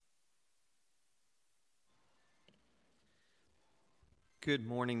Good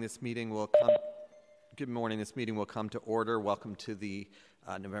morning. This meeting will come. Good morning. This meeting will come to order. Welcome to the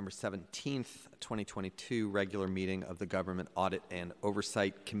November 17th, 2022 regular meeting of the Government Audit and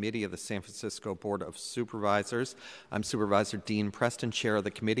Oversight Committee of the San Francisco Board of Supervisors. I'm Supervisor Dean Preston, Chair of the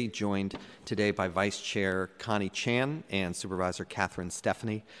committee, joined today by Vice Chair Connie Chan and Supervisor Catherine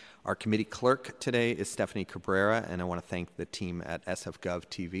Stephanie. Our committee clerk today is Stephanie Cabrera, and I want to thank the team at SFGov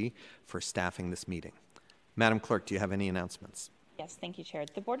TV for staffing this meeting. Madam Clerk, do you have any announcements? Yes, thank you, Chair.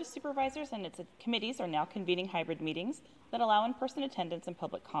 The Board of Supervisors and its committees are now convening hybrid meetings that allow in-person attendance and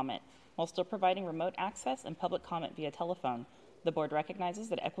public comment, while still providing remote access and public comment via telephone. The Board recognizes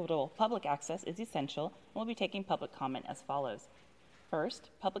that equitable public access is essential and will be taking public comment as follows. First,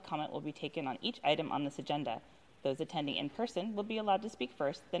 public comment will be taken on each item on this agenda. Those attending in person will be allowed to speak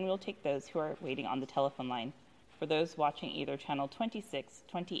first, then we will take those who are waiting on the telephone line. For those watching either channel 26,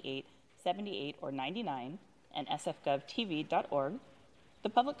 28, 78, or 99, and sfgovtv.org, the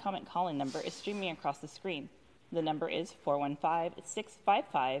public comment call-in number is streaming across the screen. The number is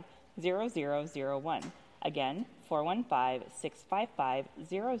 415-655-0001. Again,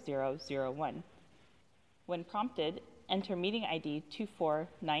 415-655-0001. When prompted, enter meeting ID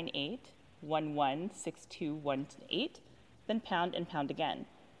 2498-116218, then pound and pound again.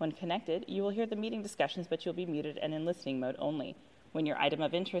 When connected, you will hear the meeting discussions, but you'll be muted and in listening mode only. When your item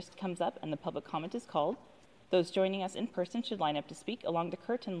of interest comes up and the public comment is called, those joining us in person should line up to speak along the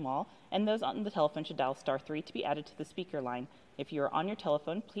curtain wall, and those on the telephone should dial *3 to be added to the speaker line. If you are on your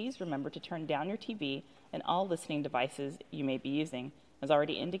telephone, please remember to turn down your TV and all listening devices you may be using. As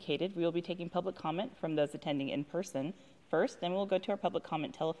already indicated, we will be taking public comment from those attending in person first, then we'll go to our public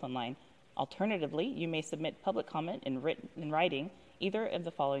comment telephone line. Alternatively, you may submit public comment in writing either of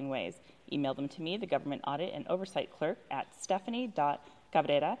the following ways. Email them to me, the Government Audit and Oversight Clerk, at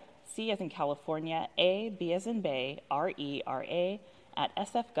stephanie.cabrera, C as in California, A, B as in Bay, RERA, at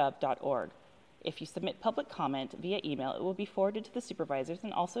sfgov.org. If you submit public comment via email, it will be forwarded to the supervisors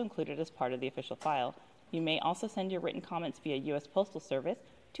and also included as part of the official file. You may also send your written comments via U.S. Postal Service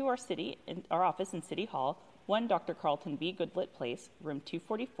to our office in City Hall, 1 Dr. Carlton B. Goodlett Place, room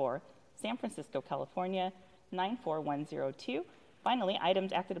 244, San Francisco, California, 94102. Finally,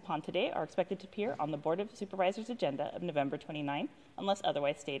 items acted upon today are expected to appear on the Board of Supervisors agenda of November 29, unless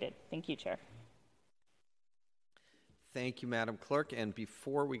otherwise stated. Thank you, Chair. Thank you, Madam Clerk. And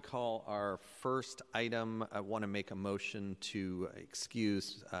before we call our first item, I want to make a motion to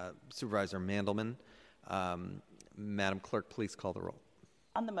excuse Supervisor Mandelman. Madam Clerk, please call the roll.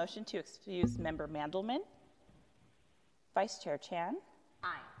 On the motion to excuse Member Mandelman, Vice Chair Chan.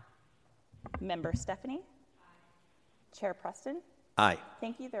 Aye. Member Stephanie. Aye. Chair Preston. Aye.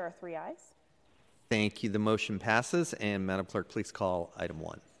 Thank you. There are 3 ayes. Thank you. The motion passes. And Madam Clerk, please call item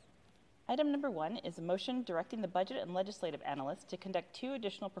 1. Item number 1 is a motion directing the Budget and Legislative Analyst to conduct 2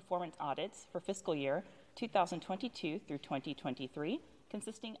 additional performance audits for fiscal year 2022 through 2023,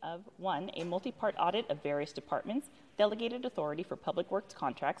 consisting of 1, a multi-part audit of various departments' delegated authority for public works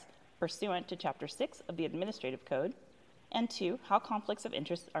contracts pursuant to Chapter 6 of the Administrative Code, and 2, how conflicts of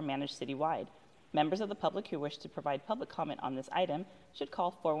interest are managed citywide. Members of the public who wish to provide public comment on this item should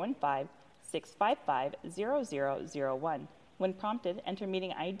call 415-655-0001. When prompted, enter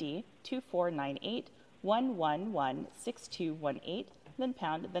meeting ID 2498-111-6218, then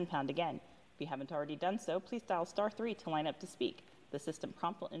pound again. If you haven't already done so, please dial *3 to line up to speak. The system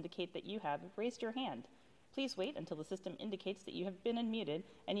prompt will indicate that you have raised your hand. Please wait until the system indicates that you have been unmuted,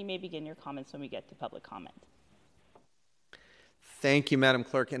 and you may begin your comments when we get to public comment. Thank you, Madam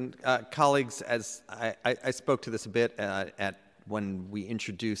Clerk. And colleagues, as I spoke to this a bit when we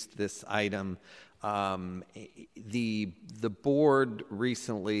introduced this item, the board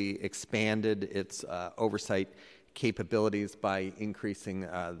recently expanded its oversight capabilities by increasing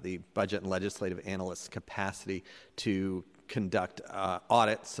the Budget and Legislative Analyst's capacity to conduct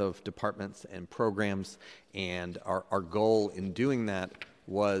audits of departments and programs. And our goal in doing that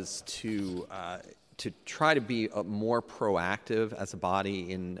was to try to be more proactive as a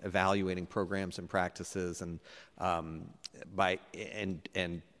body in evaluating programs and practices, and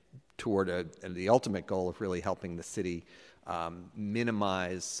toward the ultimate goal of really helping the city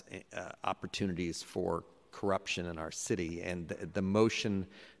minimize opportunities for corruption in our city. And the motion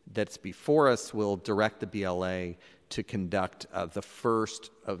that's before us will direct the BLA to conduct the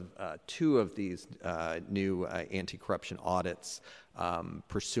first of 2 of these new anti-corruption audits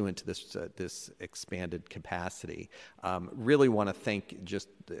pursuant to this expanded capacity. Really want to thank just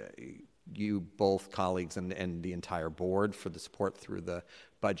you both colleagues and the entire board for the support through the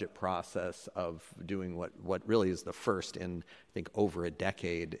budget process of doing what really is the first in, I think, over a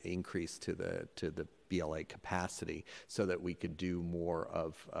decade increase to the BLA capacity so that we could do more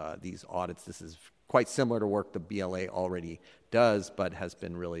of these audits. This is quite similar to work the BLA already does, but has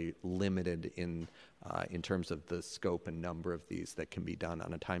been really limited in terms of the scope and number of these that can be done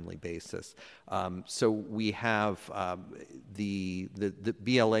on a timely basis. So we have the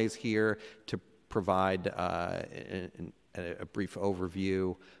BLAs here to provide a brief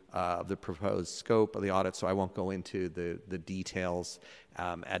overview of the proposed scope of the audit, so I won't go into the details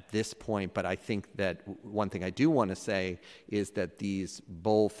at this point, but I think that one thing I do want to say is that these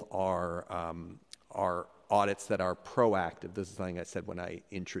both are audits that are proactive. This is something I said when I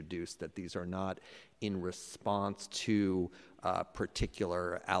introduced, that these are not in response to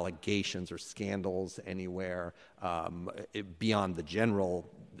particular allegations or scandals anywhere beyond the general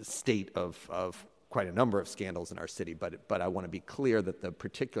state of quite a number of scandals in our city, but I want to be clear that the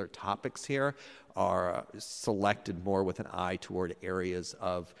particular topics here are selected more with an eye toward areas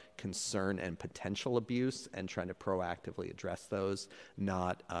of concern and potential abuse and trying to proactively address those,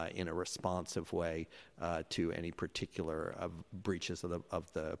 not in a responsive way to any particular breaches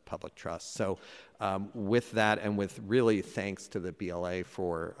of the public trust. So with that, and with really thanks to the BLA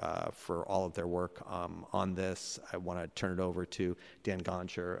for all of their work on this, I want to turn it over to Dan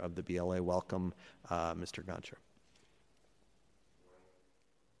Goncher of the BLA. Welcome, Mr. Goncher.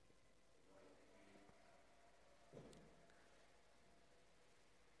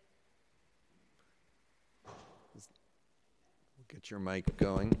 Get your mic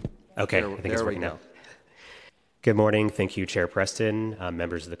going. Okay, I think it's working now. Good morning. Thank you, Chair Preston,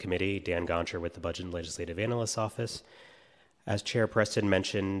 members of the committee. Dan Goncher with the Budget and Legislative Analyst's Office. As Chair Preston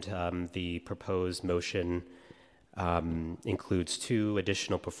mentioned, the proposed motion includes 2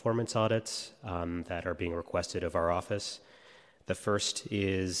 additional performance audits that are being requested of our office. The first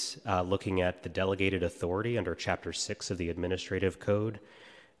is looking at the delegated authority under Chapter 6 of the Administrative Code,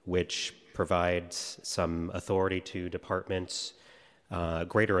 which provides some authority to departments,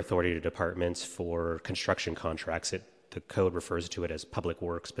 greater authority to departments for construction contracts. The code refers to it as Public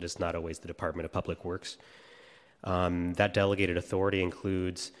Works, but it's not always the Department of Public Works. That delegated authority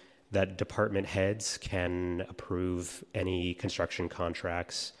includes that department heads can approve any construction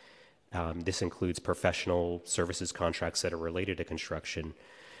contracts. This includes professional services contracts that are related to construction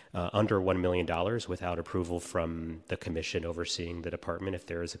under $1 million without approval from the commission overseeing the department, if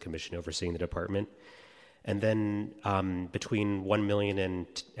there is a commission overseeing the department. And then between $1 million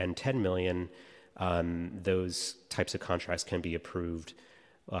and $10 million, those types of contracts can be approved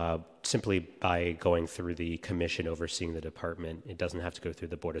simply by going through the commission overseeing the department. It doesn't have to go through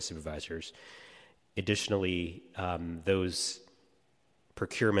the Board of Supervisors. Additionally, those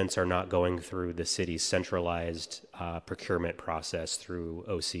procurements are not going through the city's centralized procurement process through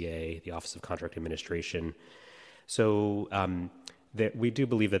OCA, the Office of Contract Administration. So that we do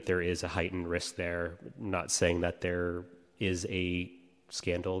believe that there is a heightened risk there. Not saying that there is a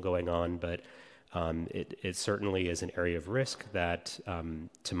scandal going on, but it certainly is an area of risk that,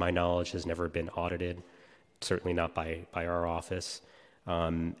 to my knowledge, has never been audited, certainly not by our office.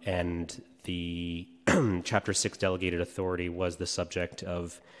 And the Chapter 6 delegated authority was the subject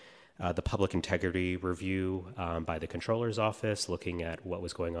of the public integrity review by the Controller's Office, looking at what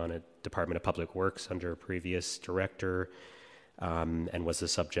was going on at Department of Public Works under a previous director, and was the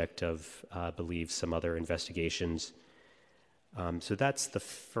subject of, I believe, some other investigations. So that's the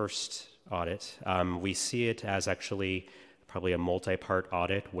first audit. We see it as actually probably a multi-part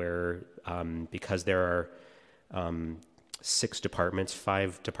audit where, because there are 6 departments,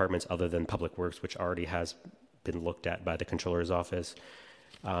 5 departments other than Public Works, which already has been looked at by the Controller's Office,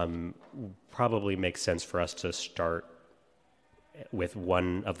 probably makes sense for us to start with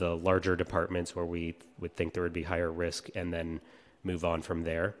one of the larger departments where we would think there would be higher risk and then move on from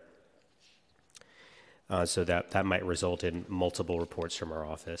there. So that might result in multiple reports from our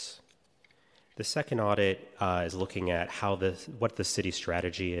office. The second audit is looking at what the city's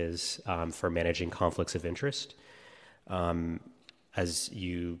strategy is for managing conflicts of interest. As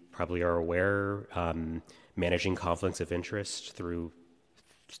you probably are aware, managing conflicts of interest through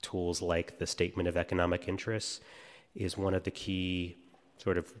tools like the Statement of Economic Interests is one of the key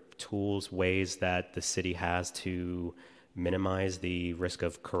sort of ways that the city has to minimize the risk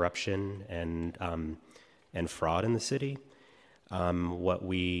of corruption and fraud in the city. What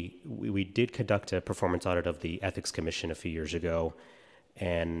we did conduct a performance audit of the Ethics Commission a few years ago,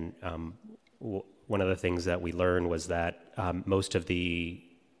 and one of the things that we learned was that most of the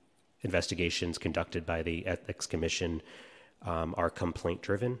investigations conducted by the Ethics Commission are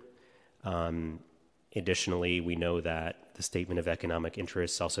complaint-driven. Additionally, we know that the Statement of Economic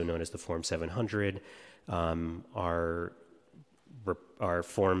Interests, also known as the Form 700, are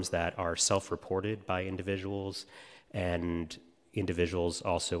forms that are self-reported by individuals, and individuals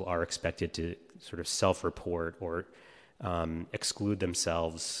also are expected to sort of self-report or exclude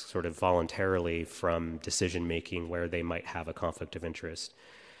themselves sort of voluntarily from decision-making where they might have a conflict of interest.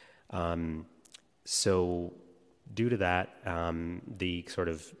 So due to that, the sort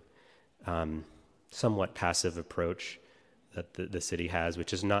of somewhat passive approach that the city has,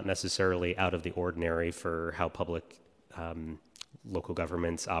 which is not necessarily out of the ordinary for how public local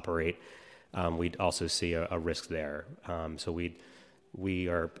governments operate, we'd also see a risk there. So we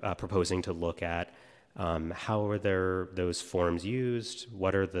are proposing to look at how are those forms used,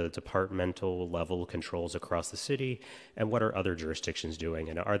 what are the departmental level controls across the city, and what are other jurisdictions doing,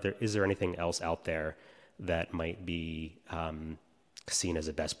 and is there anything else out there that might be seen as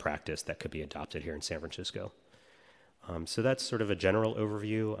a best practice that could be adopted here in San Francisco. So that's sort of a general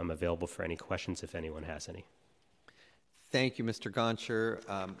overview. I'm available for any questions if anyone has any. Thank you, Mr. Gonsher.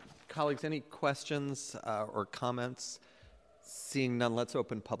 Colleagues, any questions or comments? Seeing none, let's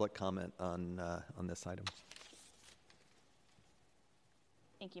open public comment on this item.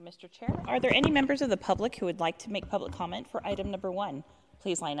 Thank you, Mr. Chair. Are there any members of the public who would like to make public comment for item number 1?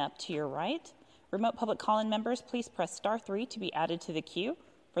 Please line up to your right. Remote public call-in members, please press *3 to be added to the queue.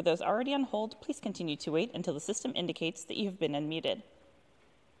 For those already on hold, please continue to wait until the system indicates that you have been unmuted.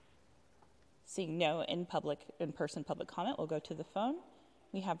 Seeing no in-person public comment, we'll go to the phone.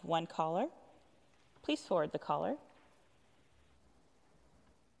 We have one caller. Please forward the caller.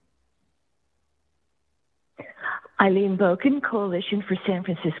 Eileen Boken, Coalition for San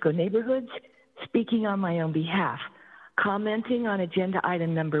Francisco Neighborhoods, speaking on my own behalf, commenting on agenda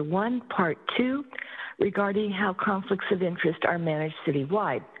item number 1, part 2, regarding how conflicts of interest are managed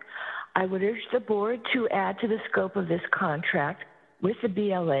citywide. I would urge the board to add to the scope of this contract with the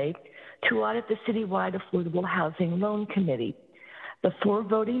BLA to audit the Citywide Affordable Housing Loan Committee. The 4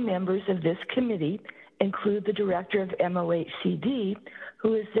 voting members of this committee include the director of MOHCD,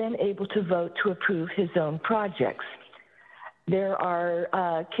 who is then able to vote to approve his own projects. There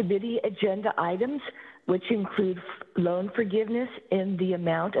are committee agenda items which include loan forgiveness in the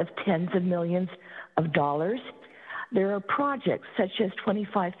amount of tens of millions of dollars. There are projects such as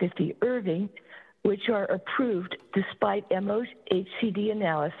 2550 Irving, which are approved despite MOHCD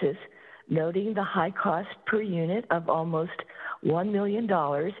analysis, noting the high cost per unit of almost $1 million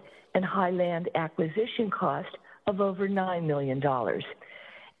and high land acquisition cost of over $9 million.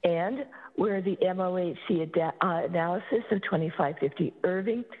 And where the MOHC analysis of 2550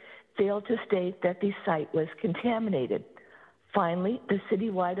 Irving failed to state that the site was contaminated. Finally, the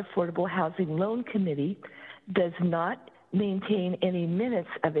Citywide Affordable Housing Loan Committee does not maintain any minutes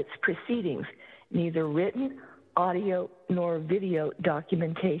of its proceedings, neither written, audio, nor video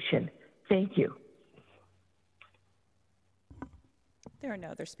documentation. Thank you. There are no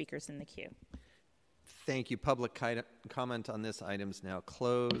other speakers in the queue. Thank you. Public comment on this item is now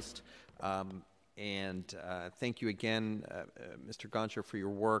closed. And thank you again, Mr. Gonsher, for your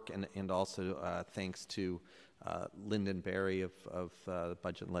work, and also thanks to Lyndon Berry of the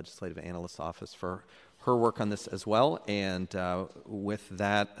Budget and Legislative Analyst's Office for her work on this as well. And with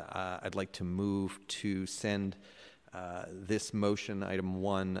that, I'd like to move to send this motion, item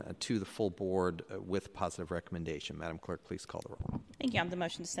 1, to the full board with positive recommendation. Madam Clerk, please call the roll. Thank you. On the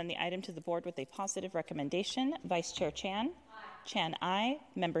motion to send the item to the board with a positive recommendation, Vice Chair Chan. Aye. Chan, aye.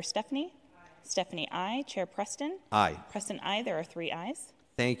 Member Stefani? Aye. Stefani, aye. Chair Preston? Aye. Preston, aye. There are 3 ayes.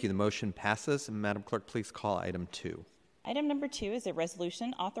 Thank you. The motion passes. Madam Clerk, please call item 2. Item number 2 is a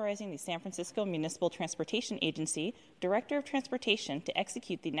resolution authorizing the San Francisco Municipal Transportation Agency Director of Transportation to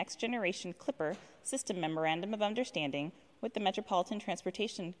execute the Next Generation Clipper System Memorandum of Understanding with the Metropolitan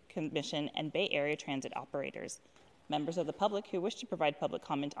Transportation Commission and Bay Area Transit operators. Members of the public who wish to provide public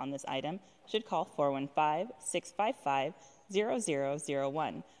comment on this item should call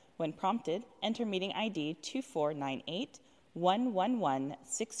 415-655-0001. When prompted, enter meeting ID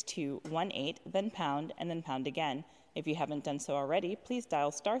 2498-111-6218, then pound, and then pound again. If you haven't done so already, please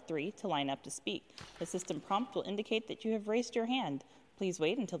dial *3 to line up to speak. The system prompt will indicate that you have raised your hand. Please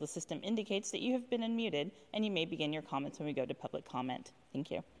wait until the system indicates that you have been unmuted, and you may begin your comments when we go to public comment.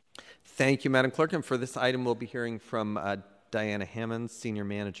 Thank you. Thank you, Madam Clerk. And for this item, we'll be hearing from Diana Hammonds, Senior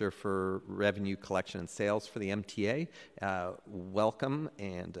Manager for Revenue Collection and Sales for the MTA. Welcome,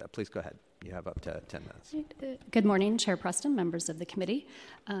 and please go ahead. You have up to 10 minutes. Good morning, Chair Preston, members of the committee.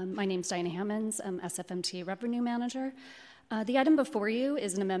 My name is Diana Hammonds. I'm SFMT Revenue Manager. The item before you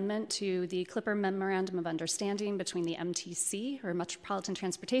is an amendment to the Clipper Memorandum of Understanding between the MTC, or Metropolitan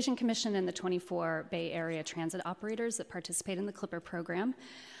Transportation Commission, and the 24 Bay Area transit operators that participate in the Clipper program.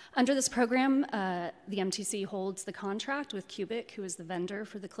 Under this program, the MTC holds the contract with Cubic, who is the vendor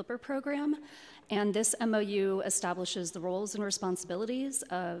for the Clipper program, and this MOU establishes the roles and responsibilities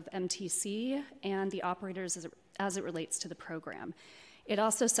of MTC and the operators as it relates to the program. It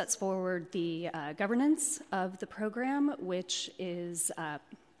also sets forward the governance of the program, which is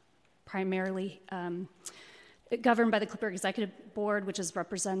primarily governed by the Clipper Executive Board, which is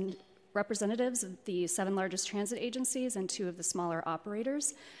representatives of the 7 largest transit agencies and 2 of the smaller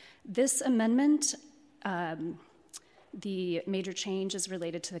operators. This amendment, the major change is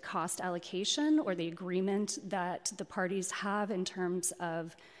related to the cost allocation, or the agreement that the parties have in terms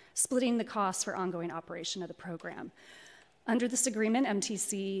of splitting the costs for ongoing operation of the program. Under this agreement,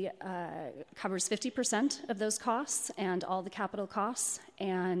 MTC covers 50% of those costs and all the capital costs,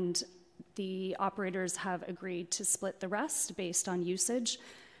 and the operators have agreed to split the rest based on usage.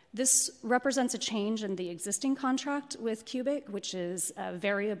 This represents a change in the existing contract with Cubic, which is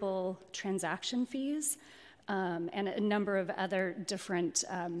variable transaction fees and a number of other different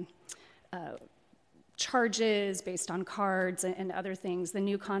charges based on cards and other things. The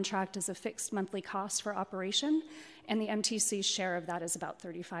new contract is a fixed monthly cost for operation, and the MTC's share of that is about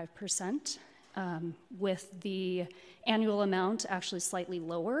 35%, with the annual amount actually slightly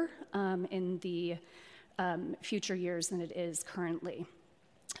lower in the future years than it is currently.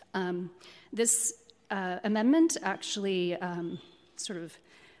 This amendment actually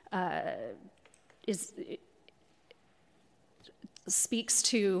speaks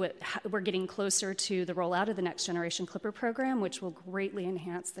to how we're getting closer to the rollout of the Next Generation Clipper program, which will greatly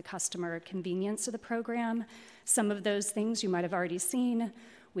enhance the customer convenience of the program. Some of those things you might have already seen.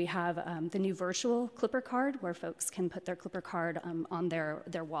 We have the new virtual Clipper card, where folks can put their Clipper card on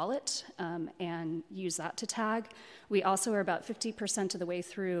their wallet and use that to tag. We also are about 50% of the way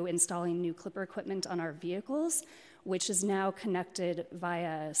through installing new Clipper equipment on our vehicles, which is now connected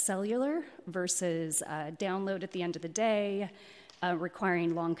via cellular versus download at the end of the day,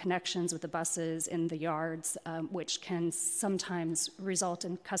 requiring long connections with the buses in the yards, which can sometimes result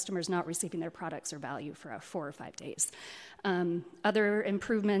in customers not receiving their products or value for 4 or 5 days. Other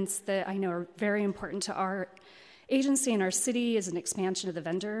improvements that I know are very important to our agency and our city is an expansion of the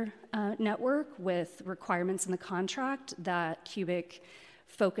vendor network with requirements in the contract that Cubic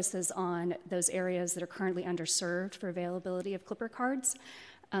focuses on those areas that are currently underserved for availability of Clipper cards.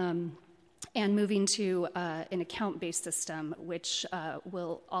 And moving to an account-based system, which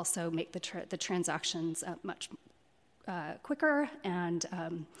will also make the transactions much quicker and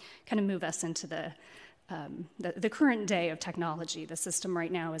kind of move us into the current day of technology. The system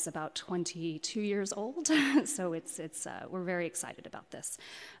right now is about 22 years old, so we're very excited about this.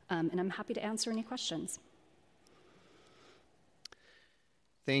 And I'm happy to answer any questions.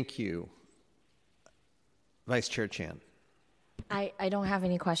 Thank you. Vice Chair Chan. I don't have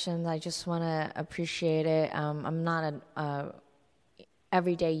any questions. I just want to appreciate it. I'm not an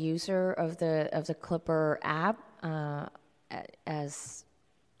everyday user of the Clipper app as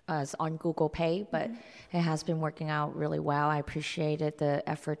on Google Pay, but it has been working out really well. I appreciated the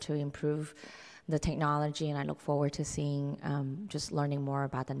effort to improve the technology, and I look forward to seeing, just learning more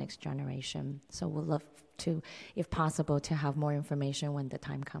about the next generation. So we'll love to, if possible, to have more information when the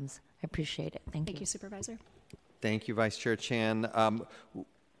time comes. I appreciate it. Thank you. Thank you, Supervisor. Thank you, Vice Chair Chan.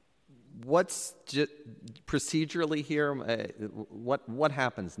 What's procedurally here? What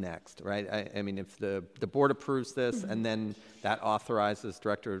happens next, right? I mean, if the board approves this and then that authorizes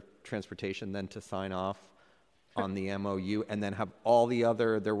Director of Transportation then to sign off on the MOU, and then have all the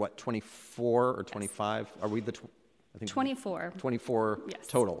other, they're what, 24 or 25? Yes. Are we I think 24. 24 yes.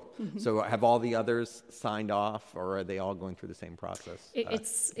 Total. So have all the others signed off, or are they all going through the same process?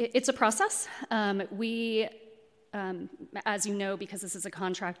 It's a process. As you know, because this is a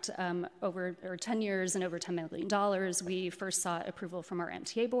contract over 10 years and over $10 million, we first sought approval from our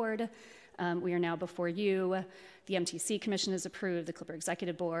MTA board. We are now before you. The MTC Commission has approved, the Clipper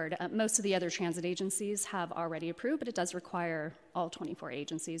Executive Board. Most of the other transit agencies have already approved, but it does require all 24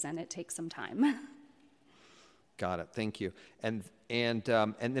 agencies, and it takes some time. Got it. Thank you. And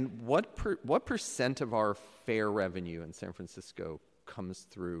then what percent of our fare revenue in San Francisco comes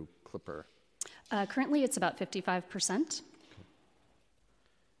through Clipper? Currently, it's about 55%.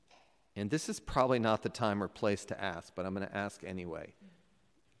 And this is probably not the time or place to ask, but I'm going to ask anyway.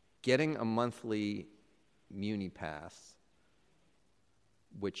 Getting a monthly Muni Pass,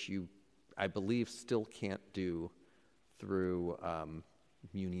 which you, I believe, still can't do through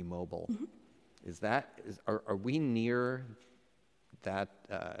Muni Mobile. Are we near that?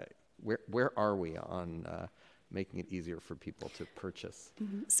 Where are we on making it easier for people to purchase?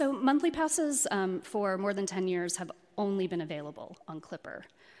 So monthly passes for more than 10 years have only been available on Clipper.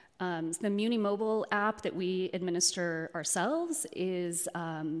 The Muni mobile app that we administer ourselves is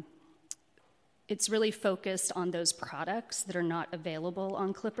it's really focused on those products that are not available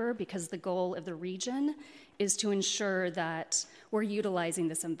on Clipper, because the goal of the region is to ensure that we're utilizing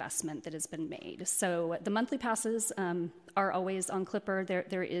this investment that has been made. So the monthly passes are always on Clipper.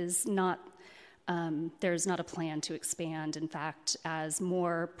 There's not a plan to expand. In fact, as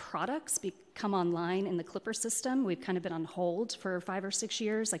more products come online in the Clipper system, we've kind of been on hold for 5 or 6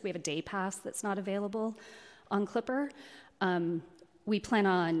 years. Like, we have a day pass that's not available on Clipper. We plan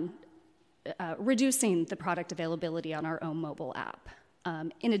on reducing the product availability on our own mobile app.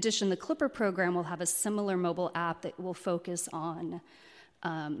 In addition, the Clipper program will have a similar mobile app that will focus on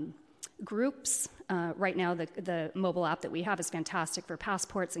groups. Right now, the mobile app that we have is fantastic for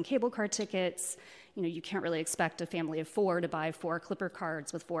passports and cable car tickets. You know, you can't really expect a family of 4 to buy 4 Clipper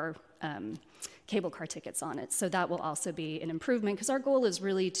cards with 4 cable car tickets on it. So that will also be an improvement, because our goal is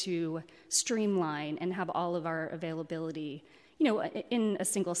really to streamline and have all of our availability, you know, in a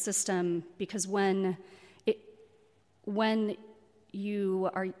single system. Because when you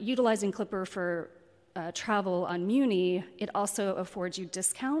are utilizing Clipper for travel on Muni, it also affords you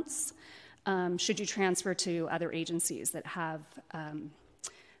discounts should you transfer to other agencies that have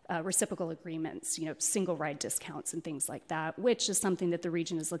reciprocal agreements, you know, single ride discounts and things like that, which is something that the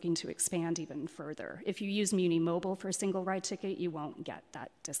region is looking to expand even further. If you use Muni Mobile for a single ride ticket, you won't get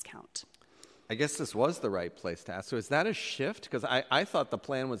that discount. I guess this was the right place to ask. So is that a shift? Because I thought the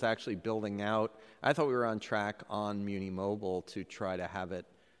plan was actually building out. I thought we were on track on Muni Mobile to try to have it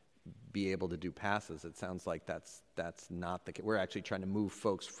be able to do passes. It sounds like that's not the case. We're actually trying to move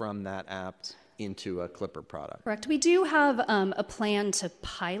folks from that app into a Clipper product. Correct. We do have a plan to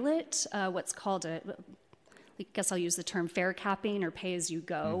pilot what's called I guess I'll use the term fare capping or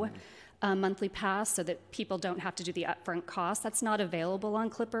pay-as-you-go monthly pass, so that people don't have to do the upfront cost. That's not available on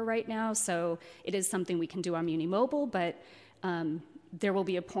Clipper right now, so it is something we can do on Muni Mobile, but there will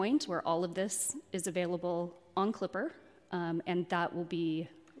be a point where all of this is available on Clipper, and that will be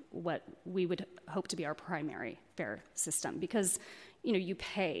what we would hope to be our primary fare system, because, you know, you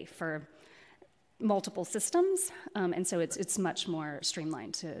pay for multiple systems, and so it's much more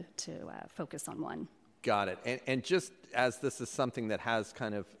streamlined to focus on one. Got it. And just as this is something that has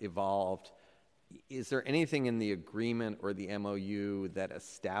kind of evolved, is there anything in the agreement or the MOU that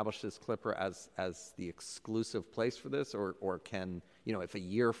establishes Clipper as the exclusive place for this? Or can, you know, if a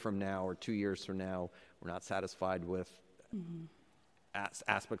year from now or 2 years from now we're not satisfied with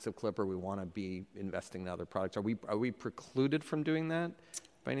aspects of Clipper, we want to be investing in other products, are we precluded from doing that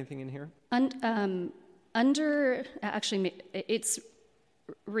by anything in here? Actually, it's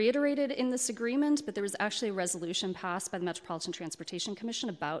reiterated in this agreement, but there was actually a resolution passed by the Metropolitan Transportation Commission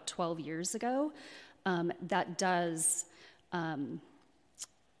about 12 years ago that does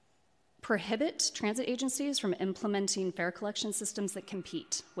prohibit transit agencies from implementing fare collection systems that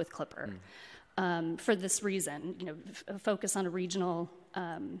compete with Clipper. For this reason, you know, focus on a regional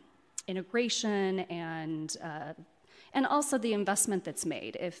integration and also the investment that's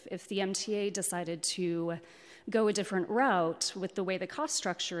made. If the MTA decided to go a different route with the way the cost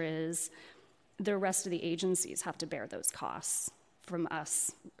structure is, the rest of the agencies have to bear those costs from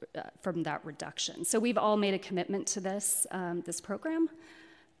us, from that reduction. So we've all made a commitment to this program.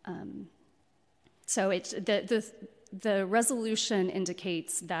 So the resolution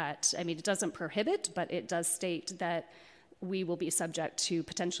indicates that, I mean, it doesn't prohibit, but it does state that we will be subject to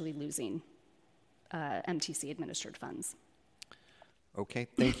potentially losing MTC-administered funds. Okay,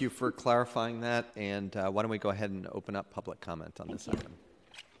 thank you for clarifying that. And why don't we go ahead and open up public comment on this item?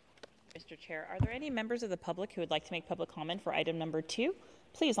 Mr. Chair, are there any members of the public who would like to make public comment for item number 2?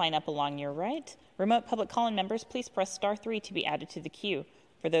 Please line up along your right. Remote public call-in members, please press *3 to be added to the queue.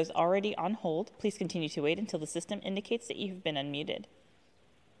 For those already on hold, please continue to wait until the system indicates that you have been unmuted.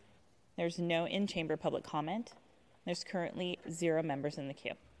 There's no in-chamber public comment. There's currently 0 members in the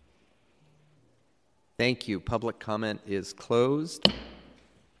queue. Thank you. Public comment is closed.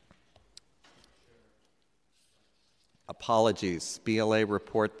 Apologies. BLA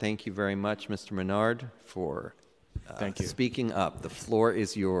report. Thank you very much, Mr. Menard, for speaking up. The floor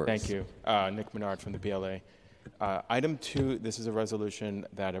is yours. Thank you. Nick Menard from the BLA. Item 2, this is a resolution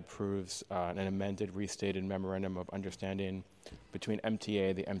that approves an amended, restated memorandum of understanding between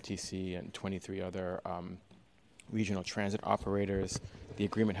MTA, the MTC, and 23 other regional transit operators. The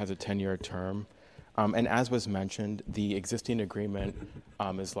agreement has a 10-year term. And as was mentioned, the existing agreement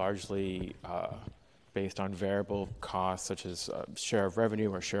is largely based on variable costs such as share of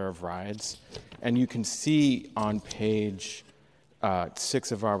revenue or share of rides. And you can see on page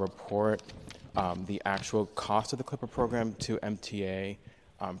 6 of our report the actual cost of the Clipper program to MTA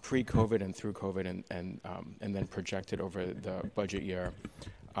pre-COVID and through COVID and then projected over the budget year.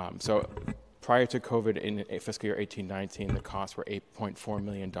 So prior to COVID in fiscal year 18-19, the costs were $8.4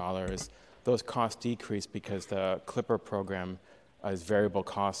 million. Those costs decreased because the Clipper program is variable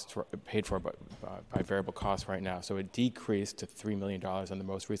costs paid for by variable costs right now. So it decreased to $3 million in the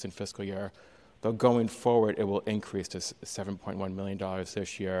most recent fiscal year. Though going forward, it will increase to $7.1 million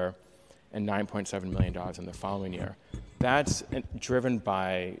this year and $9.7 million in the following year. That's driven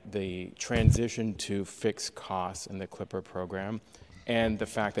by the transition to fixed costs in the Clipper program and the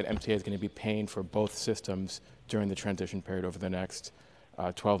fact that MTA is going to be paying for both systems during the transition period over the next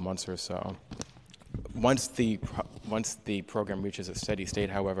 12 months or so. Once the program reaches a steady state,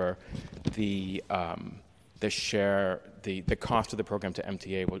 however, the cost of the program to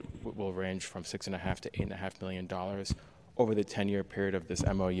MTA will range from $6.5 to $8.5 million over the 10-year period of this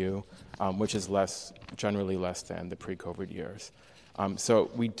MOU, which is generally less than the pre-COVID years. So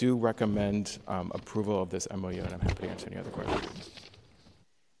we do recommend approval of this MOU, and I'm happy to answer any other questions.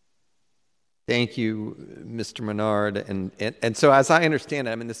 Thank you, Mr. Menard. And so as I understand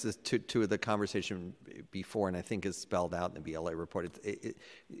it, I mean, this is to the conversation before, and I think is spelled out in the BLA report.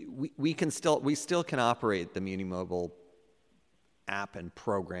 We still can operate the Muni Mobile app and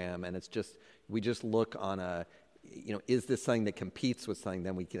program, and we just look on is this something that competes with something?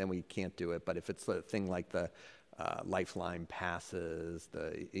 Then we can't do it. But if it's a thing like the Lifeline passes,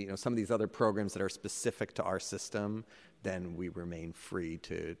 some of these other programs that are specific to our system, then we remain free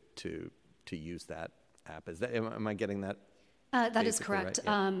to use that app. Am I getting that? That is correct.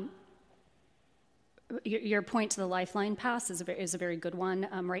 Right? Yeah. Your point to the Lifeline Pass is a very good one.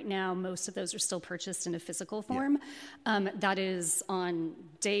 Right now, most of those are still purchased in a physical form. Yeah. That is on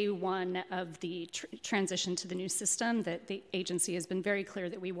day one of the transition to the new system that the agency has been very clear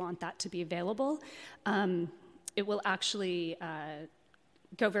that we want that to be available. It will actually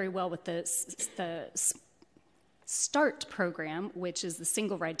go very well with the START program, which is the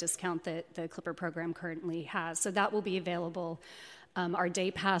single ride discount that the Clipper program currently has. So that will be available. Our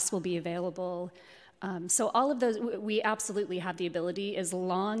day pass will be available. So all of those, we absolutely have the ability, as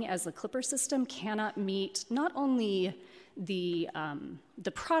long as the Clipper system cannot meet not only the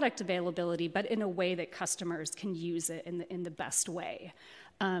product availability, but in a way that customers can use it in the best way.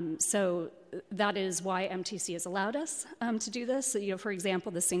 So that is why MTC has allowed us to do this. So, for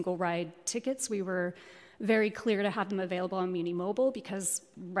example, the single ride tickets, we were very clear to have them available on Muni Mobile because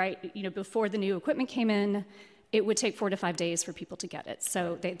before the new equipment came in, it would take 4 to 5 days for people to get it.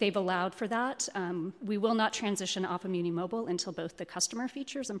 So they've allowed for that. We will not transition off of Muni Mobile until both the customer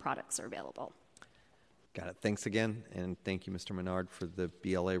features and products are available. Got it. Thanks again. And thank you, Mr. Menard, for the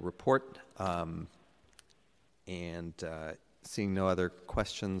BLA report. Seeing no other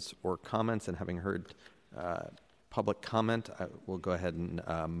questions or comments and having heard public comment, I will go ahead and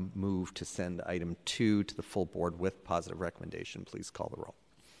move to send item 2 to the full board with positive recommendation. Please call the roll.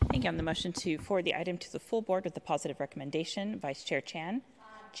 Thank you. On the motion to forward the item to the full board with the positive recommendation, Vice Chair Chan.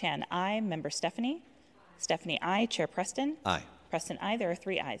 Chan, aye. Member Stephanie. Stephanie, aye. Chair Preston. Aye. Preston, aye. There are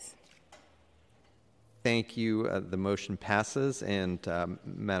 3 ayes. Thank you. The motion passes. And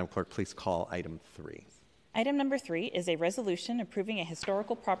Madam Clerk, please call item 3. Item number 3 is a resolution approving a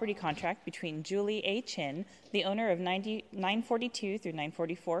historical property contract between Julie A. Chin, the owner of 942 through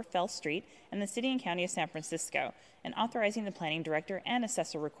 944 Fell Street, and the City and County of San Francisco, and authorizing the Planning Director and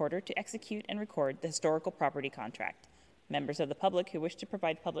Assessor Recorder to execute and record the historical property contract. Members of the public who wish to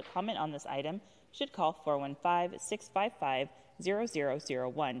provide public comment on this item should call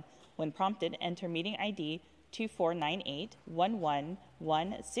 415-655-0001. When prompted, enter meeting ID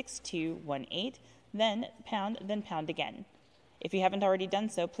 2498-1116218, then pound again. If you haven't already done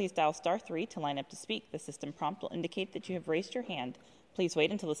so, please dial *3 to line up to speak. The system prompt will indicate that you have raised your hand. Please wait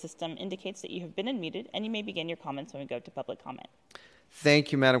until the system indicates that you have been unmuted, and you may begin your comments when we go to public comment.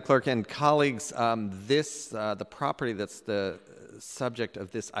 Thank you, Madam Clerk. And colleagues, the property that's the subject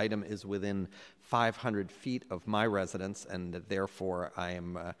of this item is within 500 feet of my residence, and therefore I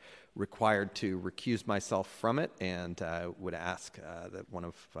am required to recuse myself from it, and would ask that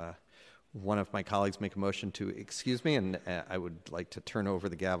one of my colleagues make a motion to excuse me, and I would like to turn over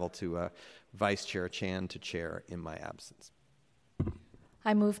the gavel to Vice Chair Chan to chair in my absence.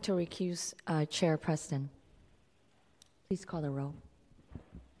 I move to recuse Chair Preston. Please call the roll.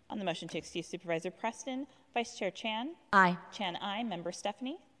 On the motion to excuse Supervisor Preston, Vice Chair Chan. Aye. Chan, aye. Member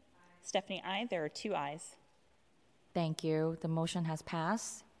Stephanie. Stephanie, aye. There are 2 ayes. Thank you. The motion has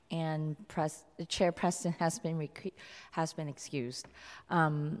passed, and Chair Preston has been excused.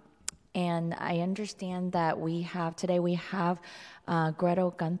 And I understand that today we have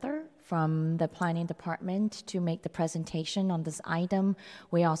Gretel Gunther from the Planning Department to make the presentation on this item.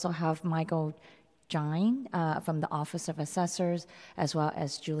 We also have Michael Jine from the Office of Assessors, as well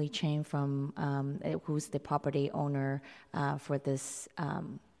as Julie Chang from who's the property owner for this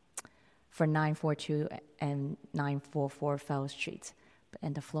for 942 and 944 Fell Street.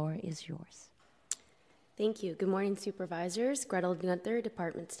 And the floor is yours. Thank you. Good morning, supervisors. Gretel Gunther,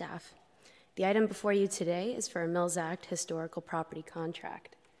 department staff. The item before you today is for a Mills Act historical property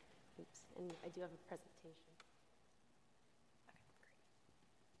contract. Oops, and I do have a presentation.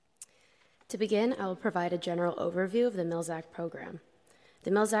 To begin, I will provide a general overview of the Mills Act program.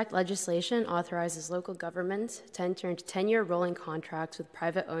 The Mills Act legislation authorizes local governments to enter into 10-year rolling contracts with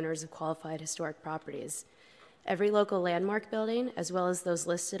private owners of qualified historic properties. Every local landmark building, as well as those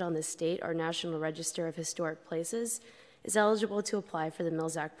listed on the state or National Register of Historic Places, is eligible to apply for the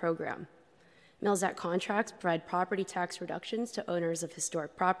Mills Act program. Mills Act contracts provide property tax reductions to owners of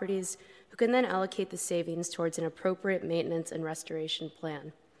historic properties, who can then allocate the savings towards an appropriate maintenance and restoration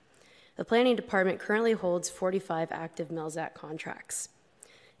plan. The Planning Department currently holds 45 active Mills Act contracts.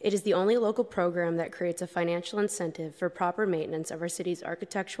 It is the only local program that creates a financial incentive for proper maintenance of our city's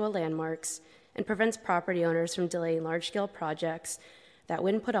architectural landmarks and prevents property owners from delaying large-scale projects that,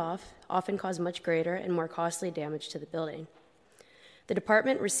 when put off, often cause much greater and more costly damage to the building. The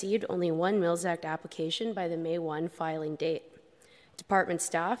department received only 1 Mills Act application by the May 1 filing date. Department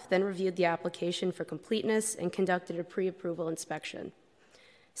staff then reviewed the application for completeness and conducted a pre-approval inspection.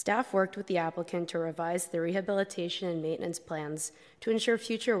 Staff worked with the applicant to revise the rehabilitation and maintenance plans to ensure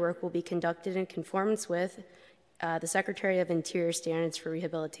future work will be conducted in conformance with the Secretary of Interior standards for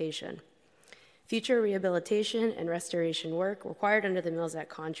rehabilitation. Future rehabilitation and restoration work required under the Mills Act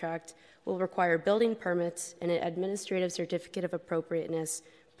contract will require building permits and an administrative certificate of appropriateness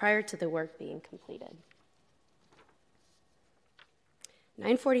prior to the work being completed.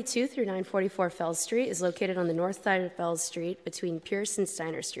 942 through 944 Fells Street is located on the north side of Fells Street between Pierce and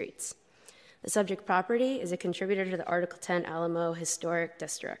Steiner Streets. The subject property is a contributor to the Article 10 Alamo Historic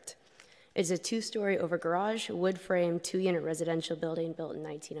District. It is a 2-story over garage, wood frame, 2-unit residential building built in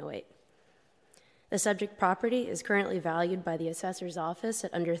 1908. The subject property is currently valued by the assessor's office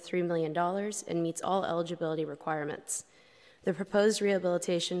at under $3 million and meets all eligibility requirements. The proposed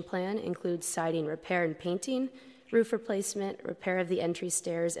rehabilitation plan includes siding repair and painting, roof replacement, repair of the entry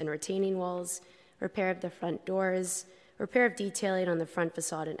stairs and retaining walls, repair of the front doors, repair of detailing on the front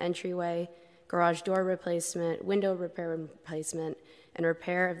facade and entryway, garage door replacement, window repair and replacement, and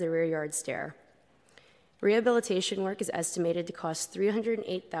repair of the rear yard stair. Rehabilitation work is estimated to cost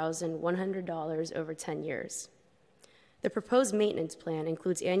 $308,100 over 10 years. The proposed maintenance plan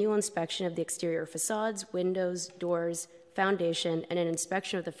includes annual inspection of the exterior facades, windows, doors, foundation, and an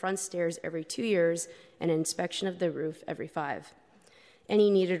inspection of the front stairs every 2 years and an inspection of the roof every 5. Any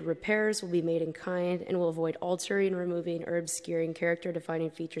needed repairs will be made in kind and will avoid altering, removing, or obscuring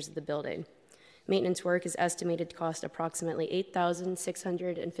character-defining features of the building. Maintenance work is estimated to cost approximately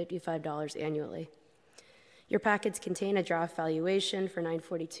 $8,655 annually. Your packets contain a draft valuation for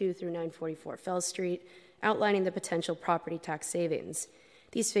 942 through 944 Fell Street, outlining the potential property tax savings.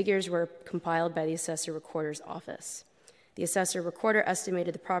 These figures were compiled by the Assessor Recorder's Office. The Assessor Recorder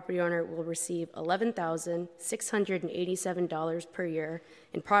estimated the property owner will receive $11,687 per year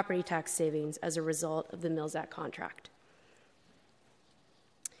in property tax savings as a result of the Mills Act contract.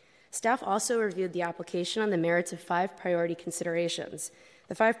 Staff also reviewed the application on the merits of 5 priority considerations.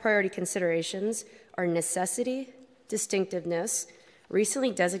 The 5 priority considerations are necessity, distinctiveness,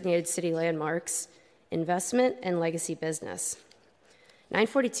 recently designated city landmarks, investment, and legacy business.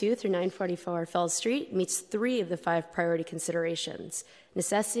 942 through 944 Fells Street meets 3 of the 5 priority considerations: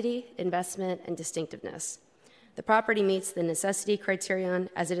 necessity, investment, and distinctiveness. The property meets the necessity criterion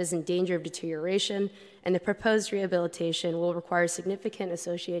as it is in danger of deterioration, and the proposed rehabilitation will require significant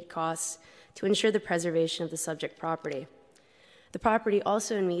associated costs to ensure the preservation of the subject property. The property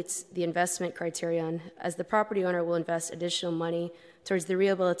also meets the investment criterion as the property owner will invest additional money towards the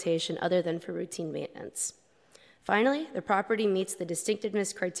rehabilitation other than for routine maintenance. Finally, the property meets the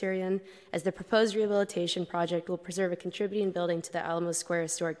distinctiveness criterion as the proposed rehabilitation project will preserve a contributing building to the Alamo Square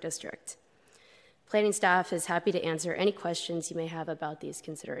Historic District. Planning staff is happy to answer any questions you may have about these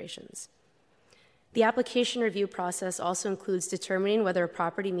considerations. The application review process also includes determining whether a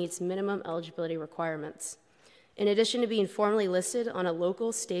property meets minimum eligibility requirements. In addition to being formally listed on a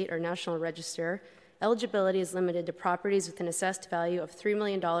local, state, or national register, Eligibility is limited to properties with an assessed value of $3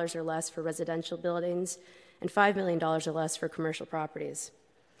 million or less for residential buildings and $5 million or less for commercial properties.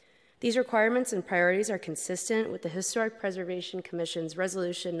 These requirements and priorities are consistent with the Historic Preservation Commission's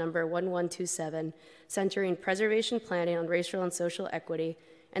Resolution Number 1127, centering preservation planning on racial and social equity,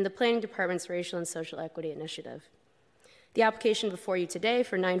 and the Planning Department's Racial and Social Equity Initiative. The application before you today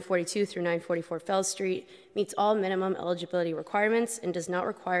for 942 through 944 Fell Street meets all minimum eligibility requirements and does not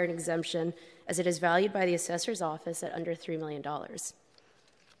require an exemption, as it is valued by the assessor's office at under $3 million.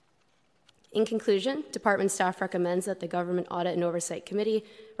 In conclusion, department staff recommends that the Government Audit and Oversight Committee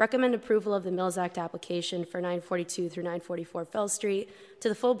recommend approval of the Mills Act application for 942 through 944 Fell Street to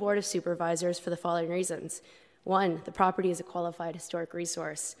the full Board of Supervisors for the following reasons. 1, the property is a qualified historic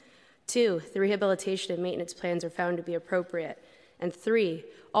resource. 2, the rehabilitation and maintenance plans are found to be appropriate. And 3,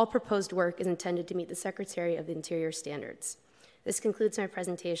 all proposed work is intended to meet the Secretary of the Interior standards. This concludes my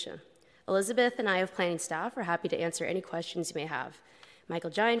presentation. Elizabeth and I of planning staff are happy to answer any questions you may have. Michael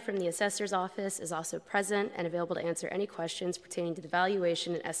Giant from the Assessor's Office is also present and available to answer any questions pertaining to the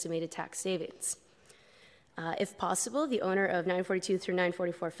valuation and estimated tax savings. If possible, the owner of 942 through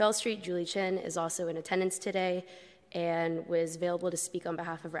 944 Fell Street, Julie Chen, is also in attendance today and was available to speak on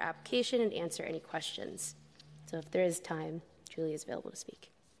behalf of her application and answer any questions. So if there is time, Julie is available to speak.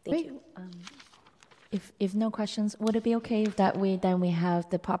 Thank you. If no questions, would it be okay if that we have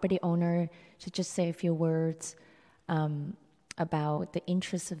the property owner to just say a few words about the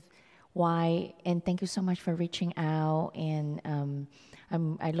interest of why, and thank you so much for reaching out, and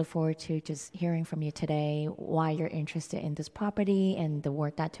I look forward to just hearing from you today why you're interested in this property and the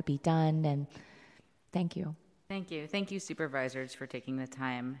work that to be done, and thank you. Thank you. Thank you, supervisors, for taking the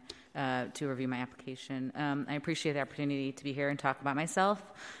time to review my application. I appreciate the opportunity to be here and talk about myself,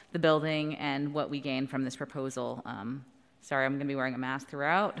 the building, and what we gain from this proposal. Sorry, I'm going to be wearing a mask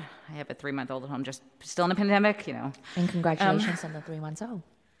throughout. I have a 3-month-old at home, just still in a pandemic, you know. And congratulations on the 3 months old.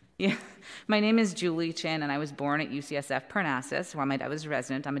 Yeah. My name is Julie Chin, and I was born at UCSF Parnassus, where my dad was a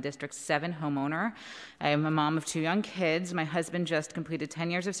resident. I'm a District 7 homeowner. I am a mom of 2 young kids. My husband just completed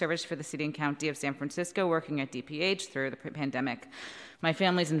 10 years of service for the city and county of San Francisco, working at DPH through the pandemic. My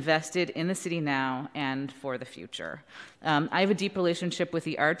family's invested in the city now and for the future. I have a deep relationship with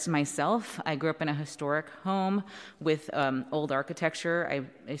the arts myself. I grew up in a historic home with old architecture.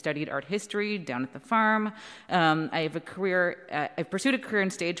 I studied art history down at the farm. I have a career, I've pursued a career in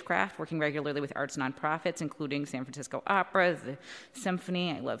stagecraft, working regularly with arts nonprofits, including San Francisco Opera, the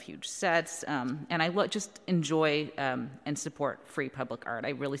Symphony. I love huge sets. And I just enjoy and support free public art. I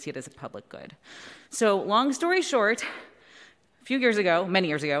really see it as a public good. So long story short, a few years ago, many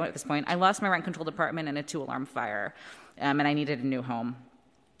years ago at this point, I lost my rent control department in a 2-alarm fire, and I needed a new home.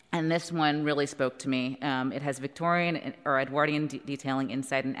 And this one really spoke to me. It has Victorian or Edwardian detailing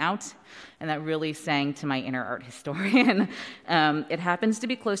inside and out, and that really sang to my inner art historian. It happens to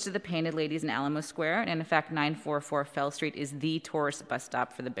be close to the Painted Ladies in Alamo Square, and in fact, 944 Fell Street is the tourist bus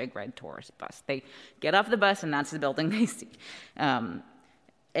stop for the big red tourist bus. They get off the bus, and that's the building they see.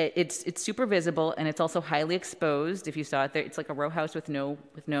 It's super visible, and it's also highly exposed. If you saw it there, it's like a row house with no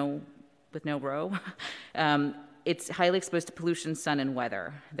row. It's highly exposed to pollution, sun, and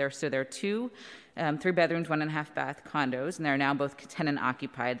weather. There are 2 3-bedrooms, 1.5-bath condos, and they're now both tenant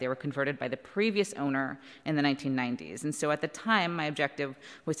occupied. They were converted by the previous owner in the 1990s. And so at the time, my objective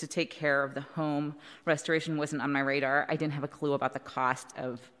was to take care of the home. Restoration wasn't on my radar. I didn't have a clue about the cost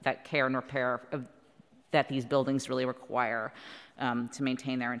of that care and repair that these buildings really require to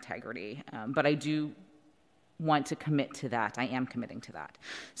maintain their integrity. But I do want to commit to that. I am committing to that.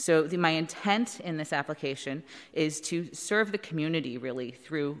 So my intent in this application is to serve the community really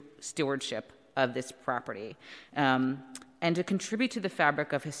through stewardship of this property. And to contribute to the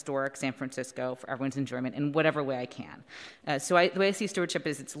fabric of historic San Francisco for everyone's enjoyment in whatever way I can. The way I see stewardship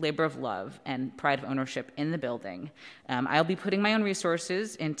is it's labor of love and pride of ownership in the building. I'll be putting my own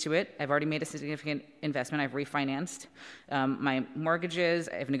resources into it. I've already made a significant investment. I've refinanced my mortgages.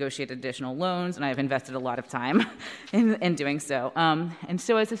 I've negotiated additional loans, and I've invested a lot of time in doing so. And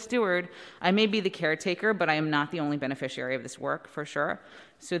so as a steward, I may be the caretaker, but I am not the only beneficiary of this work, for sure.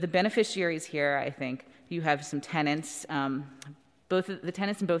 So the beneficiaries here, I think, you have some tenants. Both the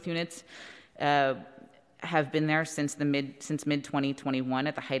tenants in both units have been there since mid-2021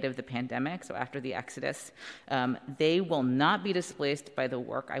 at the height of the pandemic, so after the exodus. They will not be displaced by the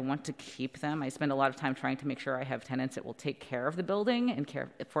work. I want to keep them. I spend a lot of time trying to make sure I have tenants that will take care of the building and care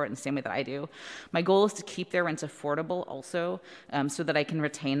for it in the same way that I do. My goal is to keep their rents affordable also, so that I can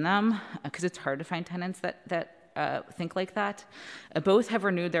retain them, because it's hard to find tenants that think like that. Both have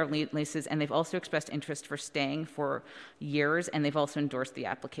renewed their leases, and they've also expressed interest for staying for years, and they've also endorsed the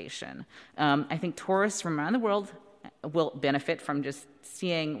application. I think tourists from around the world will benefit from just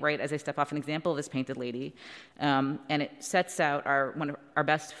seeing, right as I step off, an example of this painted lady, and it sets out one of our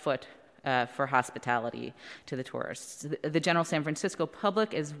best foot for hospitality to the tourists. The general San Francisco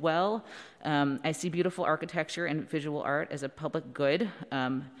public as well. I see beautiful architecture and visual art as a public good.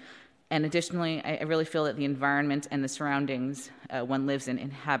 And additionally, I really feel that the environment and the surroundings one lives in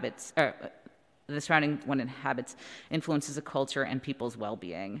inhabits, the surrounding one inhabits influences a culture and people's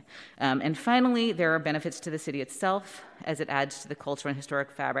well-being. And finally, there are benefits to the city itself as it adds to the cultural and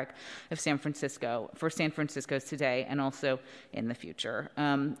historic fabric of San Francisco, for San Francisco's today and also in the future.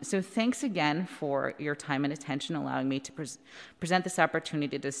 So thanks again for your time and attention, allowing me to present this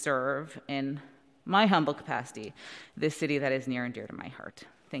opportunity to serve in my humble capacity, this city that is near and dear to my heart.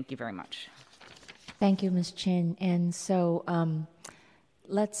 Thank you very much. Thank you, Ms. Chin. And so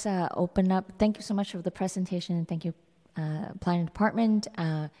let's open up. Thank you so much for the presentation, and thank you, Planning Department.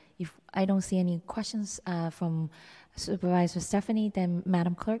 If I don't see any questions from Supervisor Stephanie, then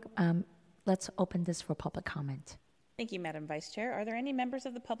Madam Clerk, let's open this for public comment. Thank you, Madam Vice Chair. Are there any members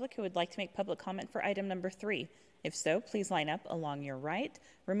of the public who would like to make public comment for item number 3? If so, please line up along your right.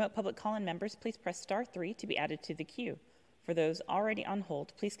 Remote public call-in members, please press *3 to be added to the queue. For those already on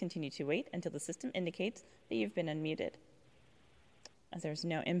hold, please continue to wait until the system indicates that you've been unmuted. As there's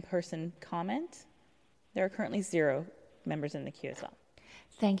no in-person comment, there are currently 0 members in the queue as well.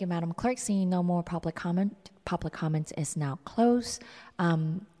 Thank you, Madam Clerk. Seeing no more public comment is now closed.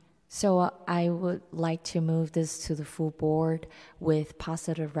 So I would like to move this to the full board with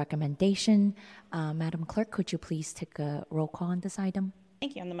positive recommendation. Madam Clerk, could you please take a roll call on this item?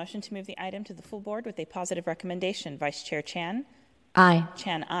 Thank you. On the motion to move the item to the full board with a positive recommendation, Vice Chair Chan. Aye.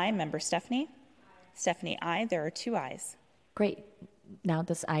 Chan, aye. Member Stephanie? Stephanie, aye. There are 2 ayes. Great. Now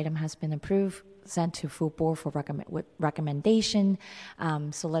this item has been approved, sent to full board for recommendation.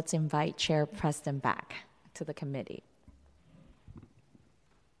 So let's invite Chair Preston back to the committee.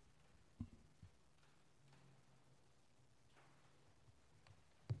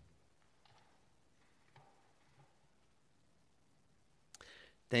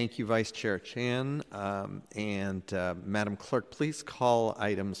 Thank you, Vice Chair Chan. Madam Clerk, please call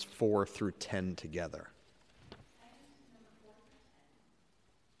items 4 through 10 together.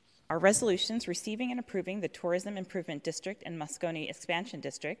 Our resolutions receiving and approving the Tourism Improvement District and Moscone Expansion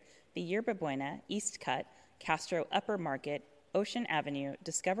District, the Yerba Buena, East Cut, Castro Upper Market, Ocean Avenue,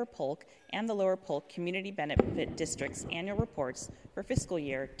 Discover Polk, and the Lower Polk Community Benefit District's annual reports for fiscal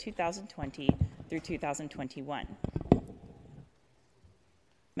year 2020 through 2021.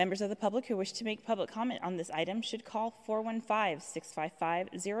 Members of the public who wish to make public comment on this item should call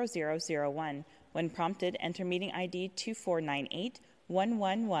 415-655-0001. When prompted, enter meeting ID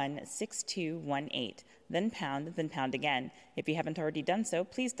 2498-111-6218, then pound again. If you haven't already done so,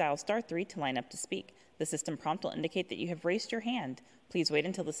 please dial *3 to line up to speak. The system prompt will indicate that you have raised your hand. Please wait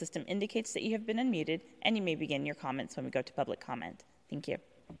until the system indicates that you have been unmuted, and you may begin your comments when we go to public comment. Thank you.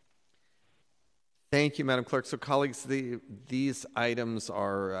 Thank you, Madam Clerk. So, colleagues, these items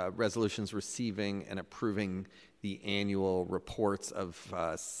are resolutions receiving and approving the annual reports of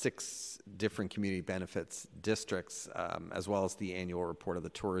 6 different community benefits districts, as well as the annual report of the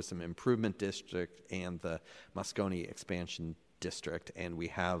Tourism Improvement District and the Moscone Expansion District. And we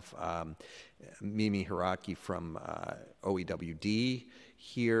have Mimi Hiraki from OEWD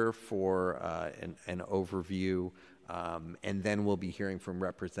here for an overview. And then we'll be hearing from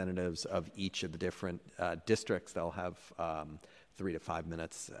representatives of each of the different districts. They'll have 3 to 5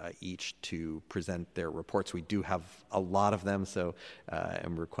 minutes each to present their reports. We do have a lot of them, so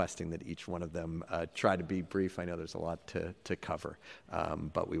I'm requesting that each one of them try to be brief. I know there's a lot to cover,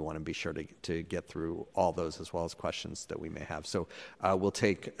 but we want to be sure to get through all those as well as questions that we may have. So we'll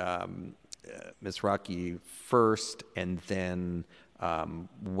take Ms. Hiraki first, and then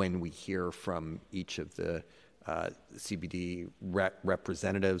when we hear from each of the CBD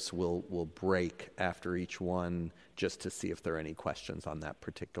representatives, will break after each one just to see if there are any questions on that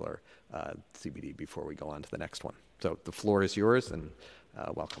particular CBD before we go on to the next one. So the floor is yours, and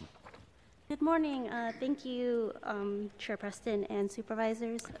welcome. Good morning. Thank you, Chair Preston and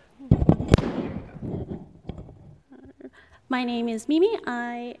supervisors. My name is Mimi.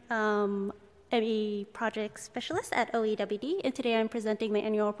 I am a project specialist at OEWD, and today I'm presenting my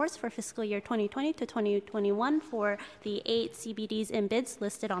annual reports for fiscal year 2020 to 2021 for the 8 CBDs and bids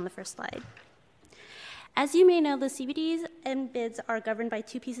listed on the first slide. As you may know, the CBDs and bids are governed by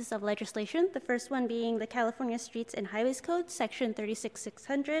two pieces of legislation, the first one being the California Streets and Highways Code, Section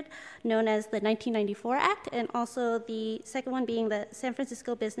 36600, known as the 1994 Act, and also the second one being the San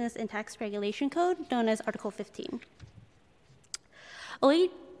Francisco Business and Tax Regulation Code, known as Article 15.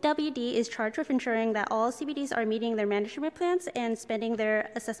 OEWD is charged with ensuring that all CBDs are meeting their management plans and spending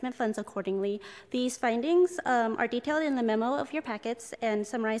their assessment funds accordingly. These findings are detailed in the memo of your packets and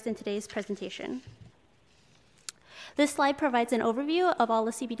summarized in today's presentation. This slide provides an overview of all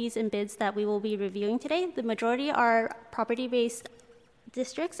the CBDs and bids that we will be reviewing today. The majority are property-based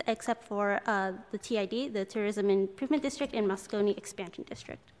districts, except for the TID, the Tourism Improvement District, and Moscone Expansion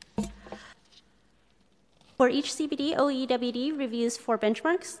District. For each CBD, OEWD reviews 4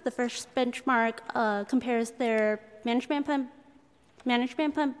 benchmarks. The first benchmark compares their management plan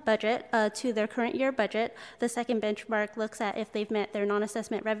budget to their current year budget. The second benchmark looks at if they've met their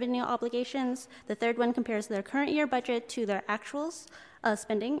non-assessment revenue obligations. The third one compares their current year budget to their actuals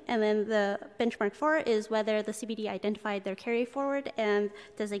spending. And then the benchmark 4 is whether the CBD identified their carry forward and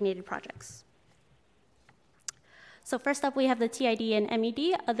designated projects. So first up, we have the TID and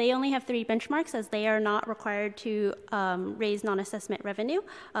MED. They only have 3 benchmarks as they are not required to raise non-assessment revenue.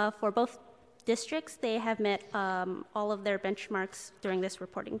 For both districts, they have met all of their benchmarks during this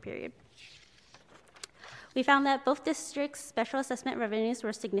reporting period. We found that both districts' special assessment revenues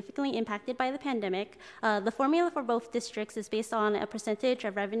were significantly impacted by the pandemic. The formula for both districts is based on a percentage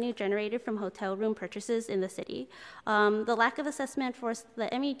of revenue generated from hotel room purchases in the city. The lack of assessment forced the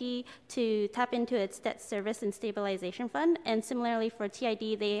MED to tap into its debt service and stabilization fund, and similarly for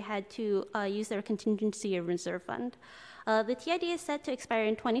TID, they had to use their contingency reserve fund. The TID is set to expire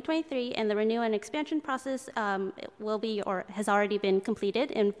in 2023, and the renewal and expansion process will be or has already been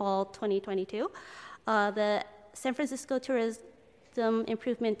completed in fall 2022. The San Francisco Tourism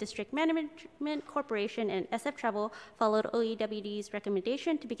Improvement District Management Corporation and SF Travel followed OEWD's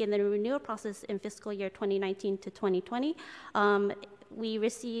recommendation to begin the renewal process in fiscal year 2019 to 2020.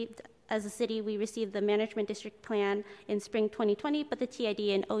 As a city, we received the management district plan in spring 2020, but the TID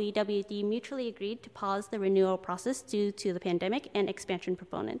and OEWD mutually agreed to pause the renewal process due to the pandemic and expansion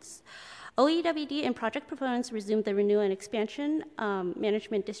proponents. OEWD and project proponents resumed the renewal and expansion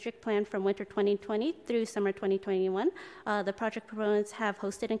management district plan from winter 2020 through summer 2021. The project proponents have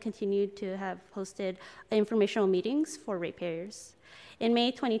hosted and continued to have hosted informational meetings for ratepayers. In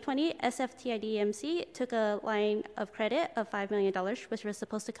May 2020, SFTIDMC took a line of credit of $5 million, which was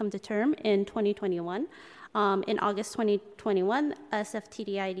supposed to come to term in 2021. In August 2021,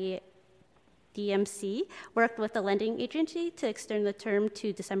 SFTDIDMC worked with the lending agency to extend the term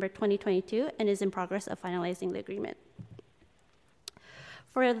to December 2022 and is in progress of finalizing the agreement.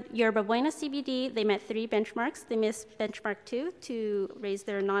 For Yerba Buena CBD, they met 3 benchmarks. They missed benchmark 2 to raise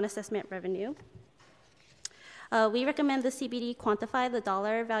their non-assessment revenue. We recommend the CBD quantify the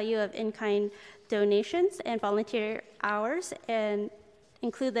dollar value of in-kind donations and volunteer hours and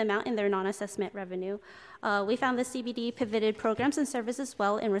include the amount in their non-assessment revenue. We found the CBD pivoted programs and services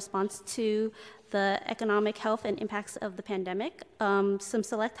well in response to the economic health and impacts of the pandemic. Some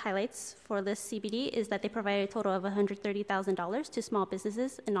select highlights for this CBD is that they provided a total of $130,000 to small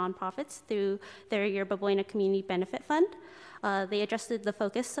businesses and nonprofits through their Yerba Buena Community Benefit Fund. They adjusted the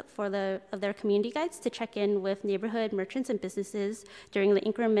focus of their community guides to check in with neighborhood merchants and businesses during the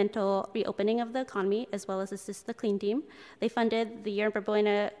incremental reopening of the economy, as well as assist the clean team. They funded the Yerba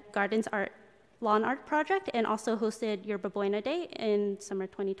Buena Gardens Lawn Art Project and also hosted Yerba Buena Day in summer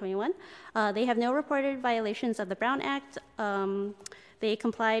 2021. They have no reported violations of the Brown Act. They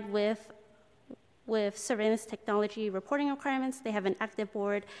complied with surveillance technology reporting requirements. They have an active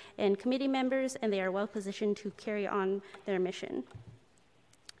board and committee members, and they are well positioned to carry on their mission.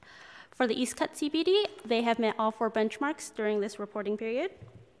 For the East Cut CBD, they have met all 4 benchmarks during this reporting period.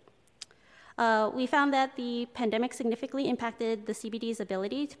 We found that the pandemic significantly impacted the CBD's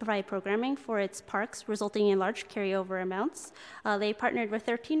ability to provide programming for its parks, resulting in large carryover amounts. They partnered with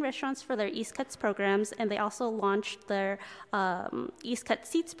 13 restaurants for their East Cuts programs, and they also launched their East Cut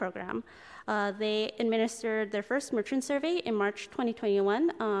Seats program. They administered their first merchant survey in March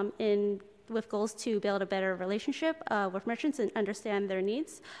 2021 with goals to build a better relationship with merchants and understand their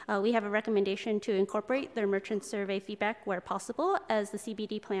needs. We have a recommendation to incorporate their merchant survey feedback where possible as the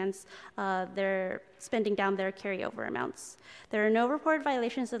CBD plans their spending down their carryover amounts. There are no reported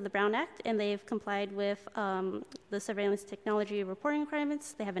violations of the Brown Act, and they've complied with the surveillance technology reporting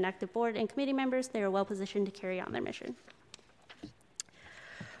requirements. They have an active board and committee members. They are well positioned to carry on their mission.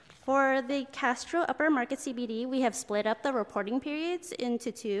 For the Castro Upper Market CBD, we have split up the reporting periods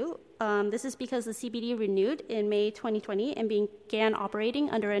into two. This is because the CBD renewed in May 2020 and began operating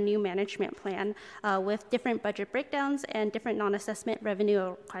under a new management plan with different budget breakdowns and different non-assessment revenue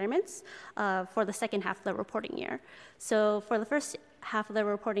requirements for the second half of the reporting year. So for the first half of the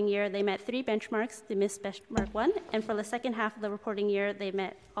reporting year, they met 3 benchmarks, they missed benchmark 1, and for the second half of the reporting year, they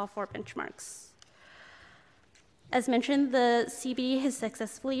met all 4 benchmarks. As mentioned, the CBD has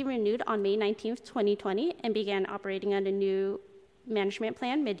successfully renewed on May 19th, 2020, and began operating on a new management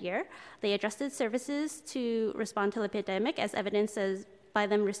plan mid-year. They adjusted services to respond to the pandemic, as evidenced by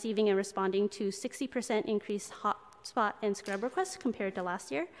them receiving and responding to 60% increased hotspot and scrub requests compared to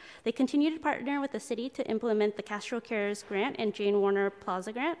last year. They continue to partner with the city to implement the Castro Cares grant and Jane Warner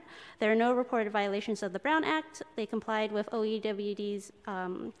Plaza grant. There are no reported violations of the Brown Act. They complied with OEWD's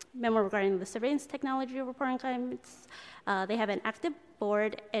memo regarding the surveillance technology reporting requirements. They have an active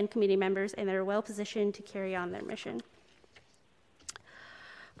board and committee members, and they're well positioned to carry on their mission.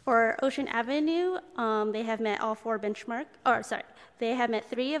 For Ocean Avenue, they have met all 4 they have met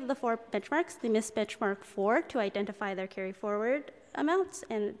 3 of the 4 benchmarks. They missed benchmark 4 to identify their carry forward amounts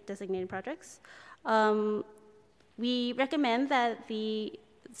and designated projects. We recommend that the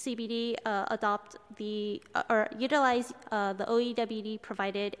CBD adopt or utilize the OEWD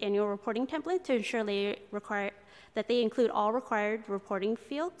provided annual reporting template to ensure that they include all required reporting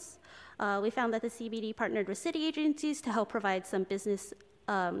fields. We found that the CBD partnered with city agencies to help provide some business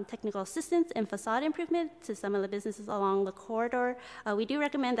technical assistance and facade improvement to some of the businesses along the corridor. We do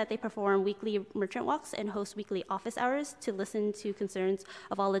recommend that they perform weekly merchant walks and host weekly office hours to listen to concerns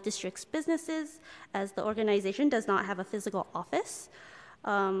of all the district's businesses, as the organization does not have a physical office.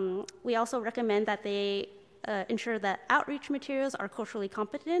 We also recommend that they ensure that outreach materials are culturally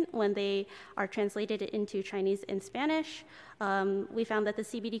competent when they are translated into Chinese and Spanish. We found that the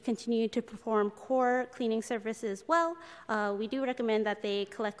CBD continued to perform core cleaning services well. We do recommend that they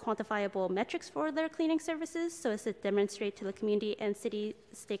collect quantifiable metrics for their cleaning services so as to demonstrate to the community and city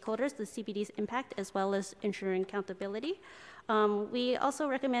stakeholders the CBD's impact, as well as ensuring accountability. We also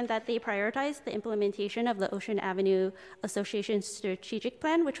recommend that they prioritize the implementation of the Ocean Avenue Association strategic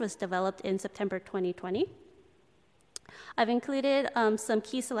plan, which was developed in September 2020. I've included some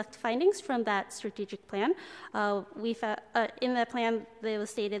key select findings from that strategic plan. In the plan, it was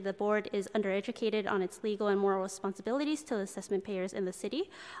stated the board is undereducated on its legal and moral responsibilities to assessment payers in the city.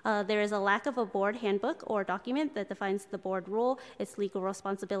 There is a lack of a board handbook or document that defines the board role, its legal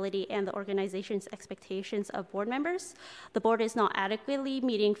responsibility, and the organization's expectations of board members. The board is not adequately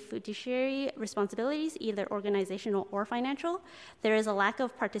meeting fiduciary responsibilities, either organizational or financial. There is a lack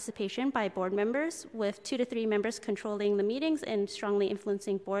of participation by board members, with 2 to 3 members controlling the meetings and strongly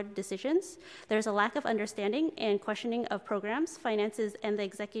influencing board decisions. There's a lack of understanding and questioning of programs, finances, and the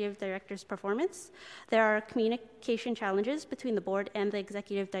executive director's performance. There are communication challenges between the board and the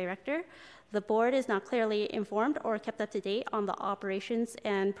executive director. The board is not clearly informed or kept up to date on the operations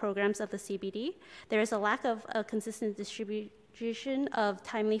and programs of the CBD. There is a lack of a consistent distribution of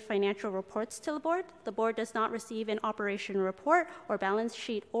timely financial reports to the board. The board does not receive an operation report or balance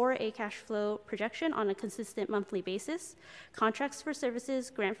sheet or a cash flow projection on a consistent monthly basis. Contracts for services,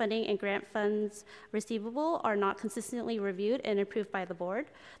 grant funding, and grant funds receivable are not consistently reviewed and approved by the board.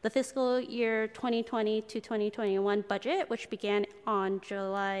 The fiscal year 2020 to 2021 budget, which began on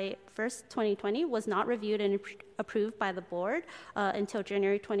July 1st, 2020, was not reviewed and approved by the board until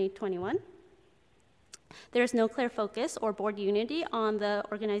January 2021. There is no clear focus or board unity on the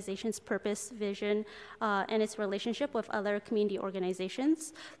organization's purpose, vision, and its relationship with other community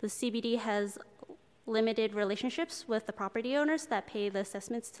organizations. The CBD has limited relationships with the property owners that pay the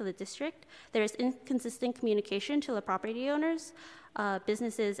assessments to the district. There is inconsistent communication to the property owners,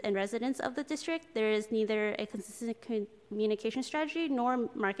 businesses, and residents of the district. There is neither a consistent communication strategy nor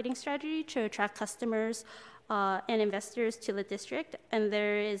marketing strategy to attract customers and investors to the district, and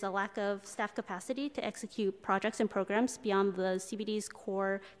there is a lack of staff capacity to execute projects and programs beyond the CBD's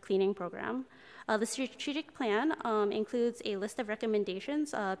core cleaning program. The strategic plan includes a list of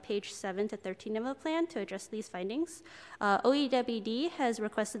recommendations, page 7 to 13 of the plan, to address these findings. OEWD has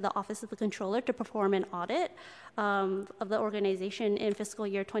requested the Office of the Controller to perform an audit of the organization in fiscal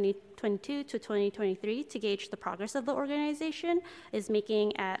year 2022 to 2023 to gauge the progress of the organization is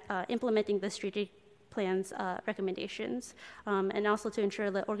making at implementing the strategic plan's recommendations, and also to ensure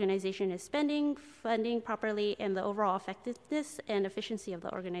the organization is spending funding properly and the overall effectiveness and efficiency of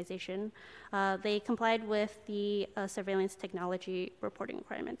the organization. They complied with the surveillance technology reporting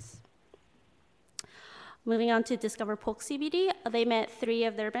requirements. Moving on to Discover Polk CBD, they met 3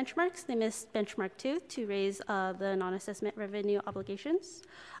 of their benchmarks. They missed benchmark 2 to raise the non-assessment revenue obligations.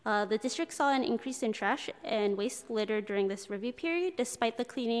 The district saw an increase in trash and waste litter during this review period. Despite the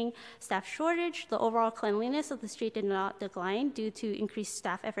cleaning staff shortage, the overall cleanliness of the street did not decline due to increased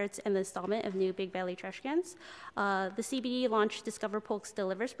staff efforts and the installment of new Big Valley trash cans. The CBD launched Discover Polk's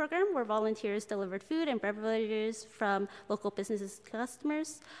Delivers program, where volunteers delivered food and beverages from local businesses to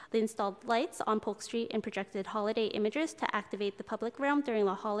customers. They installed lights on Polk Street and projected holiday images to activate the public realm during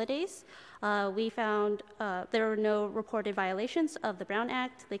the holidays. We found there were no reported violations of the Brown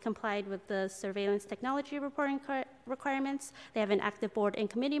Act. They complied with the surveillance technology reporting requirements. They have an active board and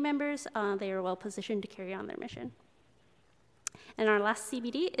committee members. They are well positioned to carry on their mission. And our last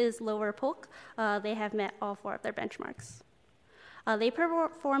CBD is Lower Polk. They have met all 4 of their benchmarks. They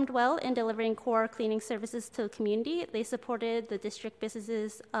performed well in delivering core cleaning services to the community. They supported the district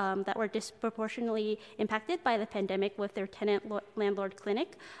businesses that were disproportionately impacted by the pandemic with their tenant-landlord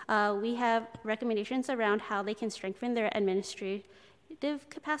clinic. We have recommendations around how they can strengthen their administrative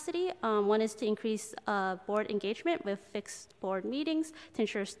capacity. One is to increase board engagement with fixed board meetings to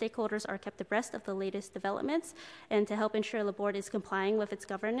ensure stakeholders are kept abreast of the latest developments and to help ensure the board is complying with its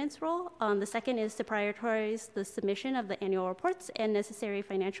governance role. The second is to prioritize the submission of the annual reports and necessary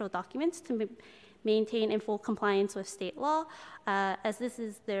financial documents to maintain in full compliance with state law, as this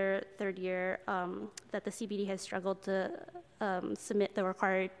is their 3rd year that the CBD has struggled to submit the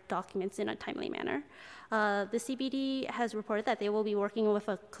required documents in a timely manner. The CBD has reported that they will be working with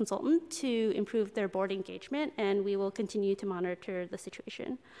a consultant to improve their board engagement, and we will continue to monitor the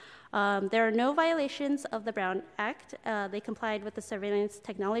situation. There are no violations of the Brown Act. They complied with the surveillance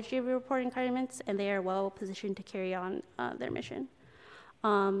technology reporting requirements, and they are well positioned to carry on their mission.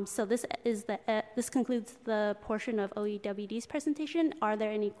 So this concludes the portion of OEWD's presentation. Are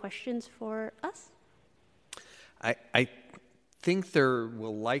there any questions for us? I think there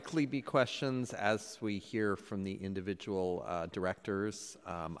will likely be questions as we hear from the individual directors.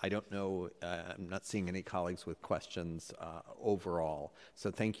 I don't know, I'm not seeing any colleagues with questions overall. So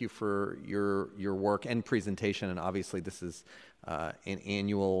thank you for your work and presentation. And obviously this is an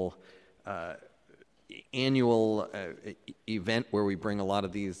annual event where we bring a lot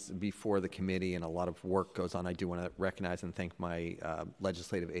of these before the committee and a lot of work goes on. I do want to recognize and thank my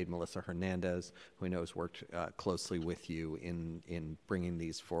legislative aide, Melissa Hernandez, who I know has worked closely with you in bringing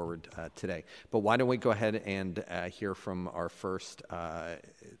these forward today. But why don't we go ahead and hear from our first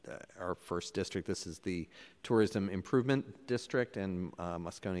district. This is the Tourism Improvement District and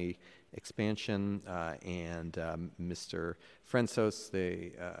Moscone Expansion, and Mr. Frensos,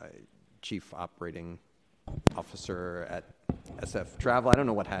 the Chief Operating Officer at SF Travel. I don't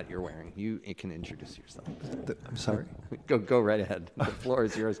know what hat you're wearing. You can introduce yourself. I'm sorry. Go right ahead. The floor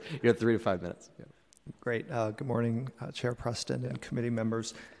is yours. You have 3 to 5 minutes. Yeah. Great. Good morning, Chair Preston and committee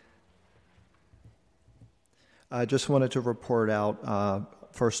members. I just wanted to report out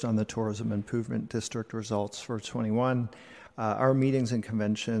first on the Tourism Improvement District results for 21. Our meetings and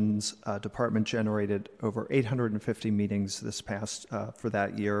conventions department generated over 850 meetings this past for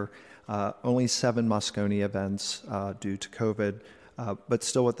that year. Only 7 Moscone events due to COVID, but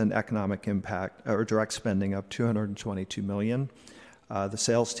still with an economic impact or direct spending of $222 million. The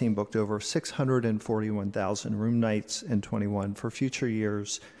sales team booked over 641,000 room nights in 21. For future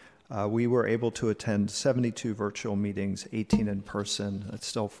years, we were able to attend 72 virtual meetings, 18 in person. That's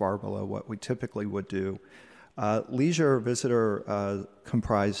still far below what we typically would do. Leisure visitor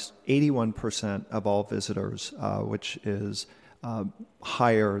comprised 81% of all visitors, which is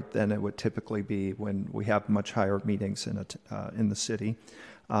higher than it would typically be when we have much higher meetings in the city.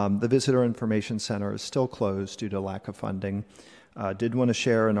 The Visitor Information Center is still closed due to lack of funding. Did want to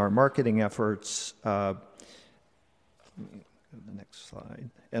share in our marketing efforts, let me go to the next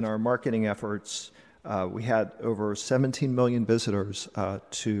slide. In our marketing efforts, we had over 17 million visitors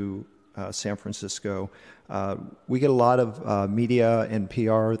to San Francisco. We get a lot of media and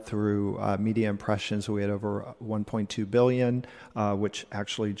PR through media impressions. We had over 1.2 billion, which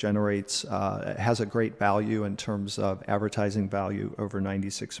actually generates, has a great value in terms of advertising value, over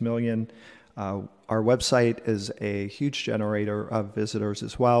 96 million. Our website is a huge generator of visitors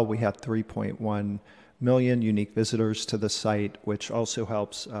as well. We have 3.1 million unique visitors to the site, which also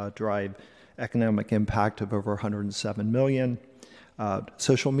helps drive economic impact of over 107 million.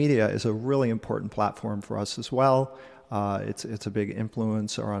 Social media is a really important platform for us as well. It's a big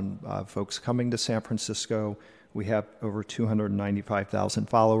influencer on folks coming to San Francisco. We have over 295,000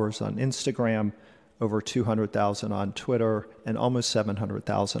 followers on Instagram, over 200,000 on Twitter, and almost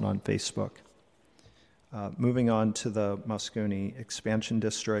 700,000 on Facebook. Moving on to the Moscone Expansion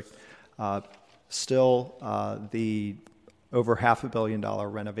District. Still, the over $500 million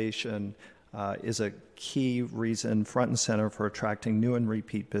renovation is a key reason, front and center, for attracting new and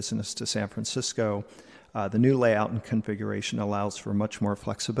repeat business to San Francisco. The new layout and configuration allows for much more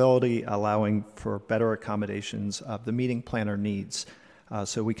flexibility, allowing for better accommodations of the meeting planner needs.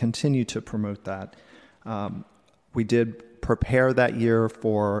 So we continue to promote that. We did prepare that year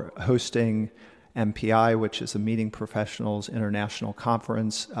for hosting MPI, which is a Meeting Professionals International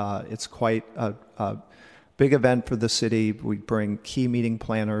Conference. It's quite a big event for the city. We bring key meeting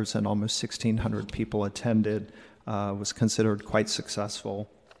planners, and almost 1,600 people attended. Was considered quite successful.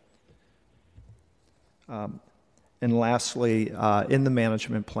 And lastly, in the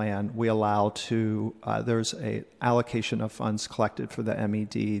management plan, we allow there's an allocation of funds collected for the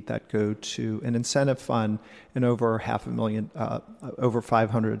MED that go to an incentive fund, and over $500,000, over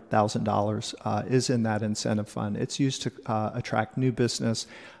 $500,000 is in that incentive fund. It's used to attract new business,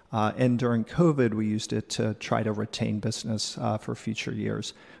 and during COVID, we used it to try to retain business for future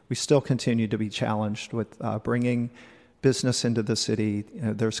years. We still continue to be challenged with bringing business into the city.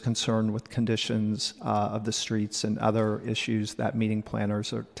 There's concern with conditions of the streets and other issues that meeting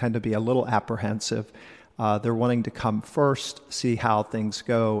planners tend to be a little apprehensive. They're wanting to come first, see how things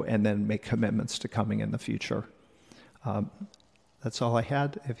go, and then make commitments to coming in the future. That's all I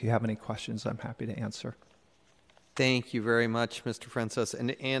had. If you have any questions, I'm happy to answer. Thank you very much, Mr. Francis.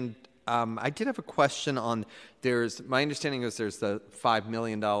 And I did have a question on, my understanding is there's the $5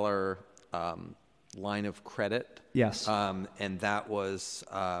 million line of credit. Yes. And that was,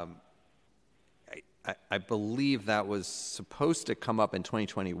 I believe that was supposed to come up in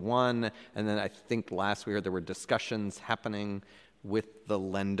 2021. And then I think last we heard there were discussions happening with the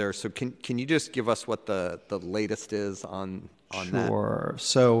lender. So can you just give us what the latest is on that? Sure.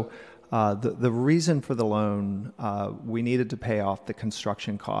 So the reason for the loan, we needed to pay off the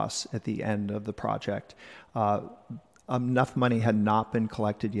construction costs at the end of the project. Enough money had not been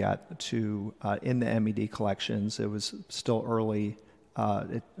collected yet to in the MED collections. It was still early.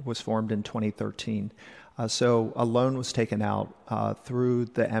 It was formed in 2013. So a loan was taken out through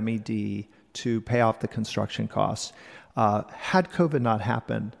the MED to pay off the construction costs. Had COVID not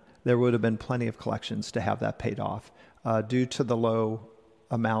happened, there would have been plenty of collections to have that paid off. Due to the low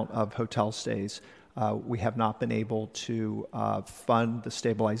amount of hotel stays, we have not been able to fund the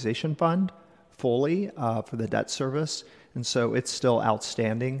stabilization fund fully for the debt service, and so it's still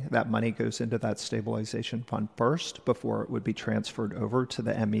outstanding. That money goes into that stabilization fund first before it would be transferred over to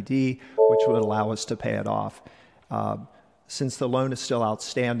the MED, which would allow us to pay it off. Since the loan is still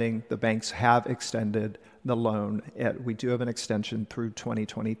outstanding, the banks have extended the loan. We do have an extension through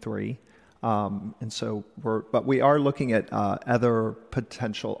 2023. And so but we are looking at other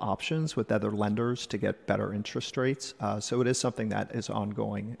potential options with other lenders to get better interest rates. So it is something that is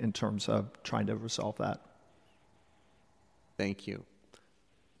ongoing in terms of trying to resolve that. Thank you.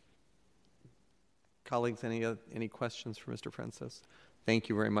 Colleagues, any questions for Mr. Francis? Thank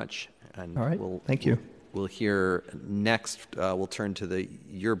you very much. And all right, thank you. We'll hear next, we'll turn to the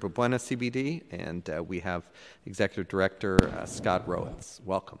Yerba Buena CBD, and we have Executive Director Scott Rowitz.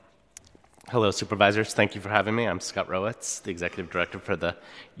 Welcome. Hello, supervisors. Thank you for having me. I'm Scott Rowitz, the Executive Director for the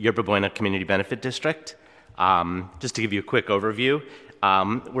Yerba Buena Community Benefit District. Just to give you a quick overview,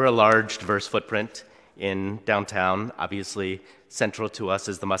 we're a large, diverse footprint in downtown. Obviously, central to us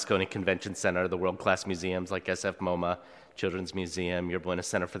is the Moscone Convention Center, the world-class museums like SF MoMA, Children's Museum, Yerba Buena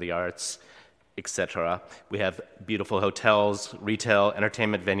Center for the Arts, etc. We have beautiful hotels, retail,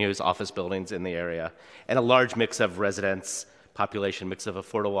 entertainment venues, office buildings in the area, and a large mix of residents, population mix of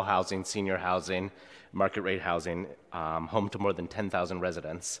affordable housing, senior housing, market rate housing, home to more than 10,000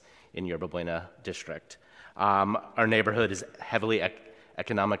 residents in Yerba Buena district. Our neighborhood is heavily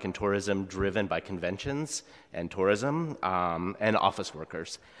economic and tourism driven by conventions and tourism and office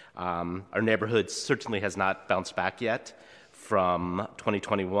workers. Our neighborhood certainly has not bounced back yet from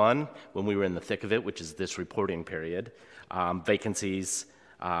 2021 when we were in the thick of it, which is this reporting period. Vacancies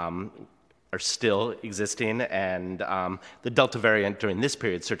are still existing, and the Delta variant during this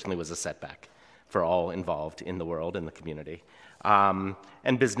period certainly was a setback for all involved in the world and the community.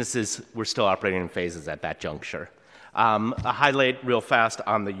 And businesses were still operating in phases at that juncture. A highlight real fast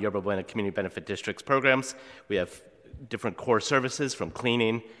on the Yerba Buena Community Benefit District's programs. We have different core services from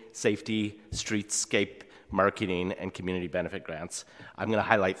cleaning, safety, streetscape, marketing, and community benefit grants. I'm going to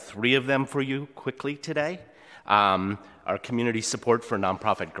highlight 3 of them for you quickly today. Our community support for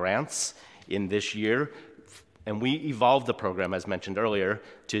nonprofit grants in this year, and we evolved the program, as mentioned earlier,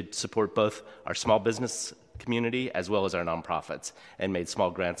 to support both our small business community as well as our nonprofits, and made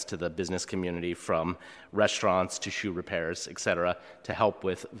small grants to the business community, from restaurants to shoe repairs, et cetera, to help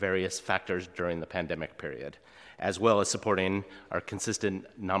with various factors during the pandemic period, as well as supporting our consistent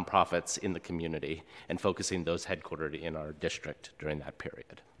nonprofits in the community and focusing those headquartered in our district during that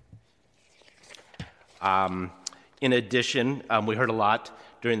period. In addition, we heard a lot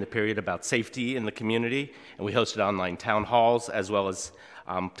during the period about safety in the community, and we hosted online town halls, as well as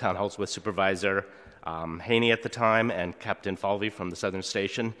town halls with Supervisor Haney at the time and Captain Falvey from the Southern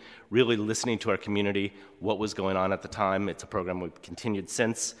Station, really listening to our community, what was going on at the time. It's a program we've continued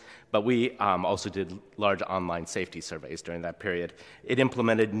since, but we also did large online safety surveys during that period. It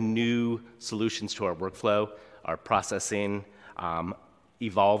implemented new solutions to our workflow, our processing,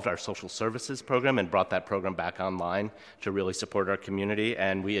 evolved our social services program and brought that program back online to really support our community,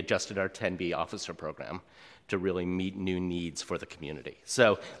 and we adjusted our 10B officer program to really meet new needs for the community.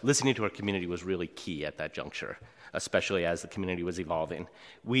 So listening to our community was really key at that juncture, especially as the community was evolving.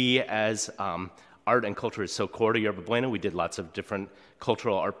 We, as art and culture is so core to Yerba Buena, we did lots of different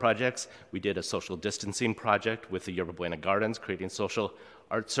cultural art projects. We did a social distancing project with the Yerba Buena Gardens, creating social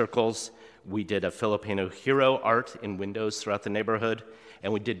art circles. We did a Filipino hero art in windows throughout the neighborhood,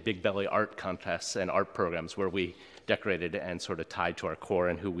 and we did Big Belly art contests and art programs where we decorated and sort of tied to our core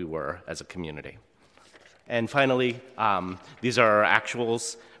and who we were as a community. And finally, these are our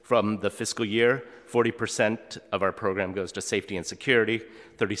actuals from the fiscal year. 40% of our program goes to safety and security,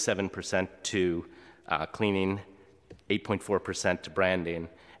 37% to cleaning, 8.4% to branding,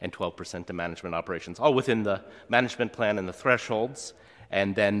 and 12% to management operations, all within the management plan and the thresholds.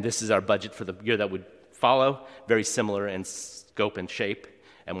 And then this is our budget for the year that would follow, very similar in scope and shape,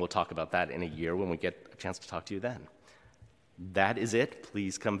 and we'll talk about that in a year when we get a chance to talk to you then. That is it.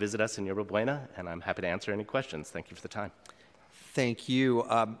 Please come visit us in Yerba Buena, and I'm happy to answer any questions. Thank you for the time. Thank you.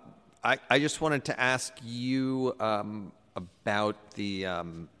 I just wanted to ask you about the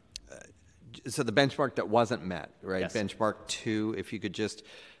so the benchmark that wasn't met, right? Yes. Benchmark 2, if you could just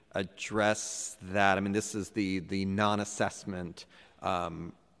address that. I mean, this is the non-assessment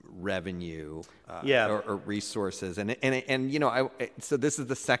revenue or resources, and you know, so this is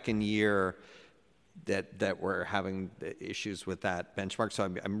the second year that we're having issues with that benchmark. So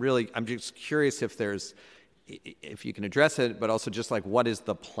I'm just curious if you can address it, but also just like what is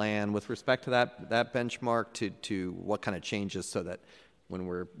the plan with respect to that benchmark to what kind of changes so that when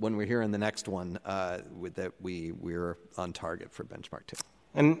we're here in the next one that we're on target for benchmark 2.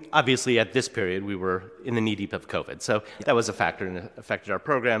 And obviously, at this period, we were in the knee deep of COVID. So that was a factor and it affected our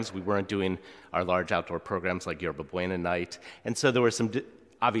programs. We weren't doing our large outdoor programs like Yerba Buena Night. And so there were some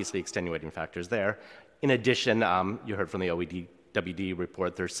obviously extenuating factors there. In addition, you heard from the OEWD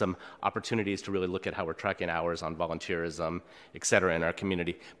report, there's some opportunities to really look at how we're tracking hours on volunteerism, et cetera, in our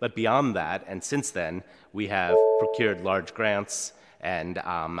community. But beyond that, and since then, we have procured large grants, and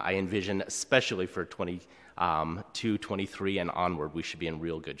I envision, especially for 22, 23, and onward, we should be in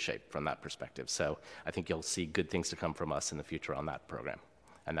real good shape from that perspective. So I think you'll see good things to come from us in the future on that program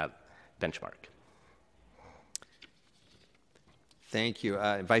and that benchmark. Thank you.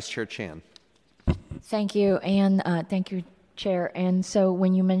 Vice Chair Chan. Thank you, and thank you, Chair. And so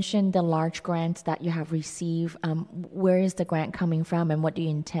when you mentioned the large grants that you have received, where is the grant coming from and what do you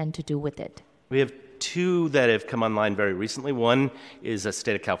intend to do with it? We have two that have come online very recently. One is a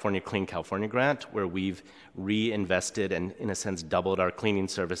State of California Clean California grant, where we've reinvested and, in a sense, doubled our cleaning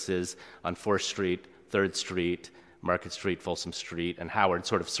services on 4th Street, 3rd Street, Market Street, Folsom Street, and Howard,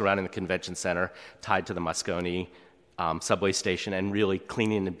 sort of surrounding the convention center, tied to the Moscone subway station, and really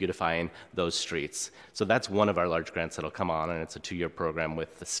cleaning and beautifying those streets. So that's one of our large grants that'll come on, and it's a 2-year program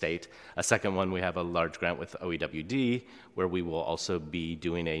with the state. A second one, we have a large grant with OEWD, where we will also be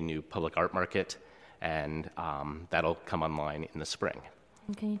doing a new public art market, and that'll come online in the spring.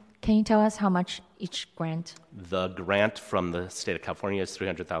 Okay. Can you tell us how much each grant? The grant from the state of California is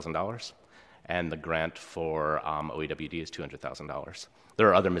 $300,000, and the grant for OEWD is $200,000. There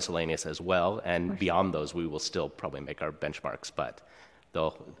are other miscellaneous as well, and beyond those, we will still probably make our benchmarks, but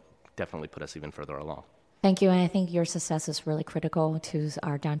they'll definitely put us even further along. Thank you, and I think your success is really critical to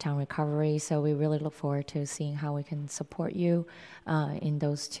our downtown recovery, so we really look forward to seeing how we can support you in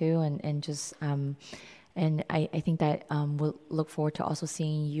those two, and I think that we'll look forward to also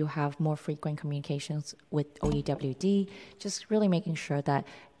seeing you have more frequent communications with OEWD, just really making sure that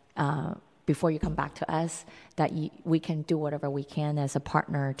before you come back to us, that we can do whatever we can as a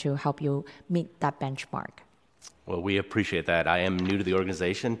partner to help you meet that benchmark. Well, we appreciate that. I am new to the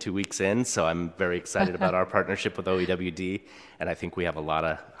organization, 2 weeks in, so I'm very excited about our partnership with OEWD, and I think we have a lot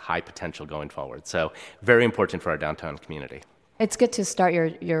of high potential going forward. So very important for our downtown community. It's good to start your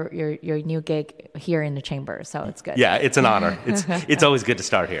new gig here in the chamber, so it's good. Yeah, it's an honor. It's always good to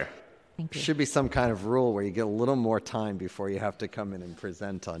start here. Thank you. Should be some kind of rule where you get a little more time before you have to come in and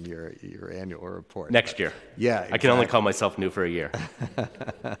present on your annual report. Next year. Yeah, exactly. I can only call myself new for a year.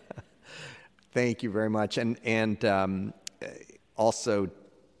 Thank you very much. And also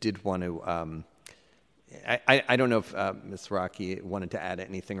did want to, I don't know if Ms. Rocky wanted to add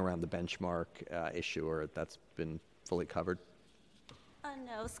anything around the benchmark issue, or that's been fully covered.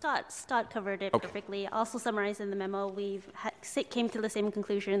 No, Scott covered it perfectly. Also summarized in the memo, came to the same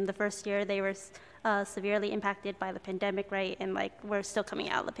conclusion. The first year they were severely impacted by the pandemic, right? And we're still coming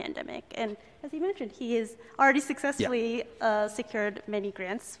out of the pandemic. And as you mentioned, he has already successfully secured many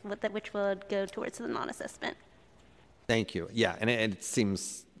grants which would go towards the non-assessment. Thank you. Yeah, and it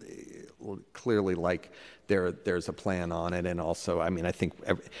seems clearly like there's a plan on it, and also, I mean, I think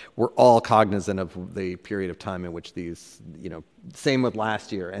we're all cognizant of the period of time in which these, same with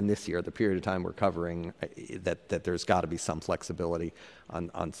last year and this year, the period of time we're covering, that there's got to be some flexibility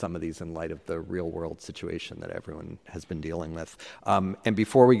on some of these in light of the real world situation that everyone has been dealing with. And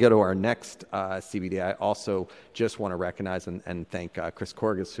before we go to our next CBD, I also just want to recognize and thank Chris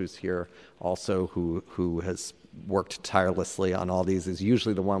Corgus, who's here also, who has worked tirelessly on all these, is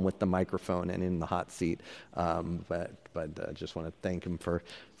usually the one with the microphone and in the hot seat. But just want to thank him for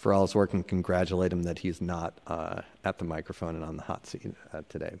all his work and congratulate him that he's not at the microphone and on the hot seat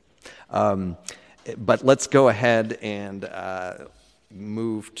today. But let's go ahead and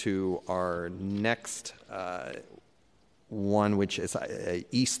move to our next one, which is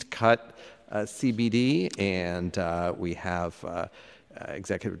East Cut CBD, and we have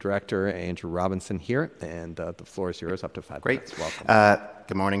Executive Director Andrew Robinson here, and the floor is yours, up to 5 minutes. Welcome.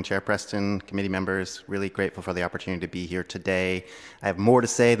 Good morning, Chair Preston, committee members. Really grateful for the opportunity to be here today. I have more to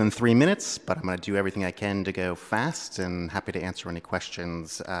say than 3 minutes, but I'm going to do everything I can to go fast, and happy to answer any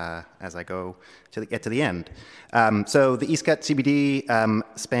questions as I go to get to the end. So the East Cut CBD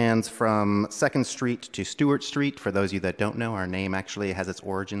spans from 2nd Street to Stewart Street. For those of you that don't know, our name actually has its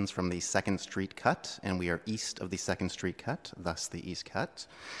origins from the 2nd Street Cut, and we are east of the 2nd Street Cut, thus the East Cut.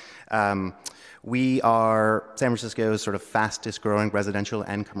 We are San Francisco's sort of fastest growing residential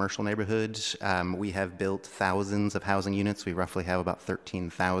and commercial neighborhood. We have built thousands of housing units. We roughly have about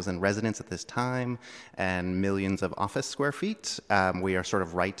 13,000 residents at this time and millions of office square feet. We are sort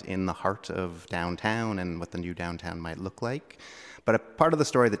of right in the heart of downtown and what the new downtown might look like. But a part of the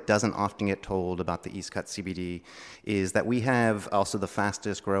story that doesn't often get told about the East Cut CBD is that we have also the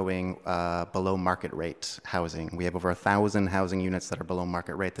fastest growing below market rate housing. We have over 1,000 housing units that are below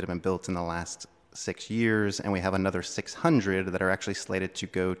market rate that have been built in the last 6 years, and we have another 600 that are actually slated to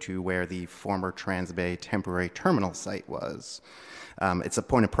go to where the former Transbay temporary terminal site was. It's a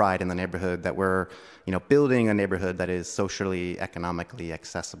point of pride in the neighborhood that we're, building a neighborhood that is socially, economically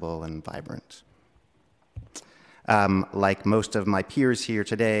accessible and vibrant. Like most of my peers here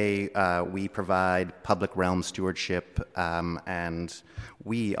today, we provide public realm stewardship, and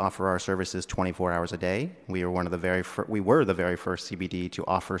we offer our services 24 hours a day. We were the very first CBD to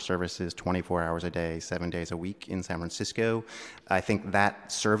offer services 24 hours a day, 7 days a week in San Francisco. I think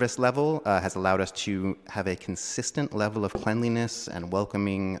that service level has allowed us to have a consistent level of cleanliness and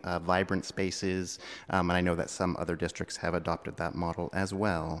welcoming, vibrant spaces, and I know that some other districts have adopted that model as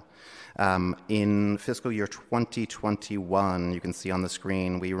well. In fiscal year 2021, you can see on the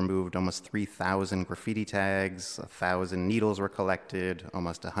screen, we removed almost 3,000 graffiti tags, 1,000 needles were collected,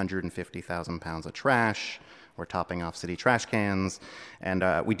 almost 150,000 pounds of trash. We're topping off city trash cans.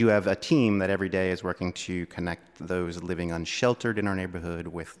 And we do have a team that every day is working to connect those living unsheltered in our neighborhood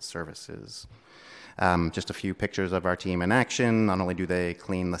with services. Just a few pictures of our team in action. Not only do they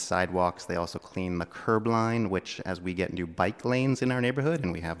clean the sidewalks, they also clean the curb line, which as we get new bike lanes in our neighborhood,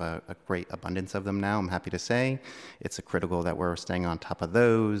 and we have a great abundance of them now, I'm happy to say, it's critical that we're staying on top of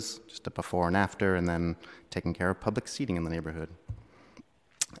those, just a before and after, and then taking care of public seating in the neighborhood.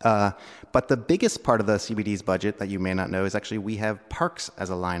 But the biggest part of the CBD's budget that you may not know is actually we have parks as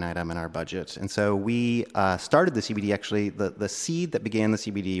a line item in our budget. And so we started the CBD, actually, the seed that began the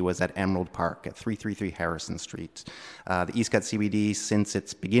CBD was at Emerald Park at 333 Harrison Street. The East Cut CBD, since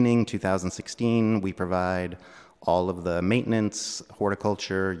its beginning, 2016, we provide all of the maintenance,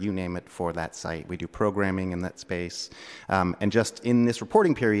 horticulture, you name it, for that site. We do programming in that space. And just in this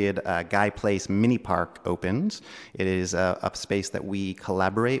reporting period, Guy Place Mini Park opened. It is a space that we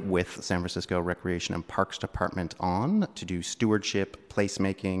collaborate with San Francisco Recreation and Parks Department on to do stewardship,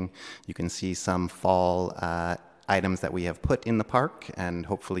 placemaking. You can see some fall items that we have put in the park, and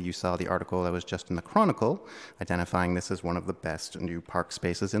hopefully you saw the article that was just in the Chronicle identifying this as one of the best new park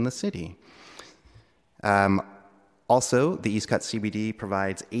spaces in the city. Also, the East Cut CBD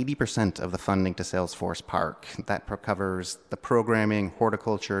provides 80% of the funding to Salesforce Park. That covers the programming,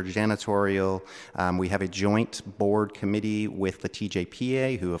 horticulture, janitorial. We have a joint board committee with the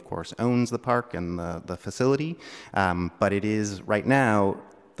TJPA, who of course owns the park and the facility. But it is right now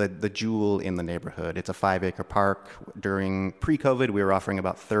the jewel in the neighborhood. It's a 5-acre park. During pre-COVID, we were offering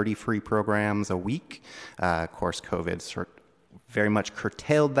about 30 free programs a week. Of course, COVID very much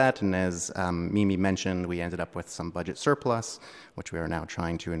curtailed that, and as Mimi mentioned, we ended up with some budget surplus, which we are now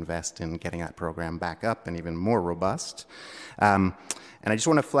trying to invest in getting that program back up and even more robust. And I just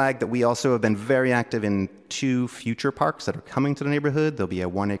want to flag that we also have been very active in 2 future parks that are coming to the neighborhood. There'll be a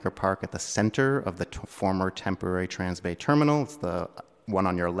 1-acre park at the center of the former temporary Transbay Terminal. It's the one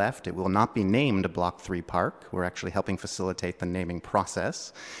on your left. It will not be named Block 3 Park. We're actually helping facilitate the naming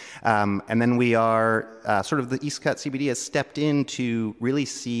process. And then we are the East Cut CBD has stepped in to really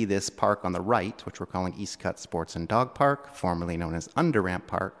see this park on the right, which we're calling East Cut Sports and Dog Park, formerly known as Underramp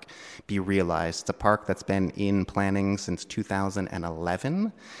Park, be realized. It's a park that's been in planning since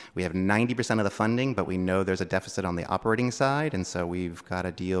 2011. We have 90% of the funding, but we know there's a deficit on the operating side, and so we've got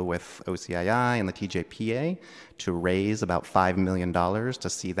a deal with OCII and the TJPA to raise about $5 million to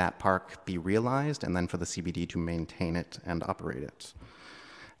see that park be realized, and then for the CBD to maintain it and operate it.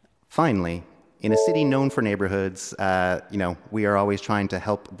 Finally, in a city known for neighborhoods, we are always trying to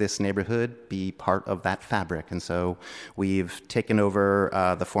help this neighborhood be part of that fabric. And so we've taken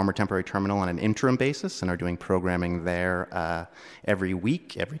over the former temporary terminal on an interim basis and are doing programming there every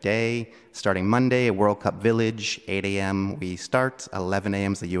week, every day. Starting Monday, at World Cup Village, 8 a.m. we start, 11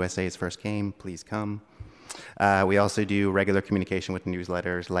 a.m. is the USA's first game. Please come. We also do regular communication with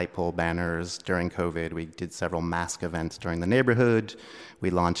newsletters, light pole banners. During COVID, we did several mask events during the neighborhood. We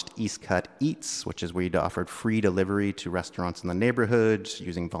launched East Cut Eats, which is where we offered free delivery to restaurants in the neighborhood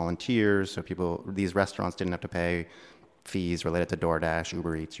using volunteers. So these restaurants didn't have to pay fees related to DoorDash,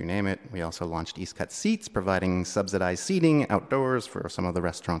 Uber Eats, you name it. We also launched East Cut Seats, providing subsidized seating outdoors for some of the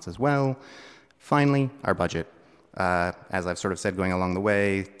restaurants as well. Finally, our budget. As I've sort of said going along the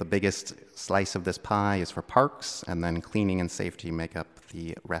way, the biggest slice of this pie is for parks, and then cleaning and safety make up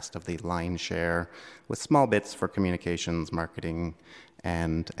the rest of the lion's share, with small bits for communications, marketing,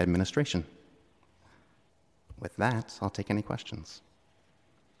 and administration. With that, I'll take any questions.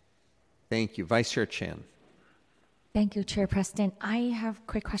 Thank you. Vice Chair Chan. Thank you, Chair Preston. I have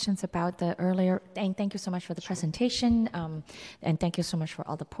quick questions about the earlier, and thank you so much for the presentation, and thank you so much for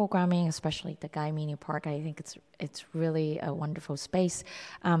all the programming, especially the Guy Meany Park. I think it's really a wonderful space.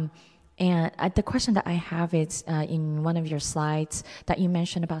 And the question that I have is in one of your slides that you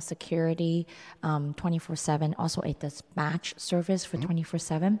mentioned about security 24/7, also a dispatch service for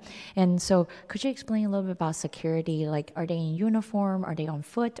 24/7. And so could you explain a little bit about security? Like, are they in uniform? Are they on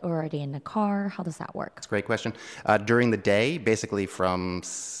foot? Or are they in the car? How does that work? That's a great question. During the day, basically from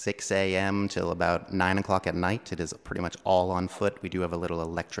 6 a.m. till about 9 o'clock at night, it is pretty much all on foot. We do have a little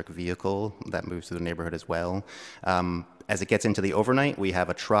electric vehicle that moves through the neighborhood as well. As it gets into the overnight, we have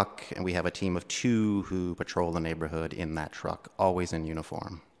a truck, and we have a team of 2 who patrol the neighborhood in that truck, always in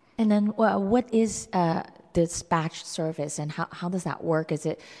uniform. And then what is dispatch service, and how does that work? Is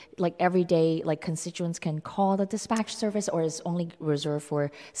it like every day, like constituents can call the dispatch service, or is it only reserved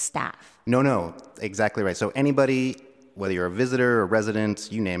for staff? No, exactly right. So anybody, whether you're a visitor or resident,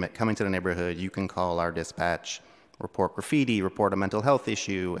 you name it, coming to the neighborhood, you can call our dispatch, report graffiti, report a mental health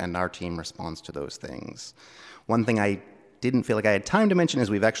issue, and our team responds to those things. One thing I didn't feel like I had time to mention is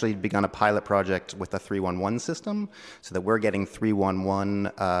we've actually begun a pilot project with the 311 system, so that we're getting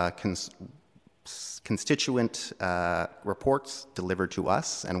 311 constituent reports delivered to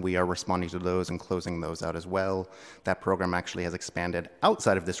us, and we are responding to those and closing those out as well. That program actually has expanded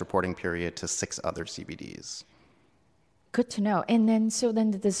outside of this reporting period to 6 other CBDs. Good to know. And then, so then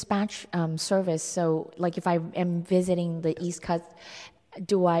the dispatch service, so like if I am visiting the East Cut,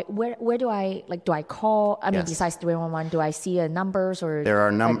 where do I call? I mean, besides 311, do I see numbers or there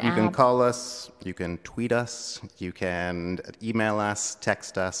are you can call us, you can tweet us, you can email us,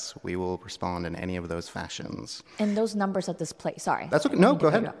 text us. We will respond in any of those fashions. And those numbers are displayed. Sorry. That's okay. No, go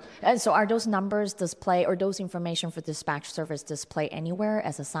ahead. And so are those numbers display, or those information for dispatch service display anywhere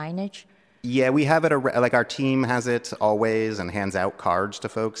as a signage? Yeah, we have it, like our team has it always and hands out cards to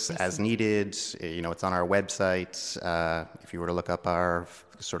folks as needed. It's on our website. If you were to look up our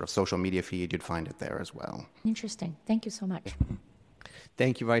sort of social media feed, you'd find it there as well. Interesting. Thank you so much.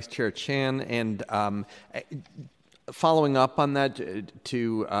 Thank you, Vice Chair Chan. And following up on that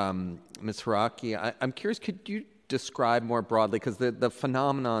to Ms. Haraki, I'm curious, could you describe more broadly, because the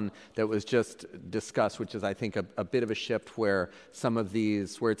phenomenon that was just discussed, which is I think a bit of a shift where some of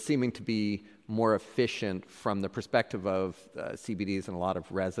these, where it's seeming to be more efficient from the perspective of CBDs and a lot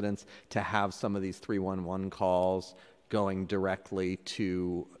of residents to have some of these 311 calls going directly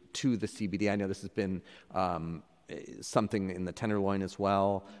to the CBD? I know this has been something in the Tenderloin as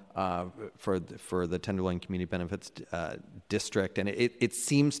well, for the Tenderloin Community Benefits District, and it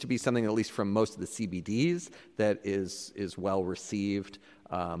seems to be something, at least from most of the CBDs, that is well received.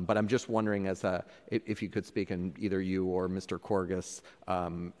 But I'm just wondering, if you could speak, and either you or Mr. Corgus,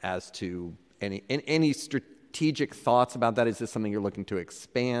 as to any strategic thoughts about that. Is this something you're looking to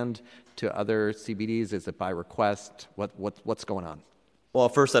expand to other CBDs? Is it by request? What's going on? Well,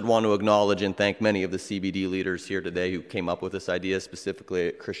 first I'd want to acknowledge and thank many of the CBD leaders here today who came up with this idea,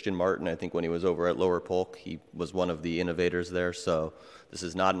 specifically Christian Martin. I think when he was over at Lower Polk, he was one of the innovators there. So this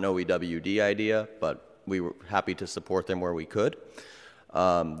is not an OEWD idea, but we were happy to support them where we could.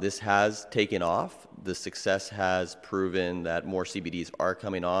 This has taken off. The success has proven that more CBDs are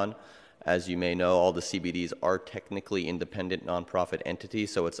coming on. As you may know, all the CBDs are technically independent nonprofit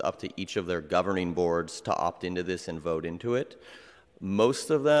entities, so it's up to each of their governing boards to opt into this and vote into it. Most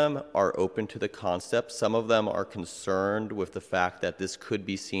of them are open to the concept. Some of them are concerned with the fact that this could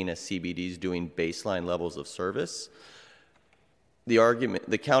be seen as CBDs doing baseline levels of service.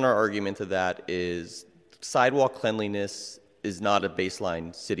 The counter argument to that is sidewalk cleanliness is not a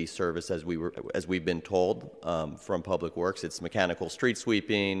baseline city service as we've been told from Public Works. It's mechanical street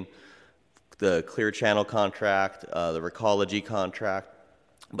sweeping, the Clear Channel contract, the Recology contract.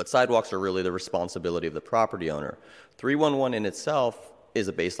 But sidewalks are really the responsibility of the property owner. 311 in itself is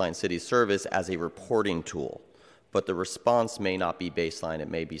a baseline city service as a reporting tool, but the response may not be baseline, it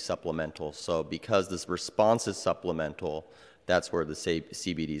may be supplemental. So because this response is supplemental, that's where the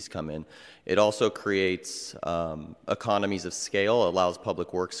CBDs come in. It also creates economies of scale, allows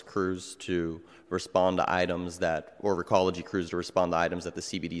Public Works crews to respond to items or Recology crews to respond to items that the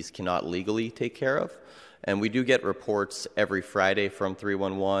CBDs cannot legally take care of. And we do get reports every Friday from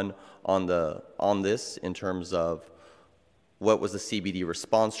 311 on this in terms of what was the CBD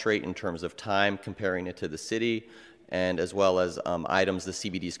response rate in terms of time, comparing it to the city, and as well as items the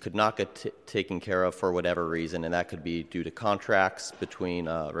CBDs could not get taken care of for whatever reason, and that could be due to contracts between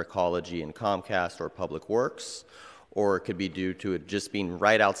Recology and Comcast or Public Works, or it could be due to it just being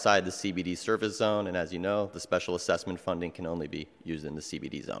right outside the CBD service zone, and as you know, the special assessment funding can only be used in the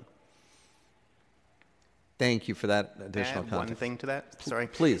CBD zone. Thank you for that additional context. One thing to that, sorry.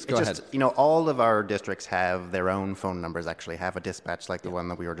 Please, go ahead. All of our districts have their own phone numbers, actually have a dispatch like the one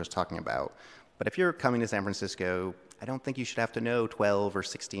that we were just talking about. But if you're coming to San Francisco, I don't think you should have to know 12 or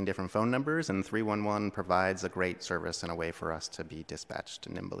 16 different phone numbers, and 311 provides a great service and a way for us to be dispatched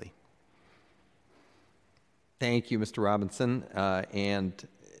nimbly. Thank you, Mr. Robinson. Oh,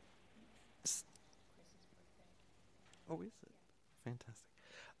 is it? Fantastic.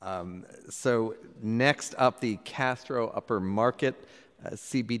 So next up, the Castro Upper Market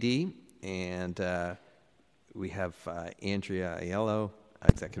CBD, and we have Andrea Aiello,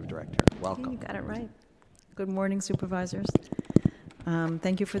 Executive Director. Welcome. You got it right. Good morning, supervisors.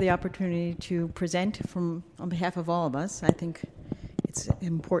 Thank you for the opportunity to present on behalf of all of us. I think it's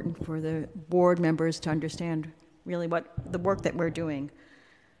important for the board members to understand really what the work that we're doing.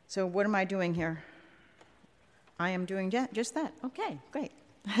 So what am I doing here? I am doing just that. Okay, great.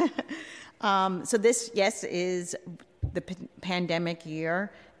 So this, yes, is the pandemic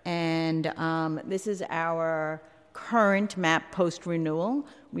year, and this is our current map post-renewal.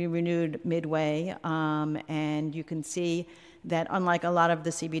 We renewed midway, and you can see that unlike a lot of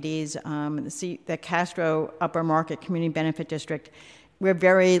the CBDs, the Castro Upper Market Community Benefit District, we're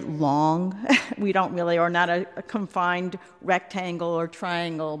very long. We don't really, or not a confined rectangle or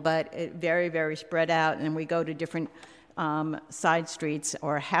triangle, but very, very spread out, and we go to different side streets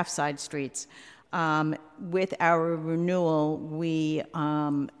or half side streets. With our renewal, we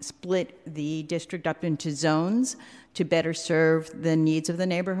split the district up into zones to better serve the needs of the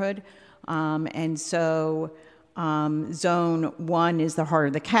neighborhood. And so zone 1 is the heart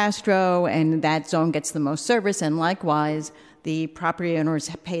of the Castro, and that zone gets the most service, and likewise, the property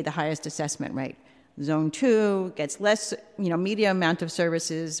owners pay the highest assessment rate. Zone 2 gets less, medium amount of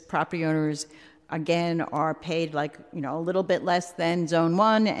services. Property owners, again, are paid a little bit less than Zone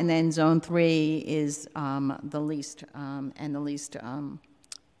 1, and then Zone 3 is the least and the least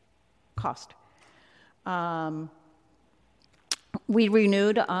cost. We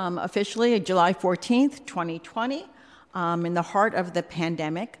renewed officially July 14th, 2020, in the heart of the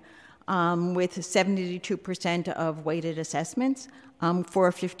pandemic, with 72% of weighted assessments for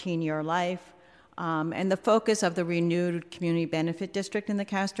a 15-year life. And the focus of the renewed community benefit district in the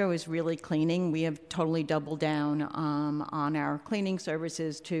Castro is really cleaning. We have totally doubled down on our cleaning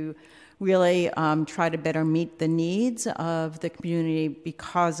services to really try to better meet the needs of the community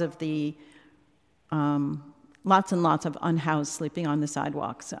because of the lots and lots of unhoused sleeping on the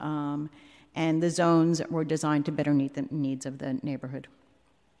sidewalks. And the zones were designed to better meet the needs of the neighborhood.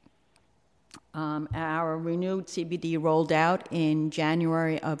 Our renewed CBD rolled out in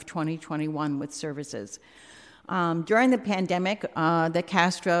January of 2021 with services. During the pandemic, the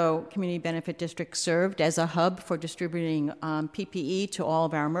Castro Community Benefit District served as a hub for distributing PPE to all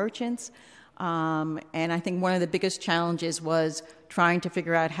of our merchants. And I think one of the biggest challenges was trying to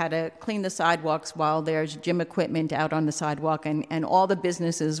figure out how to clean the sidewalks while there's gym equipment out on the sidewalk, and all the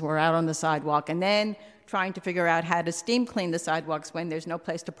businesses were out on the sidewalk. And then trying to figure out how to steam clean the sidewalks when there's no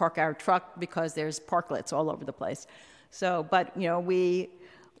place to park our truck because there's parklets all over the place. So, but, you know, we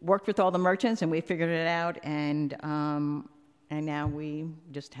worked with all the merchants and we figured it out, and now we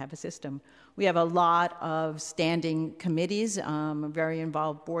just have a system. We have a lot of standing committees, very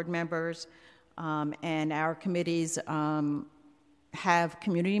involved board members, and our committees have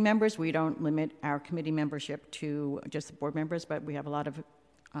community members. We don't limit our committee membership to just the board members, but we have a lot of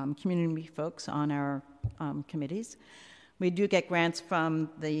community folks on our committees. We do get grants from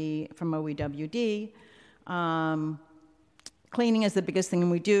OEWD. Cleaning is the biggest thing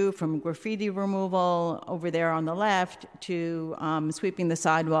we do, from graffiti removal over there on the left to sweeping the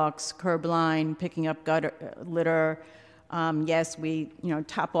sidewalks, curb line, picking up gutter litter. Yes, we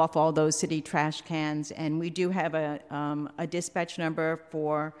top off all those city trash cans, and we do have a dispatch number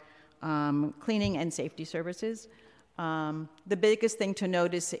for cleaning and safety services. The biggest thing to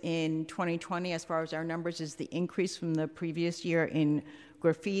notice in 2020 as far as our numbers is the increase from the previous year in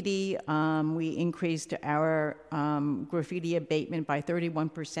graffiti. We increased our graffiti abatement by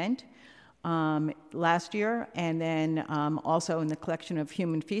 31% last year, and then also in the collection of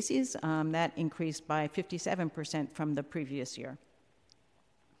human feces, that increased by 57% from the previous year.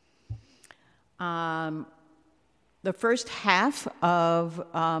 The first half of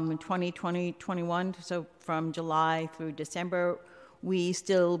 2020-21, so from July through December, we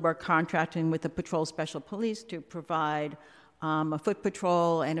still were contracting with the Patrol Special Police to provide a foot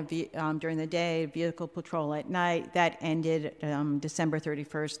patrol and during the day, vehicle patrol at night. That ended December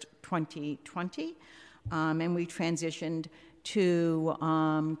 31st, 2020. And we transitioned to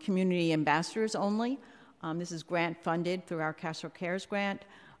community ambassadors only. This is grant funded through our Castro Cares grant.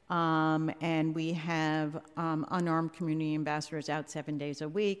 And we have unarmed community ambassadors out 7 days a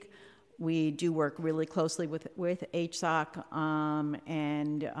week. We do work really closely with HSOC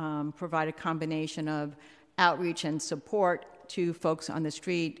and provide a combination of outreach and support to folks on the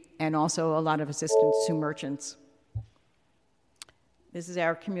street, and also a lot of assistance to merchants. This is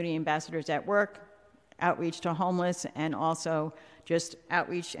our community ambassadors at work, outreach to homeless, and also just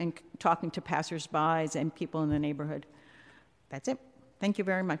outreach and talking to passersby and people in the neighborhood. That's it. Thank you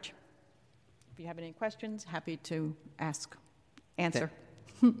very much. If you have any questions, happy to answer.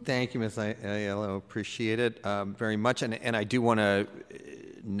 Thank you, Ms. Aiello. Appreciate it very much. And I do want to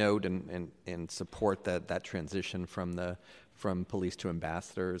note and support that transition from police to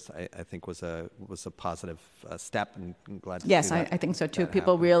ambassadors. I think was a positive step, and I'm glad to see that. I think so too.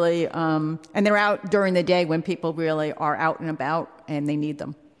 People really, and they're out during the day when people really are out and about and they need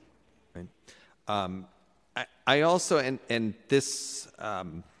them. Right. I also, and this,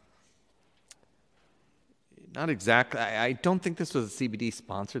 not exactly, I don't think this was a CBD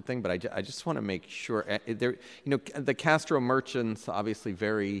sponsored thing, but I just want to make sure. The Castro merchants obviously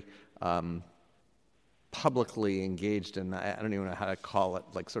very publicly engaged in, I don't even know how to call it,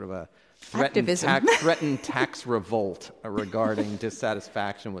 like sort of a threatened tax revolt regarding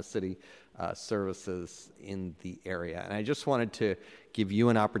dissatisfaction with city services in the area. And I just wanted to give you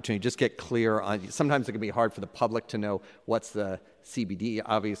an opportunity, just get clear on, sometimes it can be hard for the public to know what's the CBD.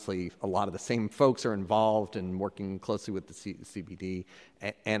 Obviously, a lot of the same folks are involved in working closely with the CBD.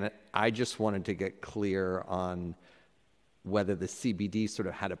 And I just wanted to get clear on whether the CBD sort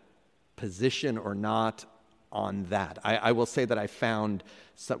of had a position or not on that. I will say that I found,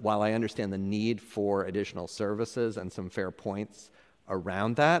 while I understand the need for additional services and some fair points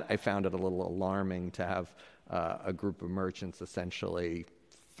around that, I found it a little alarming to have a group of merchants essentially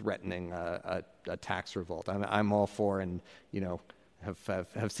threatening a tax revolt. I'm all for, and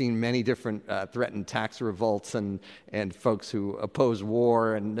have seen many different threatened tax revolts and folks who oppose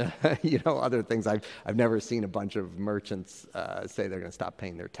war and other things. I've never seen a bunch of merchants say they're going to stop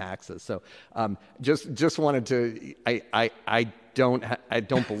paying their taxes. So just wanted to I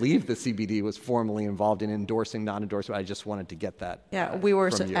don't believe the CBD was formally involved in endorsing, non-endorsement. I just wanted to get that. Yeah, we were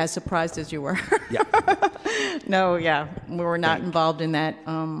from you. as surprised as you were. Yeah. No, yeah, we were not involved in that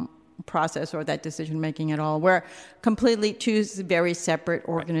process or that decision making at all. We're completely two very separate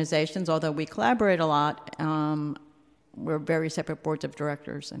organizations, although we collaborate a lot. We're very separate boards of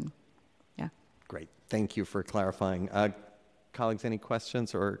directors, and yeah. Great. Thank you for clarifying. Colleagues, any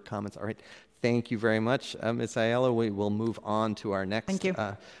questions or comments? All right. Thank you very much, Ms. Ayala. We will move on to our next. Thank you.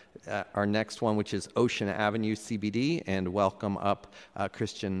 Our next one, which is Ocean Avenue CBD, and welcome up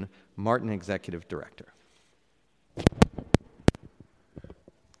Christian Martin, Executive Director.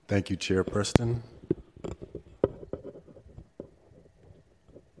 Thank you, Chairperson.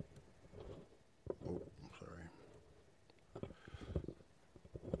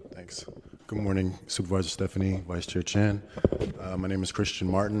 Thanks. Good morning, Supervisor Stephanie, Vice Chair Chan. My name is Christian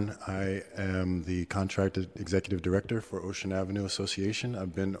Martin. I am the Contracted Executive Director for Ocean Avenue Association.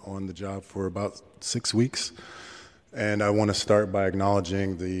 I've been on the job for about 6 weeks. And I want to start by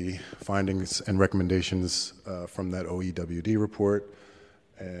acknowledging the findings and recommendations from that OEWD report.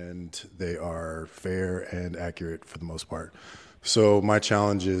 And they are fair and accurate for the most part. So my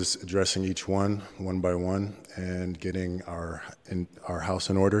challenge is addressing each one by one, and getting our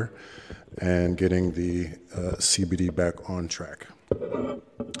house in order, and getting the CBD back on track.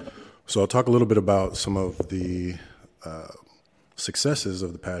 So I'll talk a little bit about some of the successes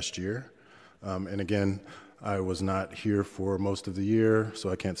of the past year. And again, I was not here for most of the year, so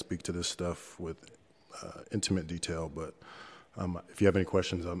I can't speak to this stuff with intimate detail, but if you have any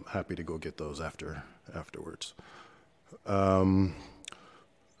questions, I'm happy to go get those afterwards.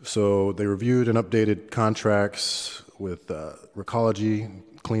 So they reviewed and updated contracts with Recology,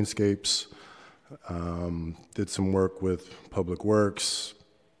 Cleanscapes, did some work with Public Works,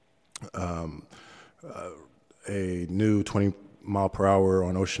 a new 20 mile per hour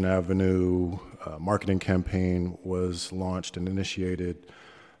on Ocean Avenue marketing campaign was launched and initiated.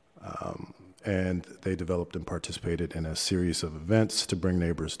 And they developed and participated in a series of events to bring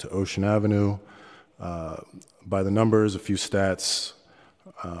neighbors to Ocean Avenue. By the numbers, a few stats,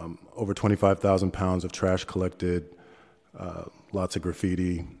 over 25,000 pounds of trash collected, lots of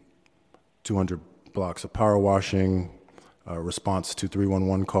graffiti, 200 blocks of power washing, response to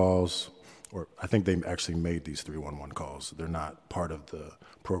 311 calls, or I think they actually made these 311 calls. They're not part of the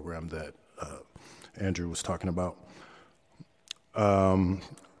program that Andrew was talking about.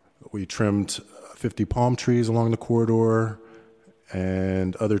 We trimmed 50 palm trees along the corridor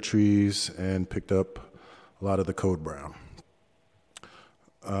and other trees, and picked up a lot of the code brown.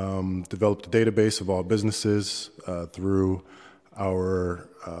 Developed a database of all businesses through our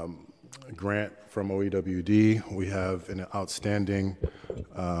grant from OEWD. We have an outstanding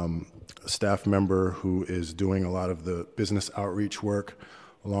staff member who is doing a lot of the business outreach work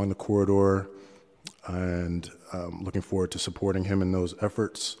along the corridor, and looking forward to supporting him in those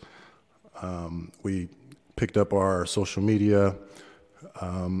efforts. We picked up our social media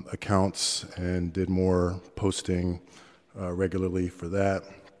accounts and did more posting regularly for that.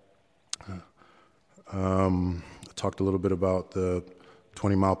 Talked a little bit about the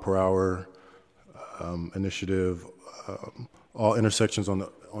 20 mile per hour initiative. All intersections on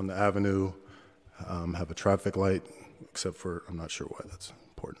the avenue have a traffic light, except for, I'm not sure why that's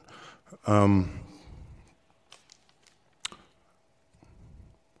important.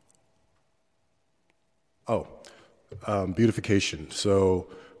 Beautification. So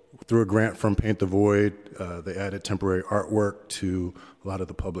through a grant from Paint the Void, they added temporary artwork to a lot of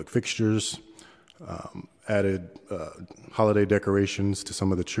the public fixtures, added holiday decorations to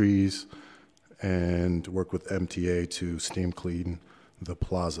some of the trees, and worked with MTA to steam clean the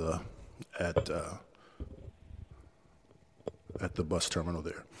plaza at the bus terminal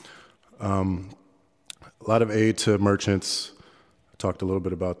there. A lot of aid to merchants. Talked a little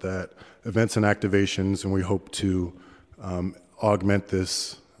bit about that. Events and activations, and we hope to augment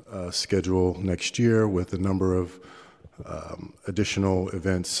this schedule next year with a number of additional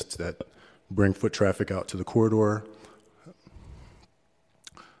events that bring foot traffic out to the corridor.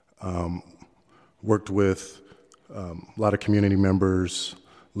 Worked with a lot of community members,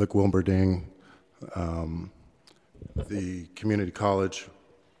 Lick Wilberding, the community college,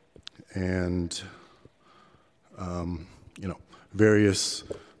 and various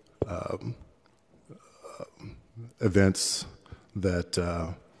events that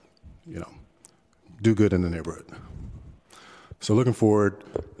do good in the neighborhood. So looking forward,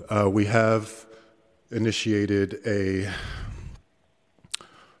 we have initiated a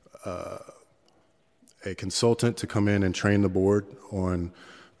consultant to come in and train the board on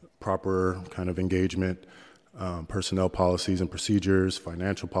proper kind of engagement, personnel policies and procedures,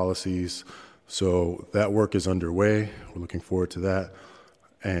 financial policies. So that work is underway. We're looking forward to that.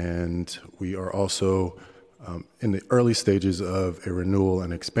 And we are also in the early stages of a renewal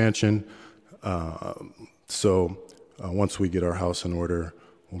and expansion. So once we get our house in order,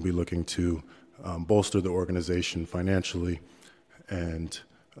 we'll be looking to bolster the organization financially and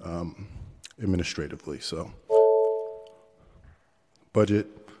administratively. So budget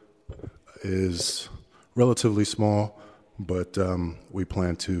is relatively small, but we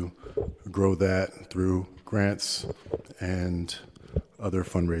plan to grow that through grants and other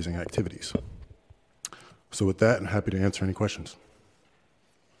fundraising activities. So with that, I'm happy to answer any questions.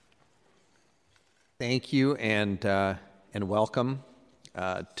 Thank you, and welcome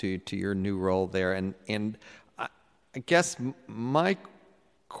to your new role there. And I guess my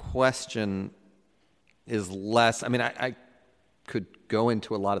question is less. I mean, I could go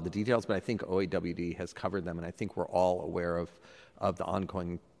into a lot of the details, but I think OAWD has covered them, and I think we're all aware of the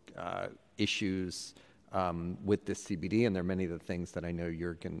ongoing issues with this CBD, and there are many of the things that I know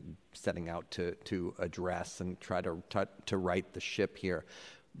you're setting out to address and try to right the ship here.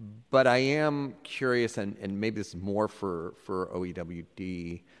 But I am curious, and maybe this is more for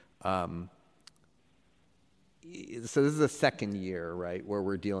OEWD. So this is the second year, right, where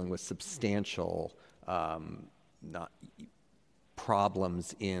we're dealing with substantial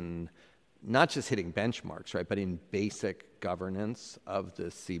problems in not just hitting benchmarks, right, but in basic governance of the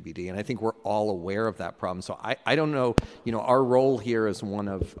CBD. And I think we're all aware of that problem. So I don't know, our role here is one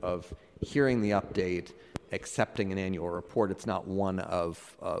of hearing the update, accepting an annual report. It's not one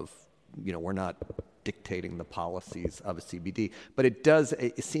of we're not dictating the policies of a CBD. But it does,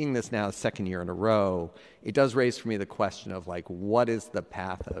 seeing this now the second year in a row, it does raise for me the question of what is the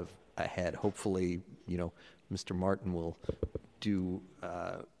path ahead? Hopefully, Mr. Martin will do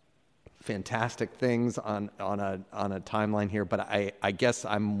fantastic things on a timeline here. But I guess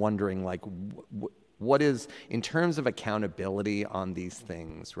I'm wondering what is, in terms of accountability on these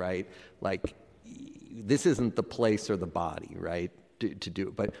things, right? This isn't the place or the body, right, to do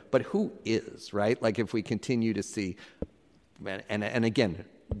it. But who is, right? If we continue to see, and again,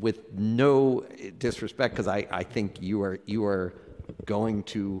 with no disrespect, because I think you are going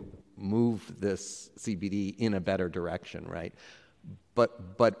to move this CBD in a better direction, right?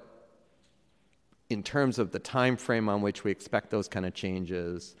 But in terms of the time frame on which we expect those kind of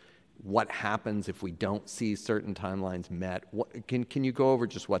changes, what happens if we don't see certain timelines met? Can you go over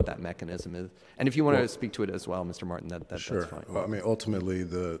just what that mechanism is? And if you want to speak to it as well, Mr. Martin, sure. That's fine. Well, I mean, ultimately,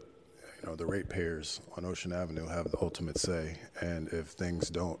 the ratepayers on Ocean Avenue have the ultimate say, and if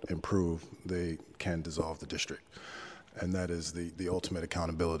things don't improve, they can dissolve the district, and that is the ultimate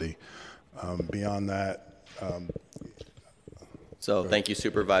accountability. Beyond that. So thank you,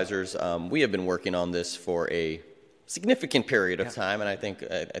 supervisors. We have been working on this for a significant period of time, and I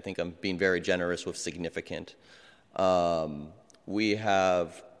think I'm being very generous with significant. We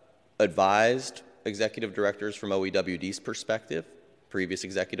have advised executive directors from OEWD's perspective, previous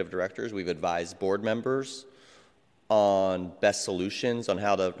executive directors. We've advised board members on best solutions on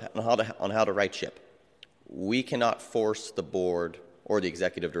how to right ship. We cannot force the board or the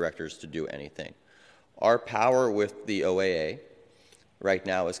executive directors to do anything. Our power with the OAA right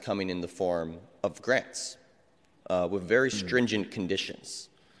now is coming in the form of grants with very stringent conditions.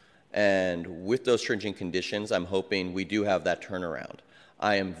 And with those stringent conditions, I'm hoping we do have that turnaround.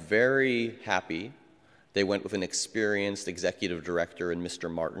 I am very happy they went with an experienced executive director in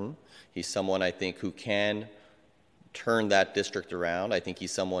Mr. Martin. He's someone I think who can turn that district around. I think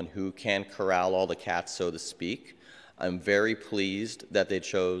he's someone who can corral all the cats, so to speak. I'm very pleased that they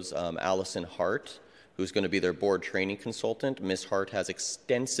chose Allison Hart, who's going to be their board training consultant. Ms. Hart has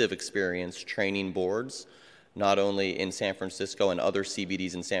extensive experience training boards, not only in San Francisco and other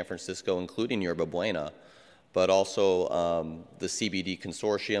CBDs in San Francisco, including Yerba Buena, but also the CBD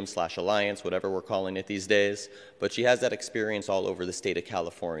Consortium / Alliance, whatever we're calling it these days. But she has that experience all over the state of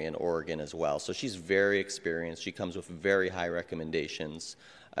California and Oregon as well. So she's very experienced. She comes with very high recommendations.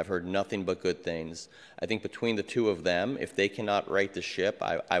 I've heard nothing but good things. I think between the two of them, if they cannot right the ship,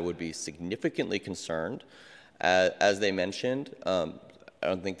 I would be significantly concerned. As they mentioned, I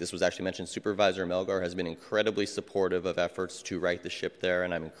don't think this was actually mentioned, Supervisor Melgar has been incredibly supportive of efforts to right the ship there,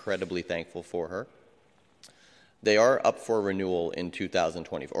 and I'm incredibly thankful for her. They are up for renewal in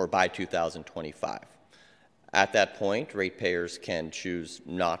 2020 or by 2025. At that point, ratepayers can choose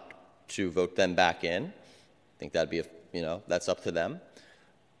not to vote them back in. I think that'd be a that's up to them.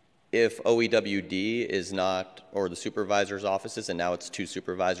 If OEWD is not, or the supervisor's offices, and now it's 2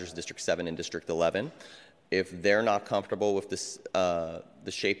 supervisors, District 7 and District 11, if they're not comfortable with this, the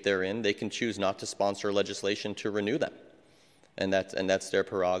shape they're in, they can choose not to sponsor legislation to renew them. And that's their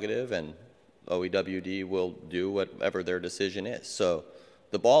prerogative, and OEWD will do whatever their decision is. So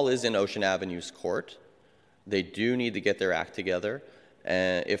the ball is in Ocean Avenue's court. They do need to get their act together,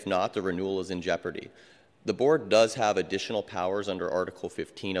 and if not, the renewal is in jeopardy. The board does have additional powers under Article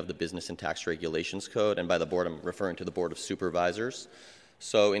 15 of the Business and Tax Regulations Code, and by the board, I'm referring to the Board of Supervisors.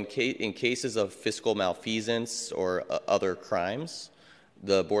 So in cases of fiscal malfeasance or other crimes,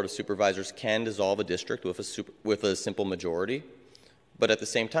 the Board of Supervisors can dissolve a district with a simple majority. But at the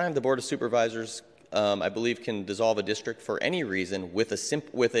same time, the Board of Supervisors, I believe, can dissolve a district for any reason with a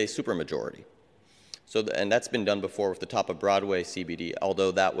supermajority. So, and that's been done before with the Top of Broadway CBD,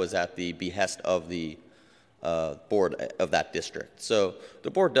 although that was at the behest of the board of that district. So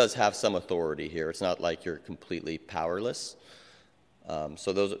the board does have some authority here. It's not like you're completely powerless.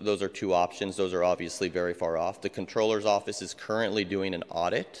 So those are 2 options. Those are obviously very far off. The Controller's Office is currently doing an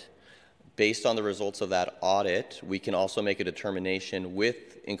audit. Based on the results of that audit, we can also make a determination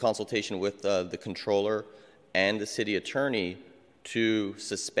in consultation with the Controller and the City Attorney to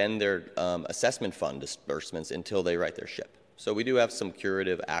suspend their assessment fund disbursements until they right their ship. So we do have some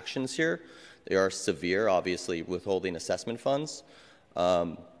curative actions here. They are severe, obviously, withholding assessment funds,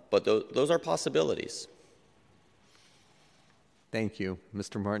 but those are possibilities. Thank you.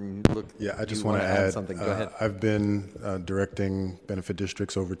 Mr. Martin, yeah, I just want to add something. Go ahead. I've been directing benefit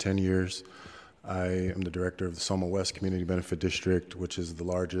districts over 10 years. I am the director of the Soma West Community Benefit District, which is the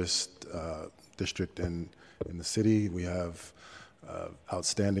largest district in the city. We have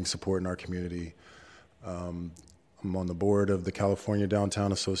outstanding support in our community. I'm on the board of the California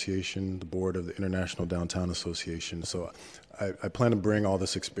Downtown Association, the board of the International Downtown Association. So I plan to bring all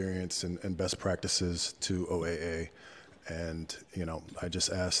this experience and best practices to OAA. And, I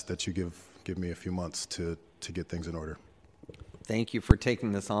just ask that you give me a few months to get things in order. Thank you for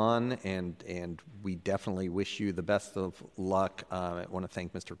taking this on, and we definitely wish you the best of luck. I want to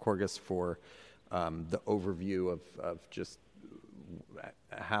thank Mr. Corgus for the overview of just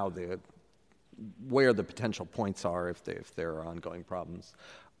how where the potential points are if there are ongoing problems.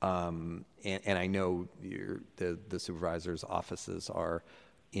 And I know the supervisor's offices are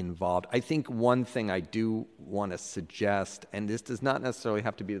involved. I think one thing I do want to suggest, and this does not necessarily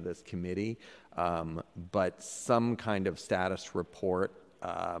have to be to this committee, but some kind of status report,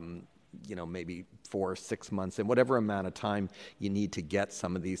 maybe 4 or 6 months, and whatever amount of time you need to get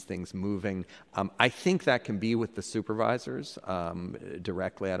some of these things moving. I think that can be with the supervisors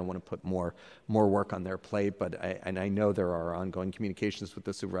directly. I don't want to put more work on their plate, but I know there are ongoing communications with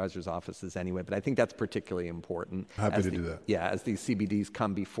the supervisors' offices anyway, but I think that's particularly important. Happy to do that. Yeah, as these CBDs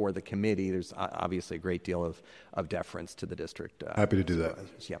come before the committee, there's obviously a great deal of deference to the district. Happy to do that.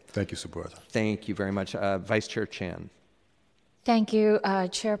 Yeah. Thank you, Supervisor. Thank you very much. Vice Chair Chan. Thank you,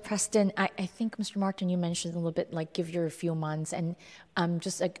 Chair Preston. I think, Mr. Martin, you mentioned a little bit, give you a few months, and I'm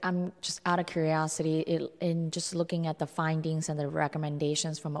just out of curiosity, in just looking at the findings and the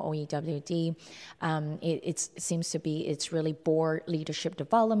recommendations from OEWD, it seems to be it's really board leadership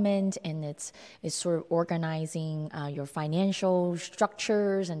development, and it's sort of organizing your financial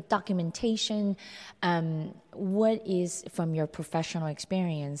structures and documentation. What is, from your professional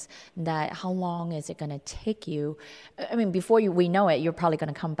experience, how long is it going to take you? I mean, before we know it, you're probably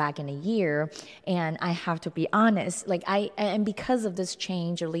going to come back in a year. And I have to be honest, and because of this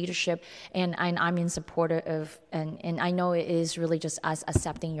change of leadership, and I'm in support of, and I know it is really just us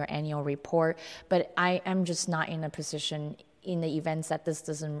accepting your annual report, but I am just not in a position in the events that this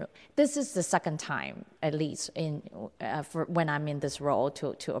is the second time, at least, for when I'm in this role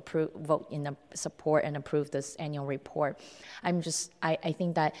to vote in the support and approve this annual report. I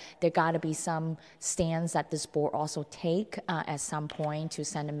think that there got to be some stance that this board also take at some point to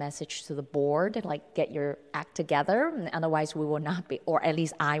send a message to the board, get your act together. Otherwise, we will not be, or at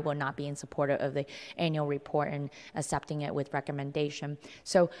least I will not be in support of the annual report and accepting it with recommendation.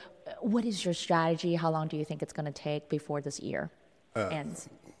 So, what is your strategy? How long do you think it's going to take before this year ends?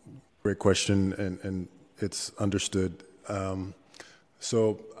 Great question, and it's understood.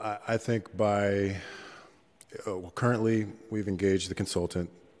 So I think currently we've engaged the consultant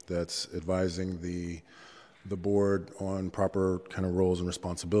that's advising the board on proper kind of roles and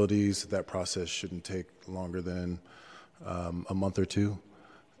responsibilities. That process shouldn't take longer than a month or two.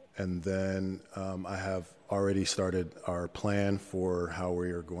 And then I have already started our plan for how we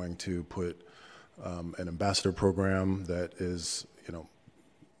are going to put an ambassador program that is,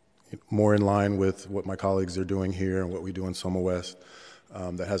 more in line with what my colleagues are doing here and what we do in Soma West,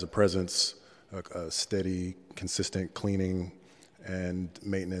 that has a presence, a steady, consistent cleaning and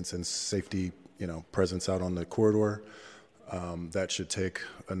maintenance and safety, presence out on the corridor. That should take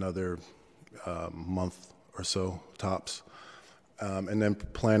another month or so tops. And then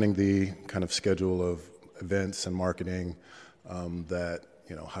planning the kind of schedule of events and marketing that,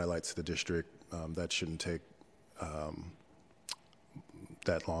 highlights the district. That shouldn't take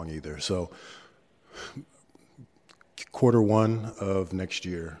that long either. So Q1 of next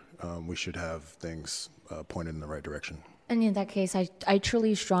year, we should have things pointed in the right direction. And in that case, I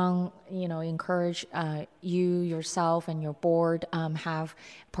truly encourage you yourself and your board have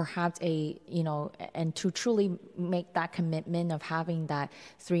perhaps and to truly make that commitment of having that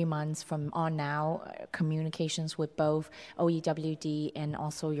 3 months from on now communications with both OEWD and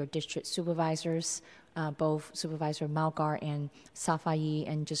also your district supervisors, both Supervisor Malgar and Safai,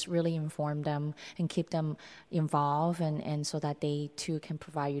 and just really inform them and keep them involved and so that they too can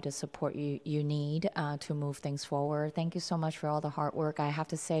provide you the support you need to move things forward. Thank you so much for all the hard work. I have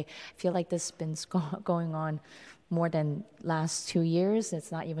to say, I feel like this has been going on more than last 2 years.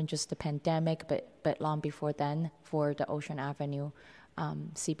 It's not even just the pandemic, but long before then for the Ocean Avenue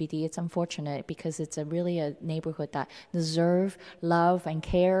CBD. It's unfortunate because it's really a neighborhood that deserves love and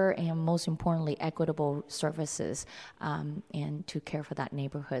care, and most importantly, equitable services and to care for that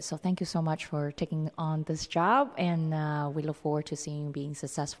neighborhood. So thank you so much for taking on this job, and we look forward to seeing you being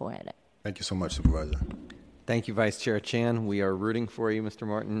successful in it. Thank you so much, Supervisor. Thank you, Vice Chair Chan. We are rooting for you, Mr.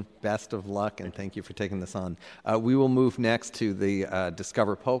 Martin. Best of luck, and thank you for taking this on. We will move next to the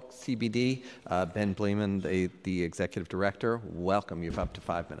Discover Polk CBD. Ben Bleeman, the Executive Director. Welcome. You have up to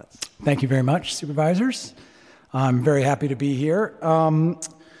 5 minutes. Thank you very much, Supervisors. I'm very happy to be here.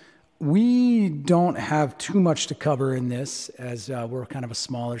 We don't have too much to cover in this, as we're kind of a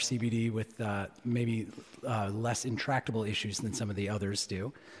smaller CBD with maybe less intractable issues than some of the others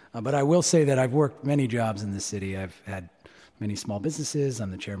do. But I will say that I've worked many jobs in the city. I've had many small businesses. I'm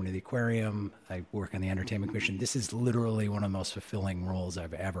the chairman of the aquarium. I work on the Entertainment Commission. This is literally one of the most fulfilling roles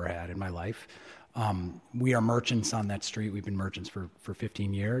I've ever had in my life. We are merchants on that street. We've been merchants for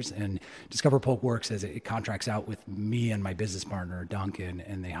 15 years, and Discover Polk works as it contracts out with me and my business partner, Duncan,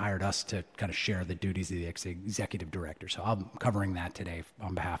 and they hired us to kind of share the duties of the executive director. So I'm covering that today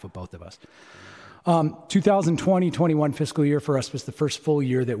on behalf of both of us. 2020-21 fiscal year for us was the first full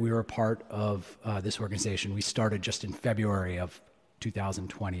year that we were a part of this organization. We started just in February of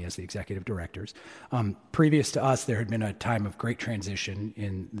 2020 as the executive directors. Previous to us, there had been a time of great transition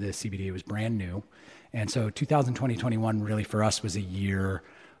in the CBD. It was brand new. And so 2020-21 really for us was a year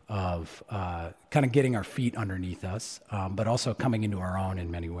of kind of getting our feet underneath us, but also coming into our own in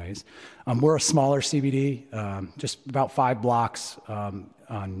many ways. We're a smaller CBD, just about 5 blocks and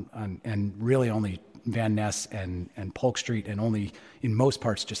really only Van Ness and Polk Street, and only in most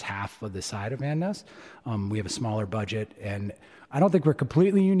parts just half of the side of Van Ness. We have a smaller budget, and I don't think we're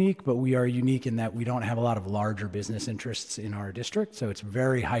completely unique, but we are unique in that we don't have a lot of larger business interests in our district. So it's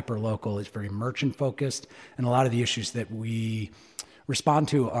very hyper-local, it's very merchant-focused, and a lot of the issues that we respond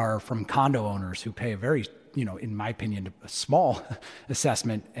to are from condo owners who pay a very, in my opinion, a small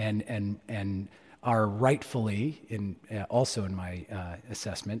assessment and are rightfully, also in my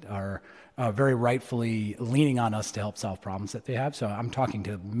assessment, are very rightfully leaning on us to help solve problems that they have. So I'm talking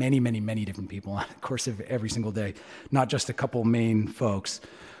to many, many, many different people in the course of every single day, not just a couple main folks.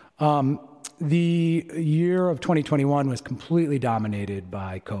 The year of 2021 was completely dominated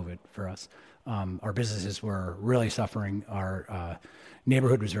by COVID for us. Our businesses were really suffering. Our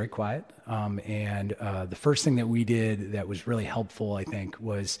neighborhood was very quiet. And the first thing that we did that was really helpful, I think,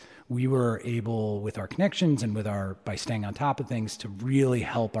 was we were able, with our connections and by staying on top of things, to really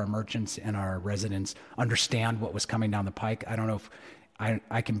help our merchants and our residents understand what was coming down the pike. I don't know if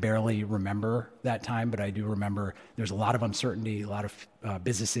I can barely remember that time, but I do remember there's a lot of uncertainty, a lot of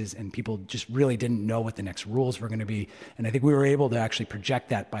businesses, and people just really didn't know what the next rules were going to be. And I think we were able to actually project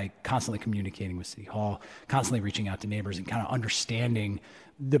that by constantly communicating with City Hall, constantly reaching out to neighbors, and kind of understanding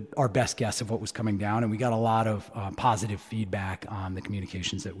our best guess of what was coming down. And we got a lot of positive feedback on the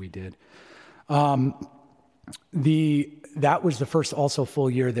communications that we did. That was the first also full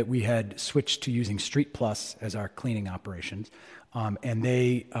year that we had switched to using Street Plus as our cleaning operations. And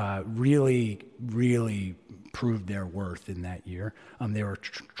they really, really proved their worth in that year. They were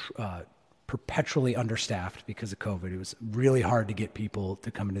perpetually understaffed because of COVID. It was really hard to get people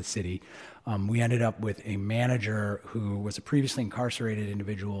to come into the city. We ended up with a manager who was a previously incarcerated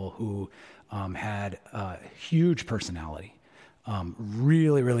individual who had a huge personality.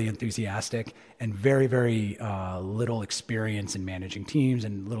 Really, really enthusiastic, and very, very little experience in managing teams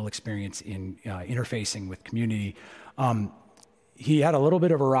and little experience in interfacing with community. He had a little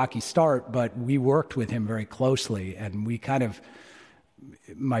bit of a rocky start, but we worked with him very closely, and we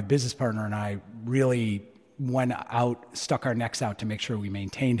my business partner and I really went out, stuck our necks out to make sure we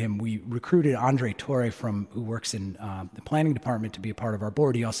maintained him. We recruited Andre Torre who works in the planning department to be a part of our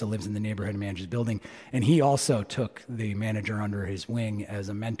board. He also lives in the neighborhood and manages building. And he also took the manager under his wing as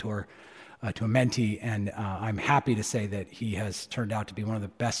a mentor to a mentee. And I'm happy to say that he has turned out to be one of the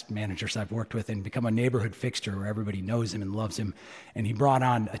best managers I've worked with and become a neighborhood fixture where everybody knows him and loves him. And he brought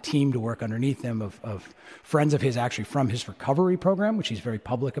on a team to work underneath him of friends of his actually from his recovery program, which he's very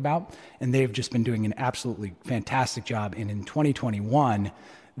public about. And they've just been doing an absolutely fantastic job. And in 2021,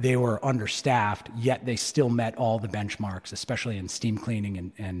 they were understaffed, yet they still met all the benchmarks, especially in steam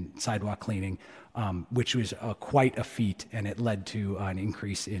cleaning and sidewalk cleaning, which was quite a feat. And it led to an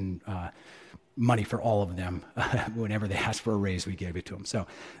increase in money for all of them. Whenever they asked for a raise, we gave it to them. So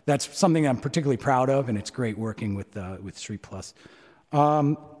that's something I'm particularly proud of, and it's great working with Street Plus.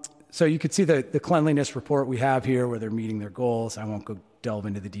 So you could see the cleanliness report we have here where they're meeting their goals. I won't go delve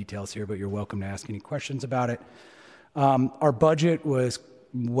into the details here, but you're welcome to ask any questions about it. Our budget was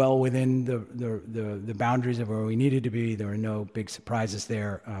well within the boundaries of where we needed to be. There were no big surprises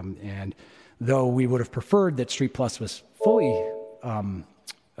there. And though we would have preferred that Street Plus was fully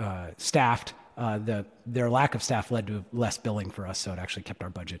staffed, their lack of staff led to less billing for us, so it actually kept our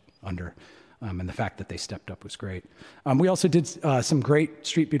budget under. And the fact that they stepped up was great. We also did some great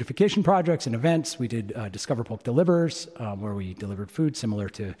street beautification projects and events. We did Discover Polk Delivers, where we delivered food similar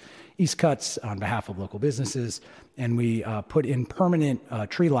to East Cuts on behalf of local businesses. And we put in permanent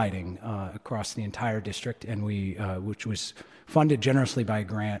tree lighting across the entire district, and which was funded generously by a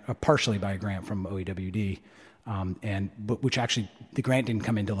grant, partially by a grant from OEWD, but which actually the grant didn't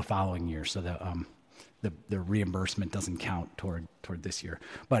come in until the following year, so the reimbursement doesn't count toward this year.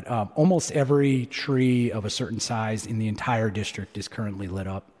 But almost every tree of a certain size in the entire district is currently lit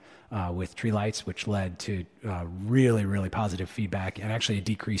up with tree lights, which led to really, really positive feedback and actually a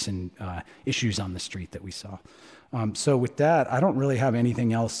decrease in issues on the street that we saw. So with that, I don't really have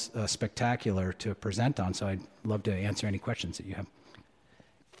anything else spectacular to present on, so I'd love to answer any questions that you have.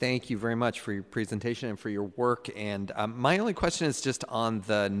 Thank you very much for your presentation and for your work. And my only question is just on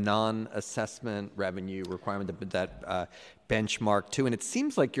the non-assessment revenue requirement, that benchmark too. And it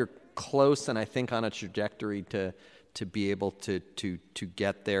seems like you're close, and I think on a trajectory to be able to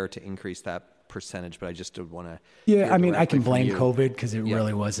get there, to increase that percentage. But I just would want to. Yeah, I mean, I can blame COVID because it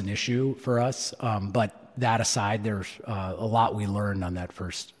really was an issue for us. But that aside, there's a lot we learned on that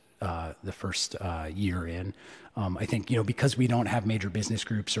the first year in. I think, because we don't have major business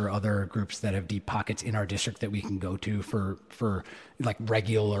groups or other groups that have deep pockets in our district that we can go to for like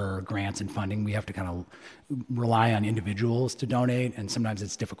regular grants and funding, we have to kind of rely on individuals to donate. And sometimes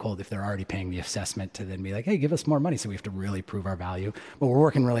it's difficult if they're already paying the assessment to then be like, hey, give us more money. So we have to really prove our value. But we're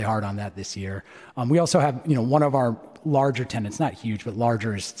working really hard on that this year. We also have, one of our larger tenants, not huge, but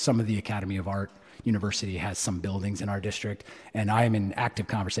larger, is some of the Academy of Art University has some buildings in our district, and I am in active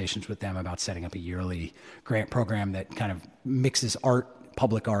conversations with them about setting up a yearly grant program that kind of mixes art,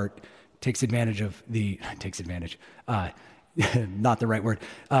 public art, not the right word,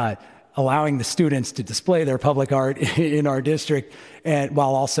 allowing the students to display their public art in our district, and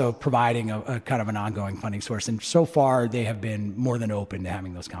while also providing a kind of an ongoing funding source. And so far, they have been more than open to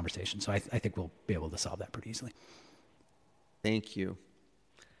having those conversations. So I think we'll be able to solve that pretty easily. Thank you.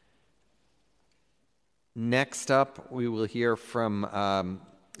 Next up, we will hear from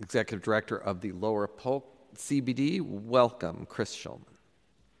Executive Director of the Lower Polk CBD. Welcome, Chris Schulman.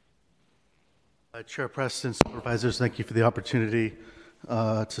 Chair Preston, supervisors, thank you for the opportunity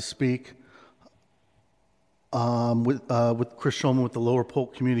to speak. With Chris Schulman with the Lower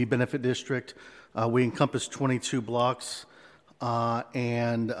Polk Community Benefit District, we encompass 22 blocks,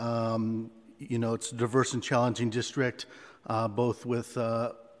 and it's a diverse and challenging district, both with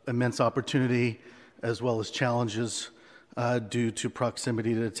immense opportunity as well as challenges due to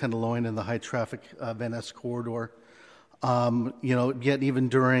proximity to Tenderloin and the high traffic Van Ness corridor. Yet even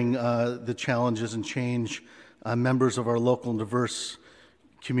during the challenges and change, members of our local and diverse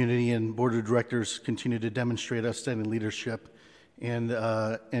community and board of directors continue to demonstrate outstanding leadership and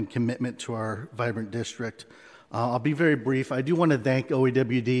commitment to our vibrant district. I'll be very brief. I do want to thank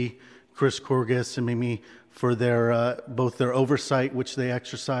OEWD, Chris Corgus, and Mimi for both their oversight, which they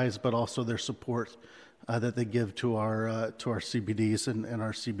exercise, but also their support that they give to our CBDs and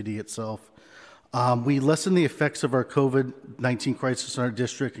our CBD itself. We lessen the effects of our COVID-19 crisis in our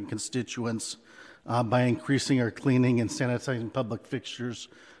district and constituents by increasing our cleaning and sanitizing public fixtures.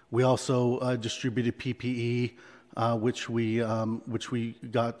 We also distributed PPE, which we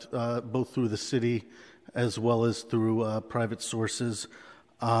got both through the city as well as through private sources.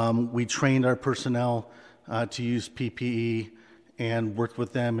 We trained our personnel to use PPE and worked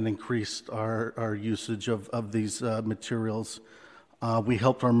with them and increased our usage of these materials. We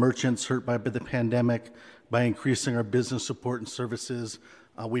helped our merchants hurt by the pandemic by increasing our business support and services.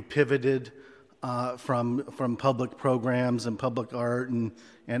 We pivoted from public programs and public art and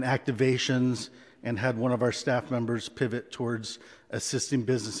activations, and had one of our staff members pivot towards assisting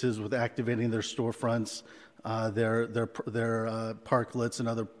businesses with activating their storefronts, their parklets and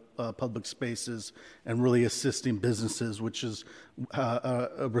other public spaces, and really assisting businesses, which is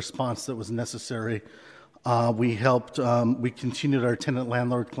a response that was necessary. We continued our tenant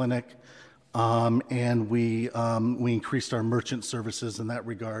landlord clinic, and we increased our merchant services in that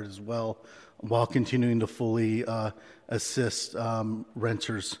regard as well, while continuing to fully assist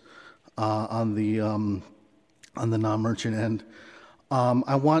renters on the non-merchant end.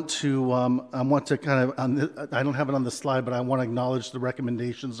 I want to kind of, I don't have it on the slide, but I want to acknowledge the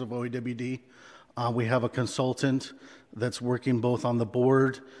recommendations of OEWD. We have a consultant that's working both on the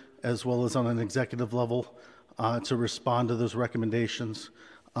board as well as on an executive level to respond to those recommendations.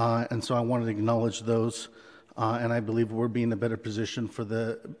 And so I wanted to acknowledge those. And I believe we're being in a better position for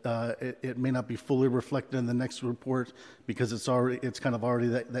it may not be fully reflected in the next report because it's kind of already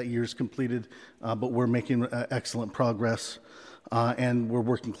that year's completed, but we're making excellent progress. And we're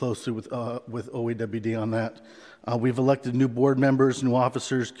working closely with OEWD on that. We've elected new board members, new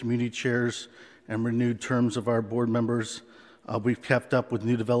officers, community chairs, and renewed terms of our board members. We've kept up with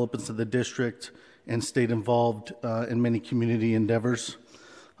new developments of the district and stayed involved in many community endeavors.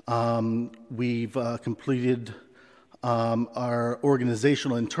 We've completed our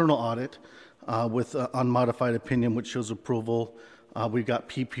organizational internal audit with unmodified opinion, which shows approval. We've got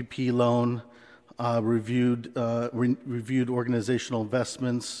PPP loan, reviewed organizational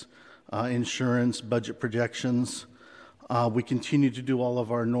investments, insurance, budget projections. We continue to do all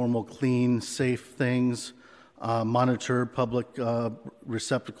of our normal clean, safe things, monitor public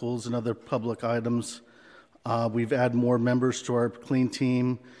receptacles and other public items. We've added more members to our clean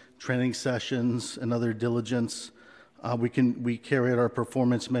team, training sessions, and other diligence. We carry out our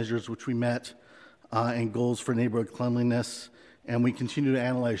performance measures, which we met, and goals for neighborhood cleanliness, and we continue to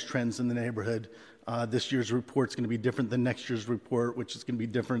analyze trends in the neighborhood. This year's report is going to be different than next year's report, which is going to be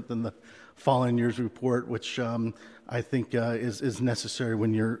different than the following year's report, which I think is necessary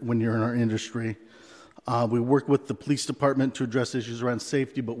when you're in our industry. We work with the police department to address issues around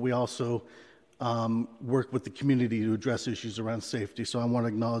safety, but we also work with the community to address issues around safety. So I want to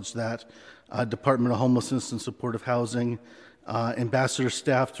acknowledge that. Department of Homelessness and Supportive Housing, ambassador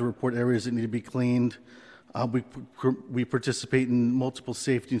staff to report areas that need to be cleaned. We participate in multiple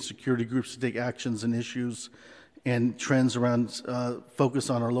safety and security groups to take actions and issues and trends around focus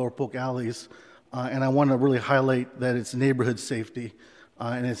on our Lower Polk alleys. And I want to really highlight that it's neighborhood safety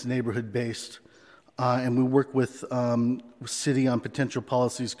and it's neighborhood based. And we work with city on potential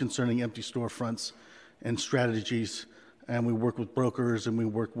policies concerning empty storefronts and strategies. And we work with brokers and we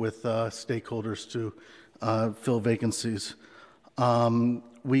work with stakeholders to fill vacancies.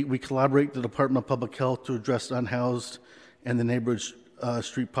 We collaborate with the Department of Public Health to address unhoused and the neighborhood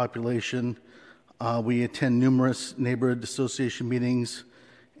street population. We attend numerous neighborhood association meetings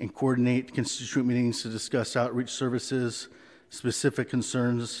and coordinate constituent meetings to discuss outreach services, specific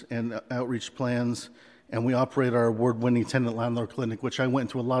concerns, and outreach plans. And we operate our award-winning tenant landlord clinic, which I went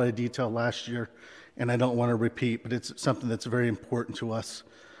into a lot of detail last year, and I don't want to repeat, but it's something that's very important to us.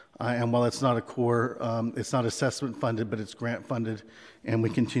 And while it's not a core, it's not assessment funded, but it's grant funded, and we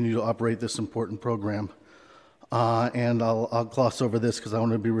continue to operate this important program. And I'll gloss over this because I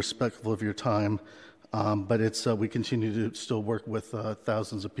want to be respectful of your time, but we continue to still work with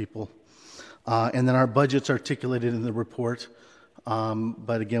thousands of people. And then our budget's articulated in the report,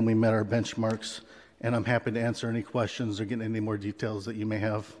 but again, we met our benchmarks, and I'm happy to answer any questions or get any more details that you may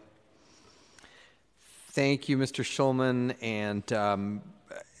have. Thank you, Mr. Schulman, and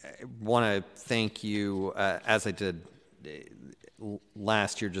I want to thank you, as I did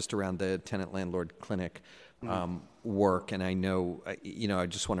last year, just around the tenant landlord clinic work. And I know, I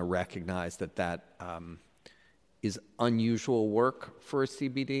just want to recognize that is unusual work for a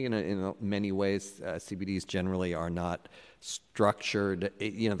CBD. In many ways, CBDs generally are not structured.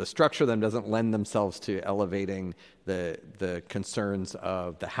 The structure of them doesn't lend themselves to elevating the concerns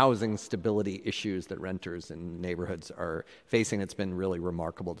of the housing stability issues that renters in neighborhoods are facing. It's been really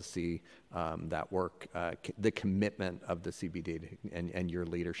remarkable to see that work, the commitment of the CBD and your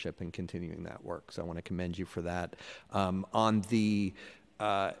leadership in continuing that work. So I want to commend you for that.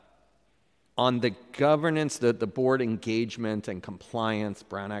 On the governance, the board engagement and compliance,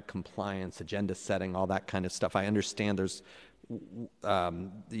 Brown Act compliance, agenda setting, all that kind of stuff, I understand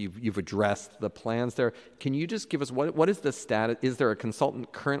you've addressed the plans there. Can you just give us what is the status? Is there a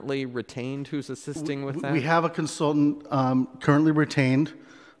consultant currently retained who's assisting with that? We have a consultant currently retained.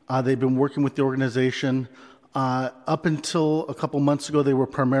 They've been working with the organization. Up until a couple months ago, they were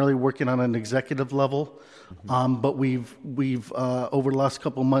primarily working on an executive level. But we've over the last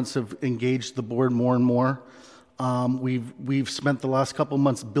couple of months have engaged the board more and more. We've spent the last couple of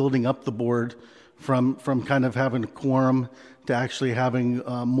months building up the board from kind of having a quorum to actually having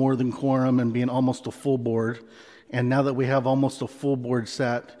more than quorum and being almost a full board. And now that we have almost a full board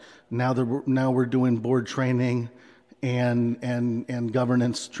set, now we're doing board training and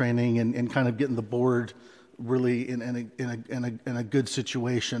governance training and kind of getting the board really in a good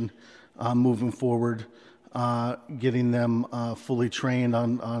situation moving forward. Getting them fully trained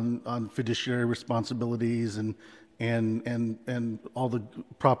on fiduciary responsibilities and all the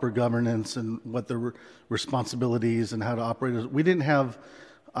proper governance and what their responsibilities and how to operate. We didn't have.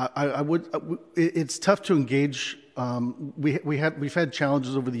 It's tough to engage. We've had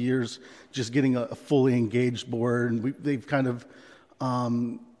challenges over the years just getting a fully engaged board, and they've kind of.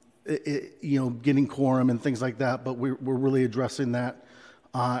 Getting quorum and things like that, but we're really addressing that.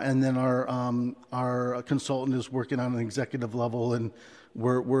 And then our consultant is working on an executive level, and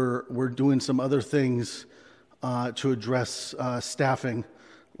we're doing some other things to address staffing,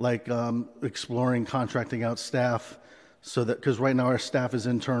 like exploring contracting out staff, so that because right now our staff is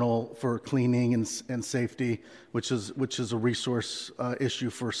internal for cleaning and safety, which is a resource issue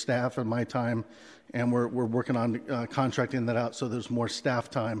for staff in my time, and we're working on contracting that out so there's more staff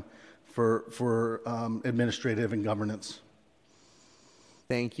time for administrative and governance.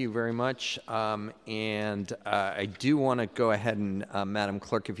 Thank you very much. And I do want to go ahead and, Madam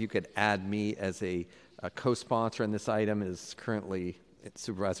Clerk, if you could add me as a co-sponsor in this item. Is currently it's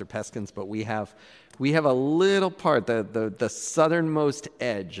Supervisor Peskins, but we have a little part, the southernmost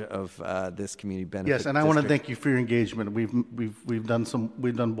edge of this community benefit. Yes, and I want to thank you for your engagement. We've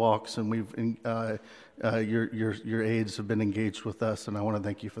done walks, and your aides have been engaged with us, and I want to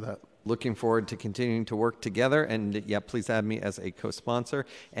thank you for that. Looking forward to continuing to work together, and yeah, please add me as a co-sponsor.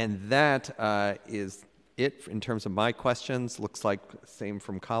 And that is it in terms of my questions. Looks like same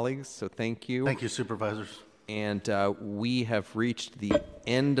from colleagues, so thank you. Thank you, supervisors. And we have reached the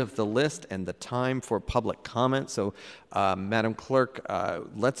end of the list and the time for public comment. So, Madam Clerk,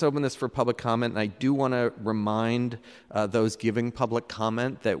 let's open this for public comment. And I do want to remind those giving public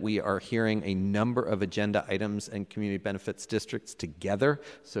comment that we are hearing a number of agenda items and community benefits districts together.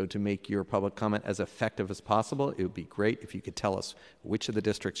 So to make your public comment as effective as possible, it would be great if you could tell us which of the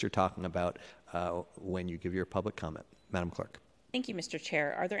districts you're talking about when you give your public comment. Madam Clerk. Thank you, Mr.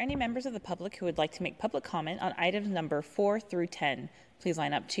 Chair. Are there any members of the public who would like to make public comment on items number 4 through 10? Please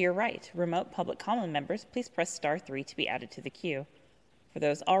line up to your right. Remote public comment members, please press *3 to be added to the queue. For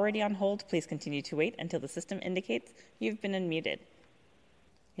those already on hold, please continue to wait until the system indicates you've been unmuted.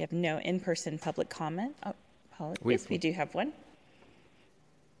 We have no in-person public comment. Oh, apologies, we do have one.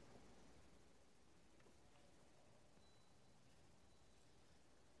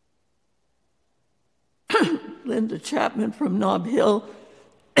 Linda Chapman from Nob Hill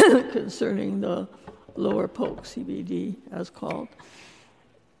concerning the Lower Polk CBD, as called.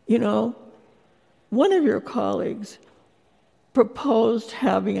 You know, one of your colleagues proposed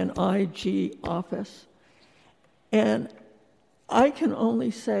having an IG office, and I can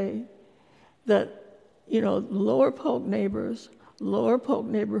only say that, you know, Lower Polk Neighbors, Lower Polk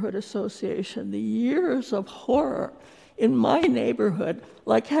Neighborhood Association, the years of horror in my neighborhood,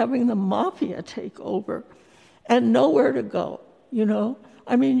 like having the mafia take over, and nowhere to go, you know?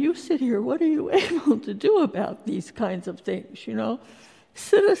 I mean, you sit here, what are you able to do about these kinds of things, you know?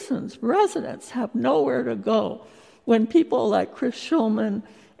 Citizens, residents have nowhere to go when people like Chris Schulman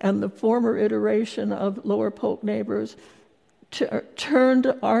and the former iteration of Lower Polk Neighbors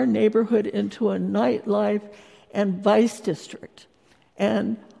turned our neighborhood into a nightlife and vice district.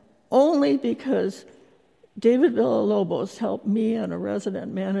 And only because David Villalobos helped me and a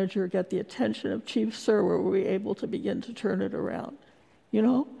resident manager get the attention of Chief Sir were we able to begin to turn it around. You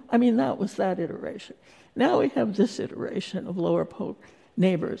know? I mean, that was that iteration. Now we have this iteration of Lower Polk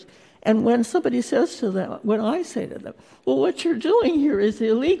neighbors. And when somebody says to them, when I say to them, well, what you're doing here is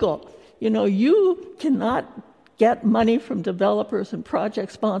illegal. You know, you cannot get money from developers and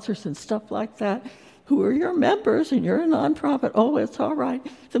project sponsors and stuff like that who are your members and you're a nonprofit. Oh, it's all right.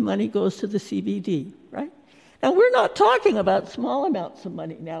 The money goes to the CBD, right? Now, we're not talking about small amounts of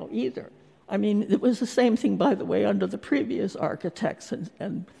money now either. I mean, it was the same thing, by the way, under the previous architects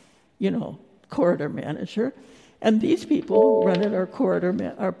and corridor manager. And these people who run it are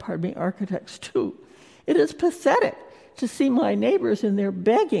architects too. It is pathetic to see my neighbors in there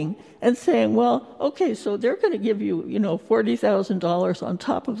begging and saying, well, okay, so they're going to give you, $40,000 on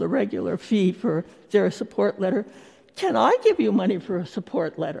top of the regular fee for their support letter. Can I give you money for a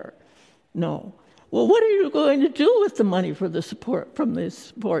support letter? No. Well, what are you going to do with the money for the support from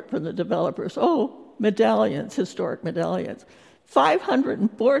the developers? Oh, medallions, historic medallions.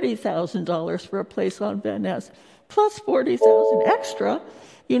 $540,000 for a place on Van Ness, plus $40,000 extra,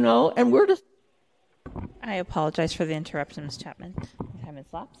 and we're just. I apologize for the interruption, Ms. Chapman. Time has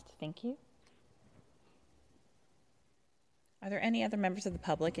lapsed. Thank you. Are there any other members of the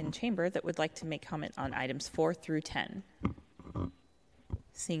public in chamber that would like to make comment on items 4 through 10?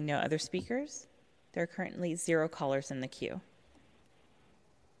 Seeing no other speakers, there are currently 0 callers in the queue.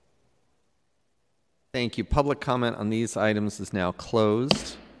 Thank you. Public comment on these items is now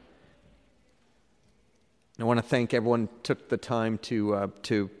closed. I want to thank everyone who took the time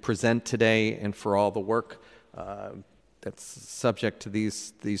to present today and for all the work that's subject to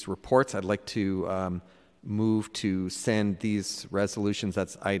these reports. I'd like to move to send these resolutions,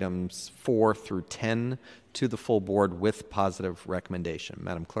 that's items 4 through 10, to the full board with positive recommendation.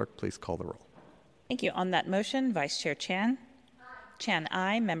 Madam Clerk, please call the roll. Thank you. On that motion, Vice Chair Chan. Chan,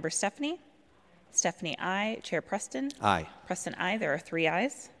 aye. Member Stefani. Stefani, aye. Chair Preston. Aye. Preston, aye. There are 3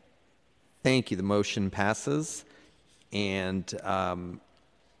 ayes. Thank you. The motion passes. And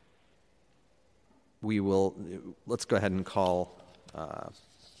let's go ahead and call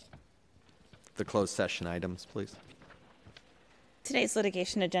the closed session items, please. Today's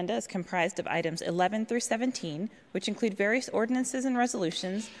litigation agenda is comprised of items 11 through 17, which include various ordinances and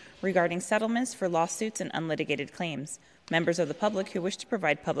resolutions regarding settlements for lawsuits and unlitigated claims. Members of the public who wish to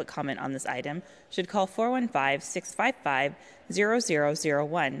provide public comment on this item should call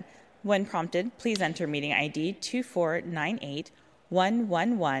 415-655-0001. When prompted, please enter meeting ID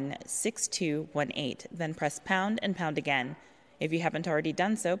 2498-111-6218, then press pound and pound again. If you haven't already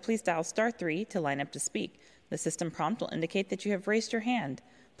done so, please dial *3 to line up to speak. The system prompt will indicate that you have raised your hand.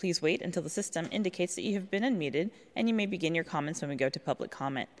 Please wait until the system indicates that you have been unmuted, and you may begin your comments when we go to public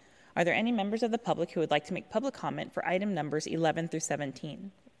comment. Are there any members of the public who would like to make public comment for item numbers 11 through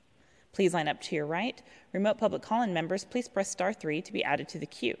 17? Please line up to your right. Remote public call-in members, please press *3 to be added to the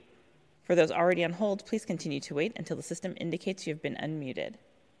queue. For those already on hold, please continue to wait until the system indicates you have been unmuted.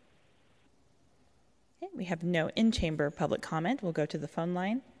 Okay, we have no in-chamber public comment. We'll go to the phone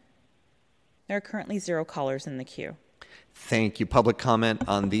line. There are currently 0 callers in the queue. Thank you. Public comment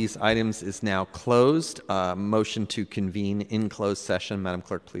on these items is now closed. Motion to convene in closed session. Madam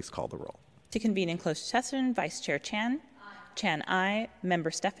Clerk, please call the roll. To convene in closed session, Vice Chair Chan. Aye. Chan, aye.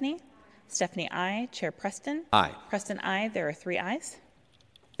 Member Stefani. Stefani, aye. Chair Preston. Aye. Preston, aye. There are 3 ayes.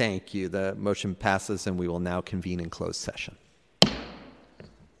 Thank you. The motion passes, and we will now convene in closed session.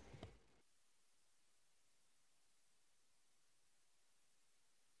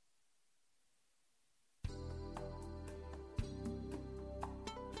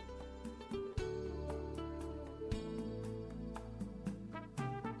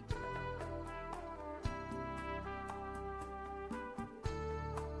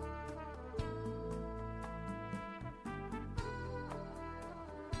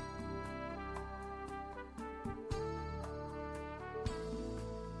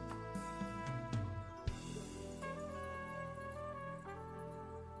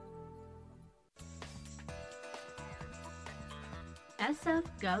 SF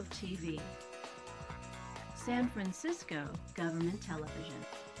Gov TV, San Francisco Government Television.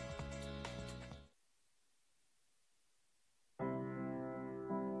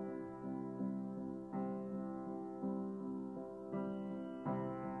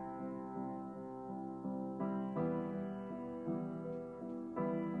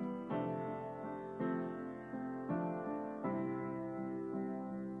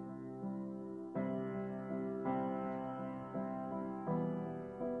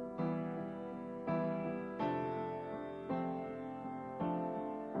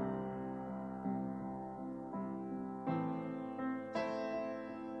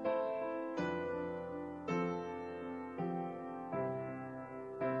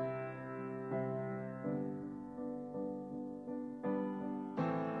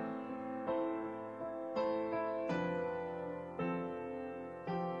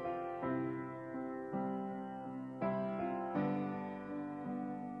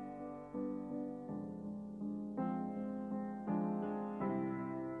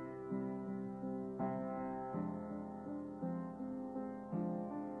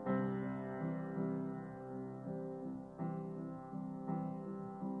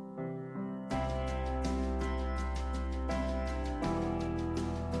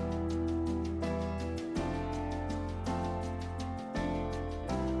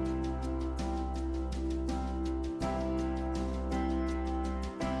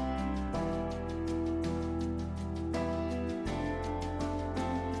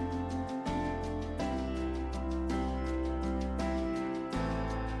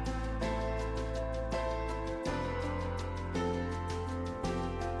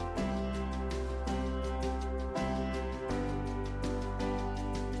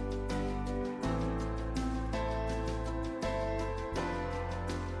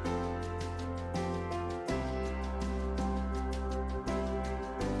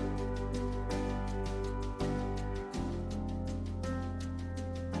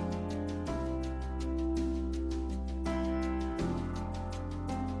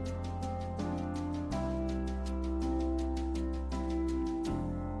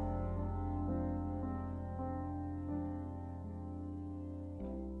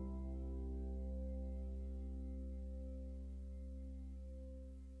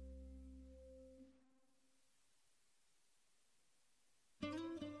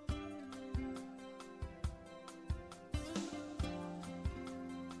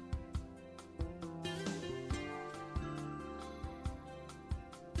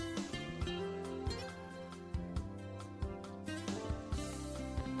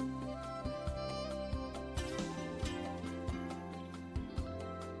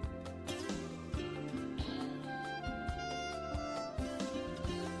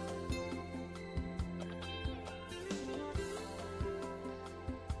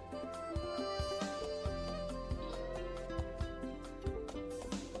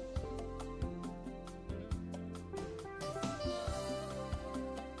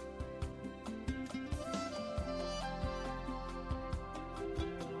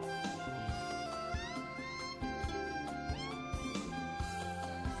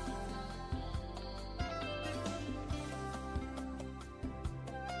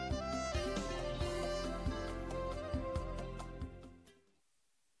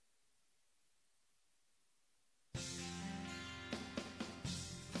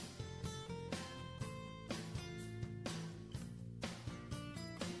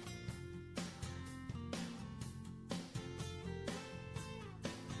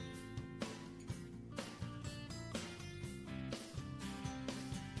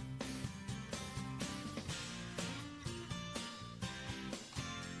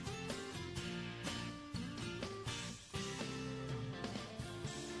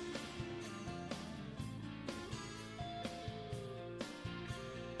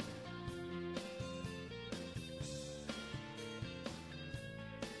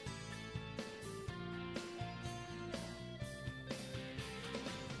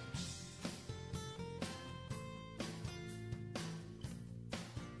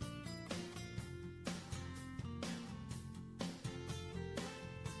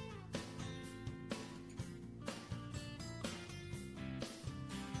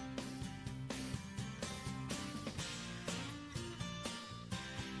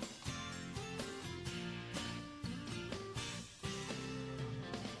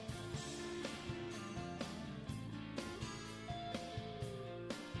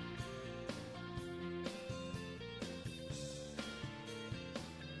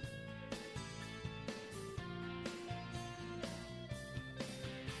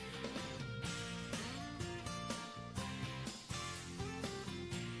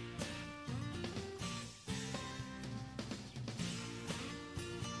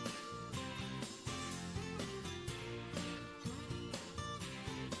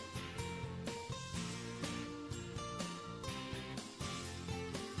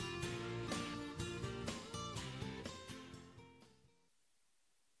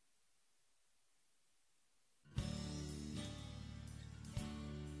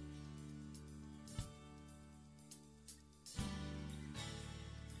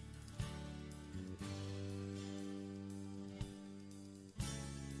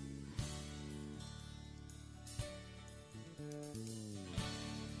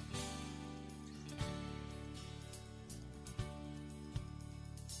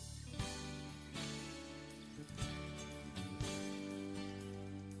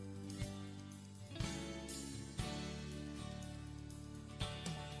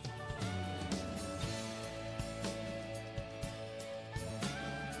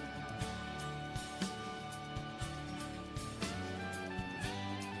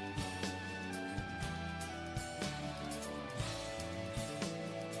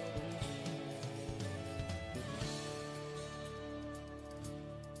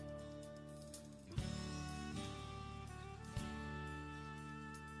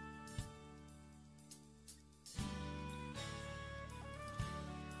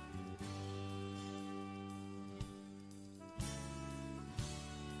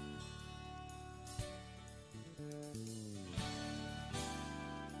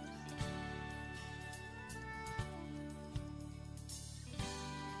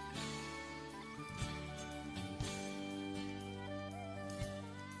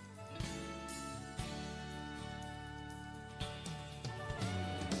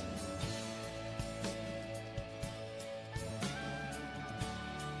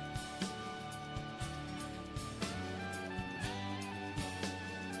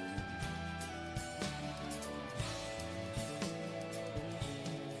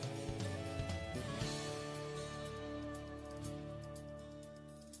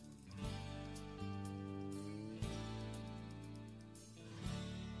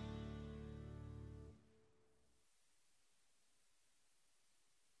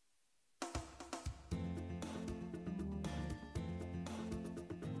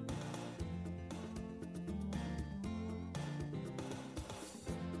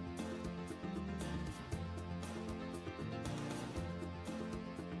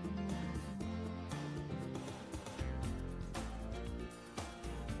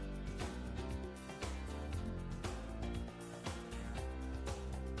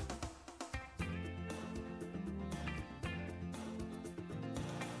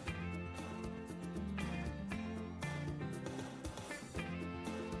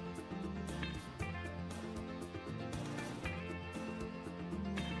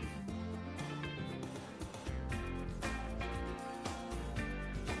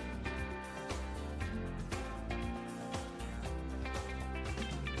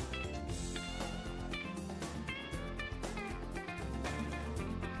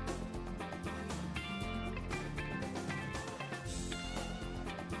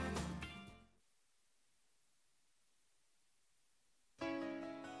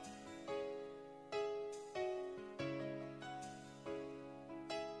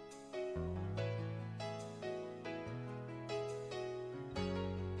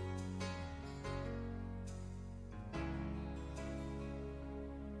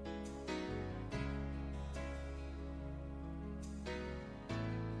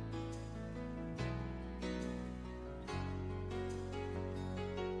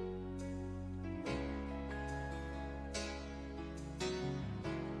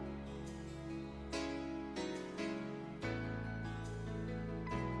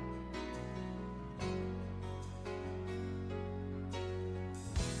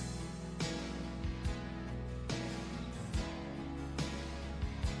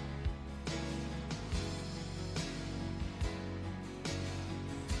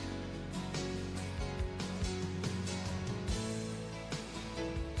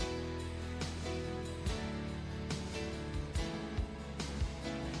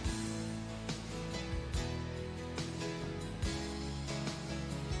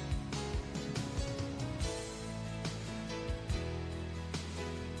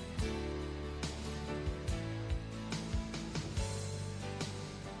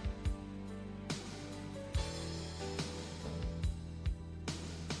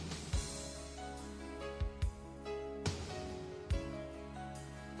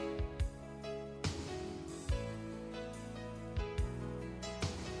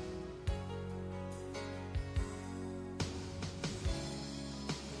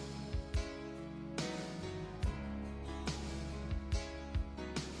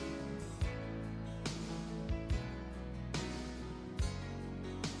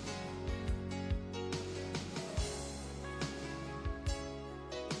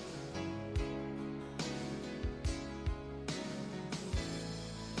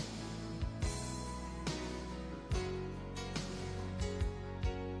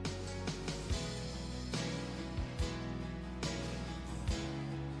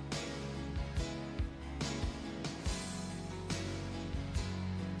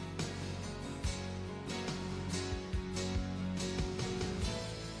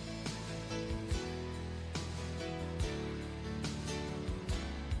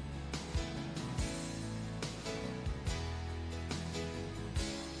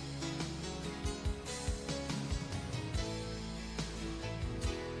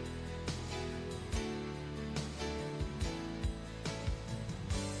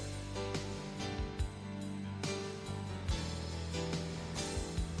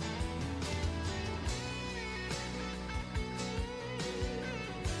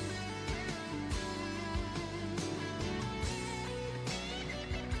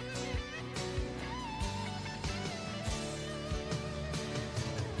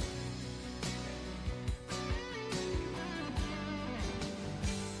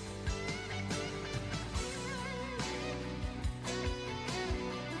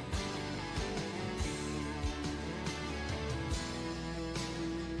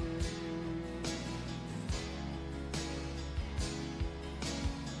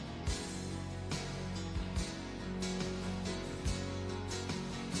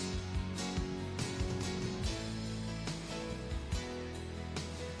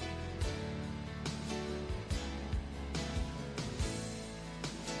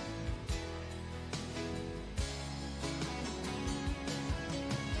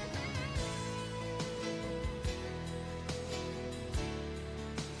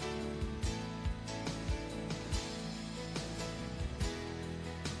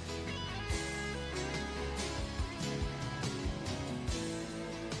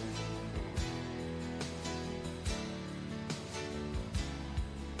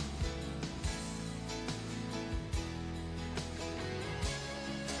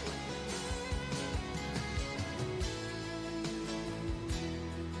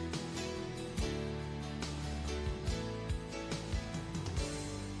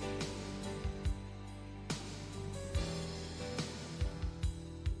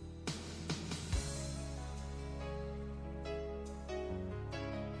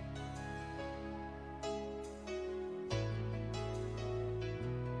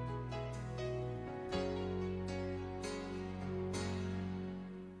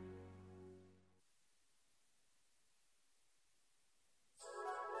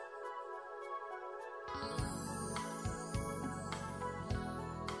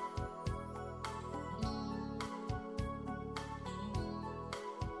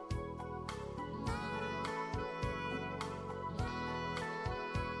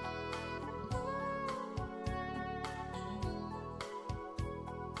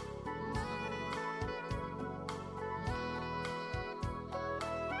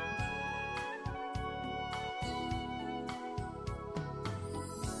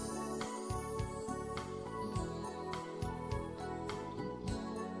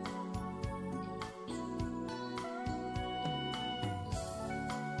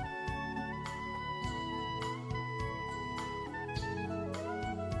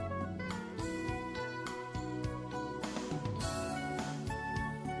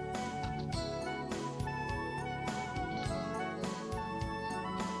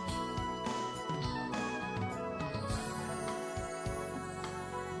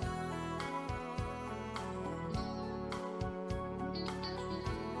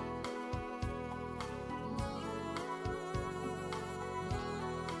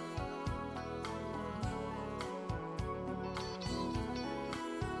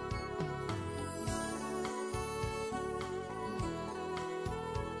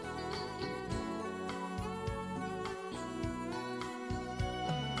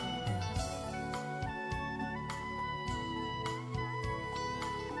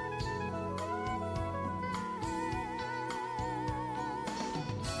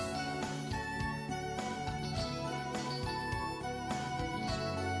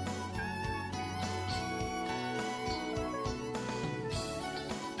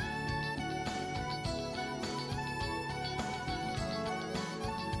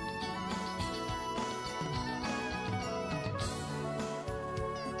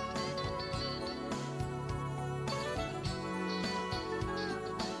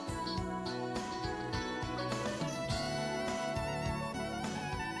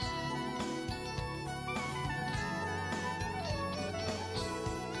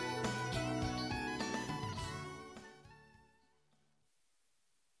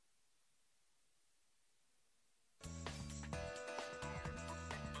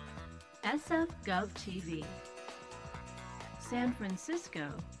 SF Gov TV, San Francisco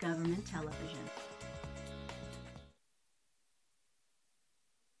Government Television.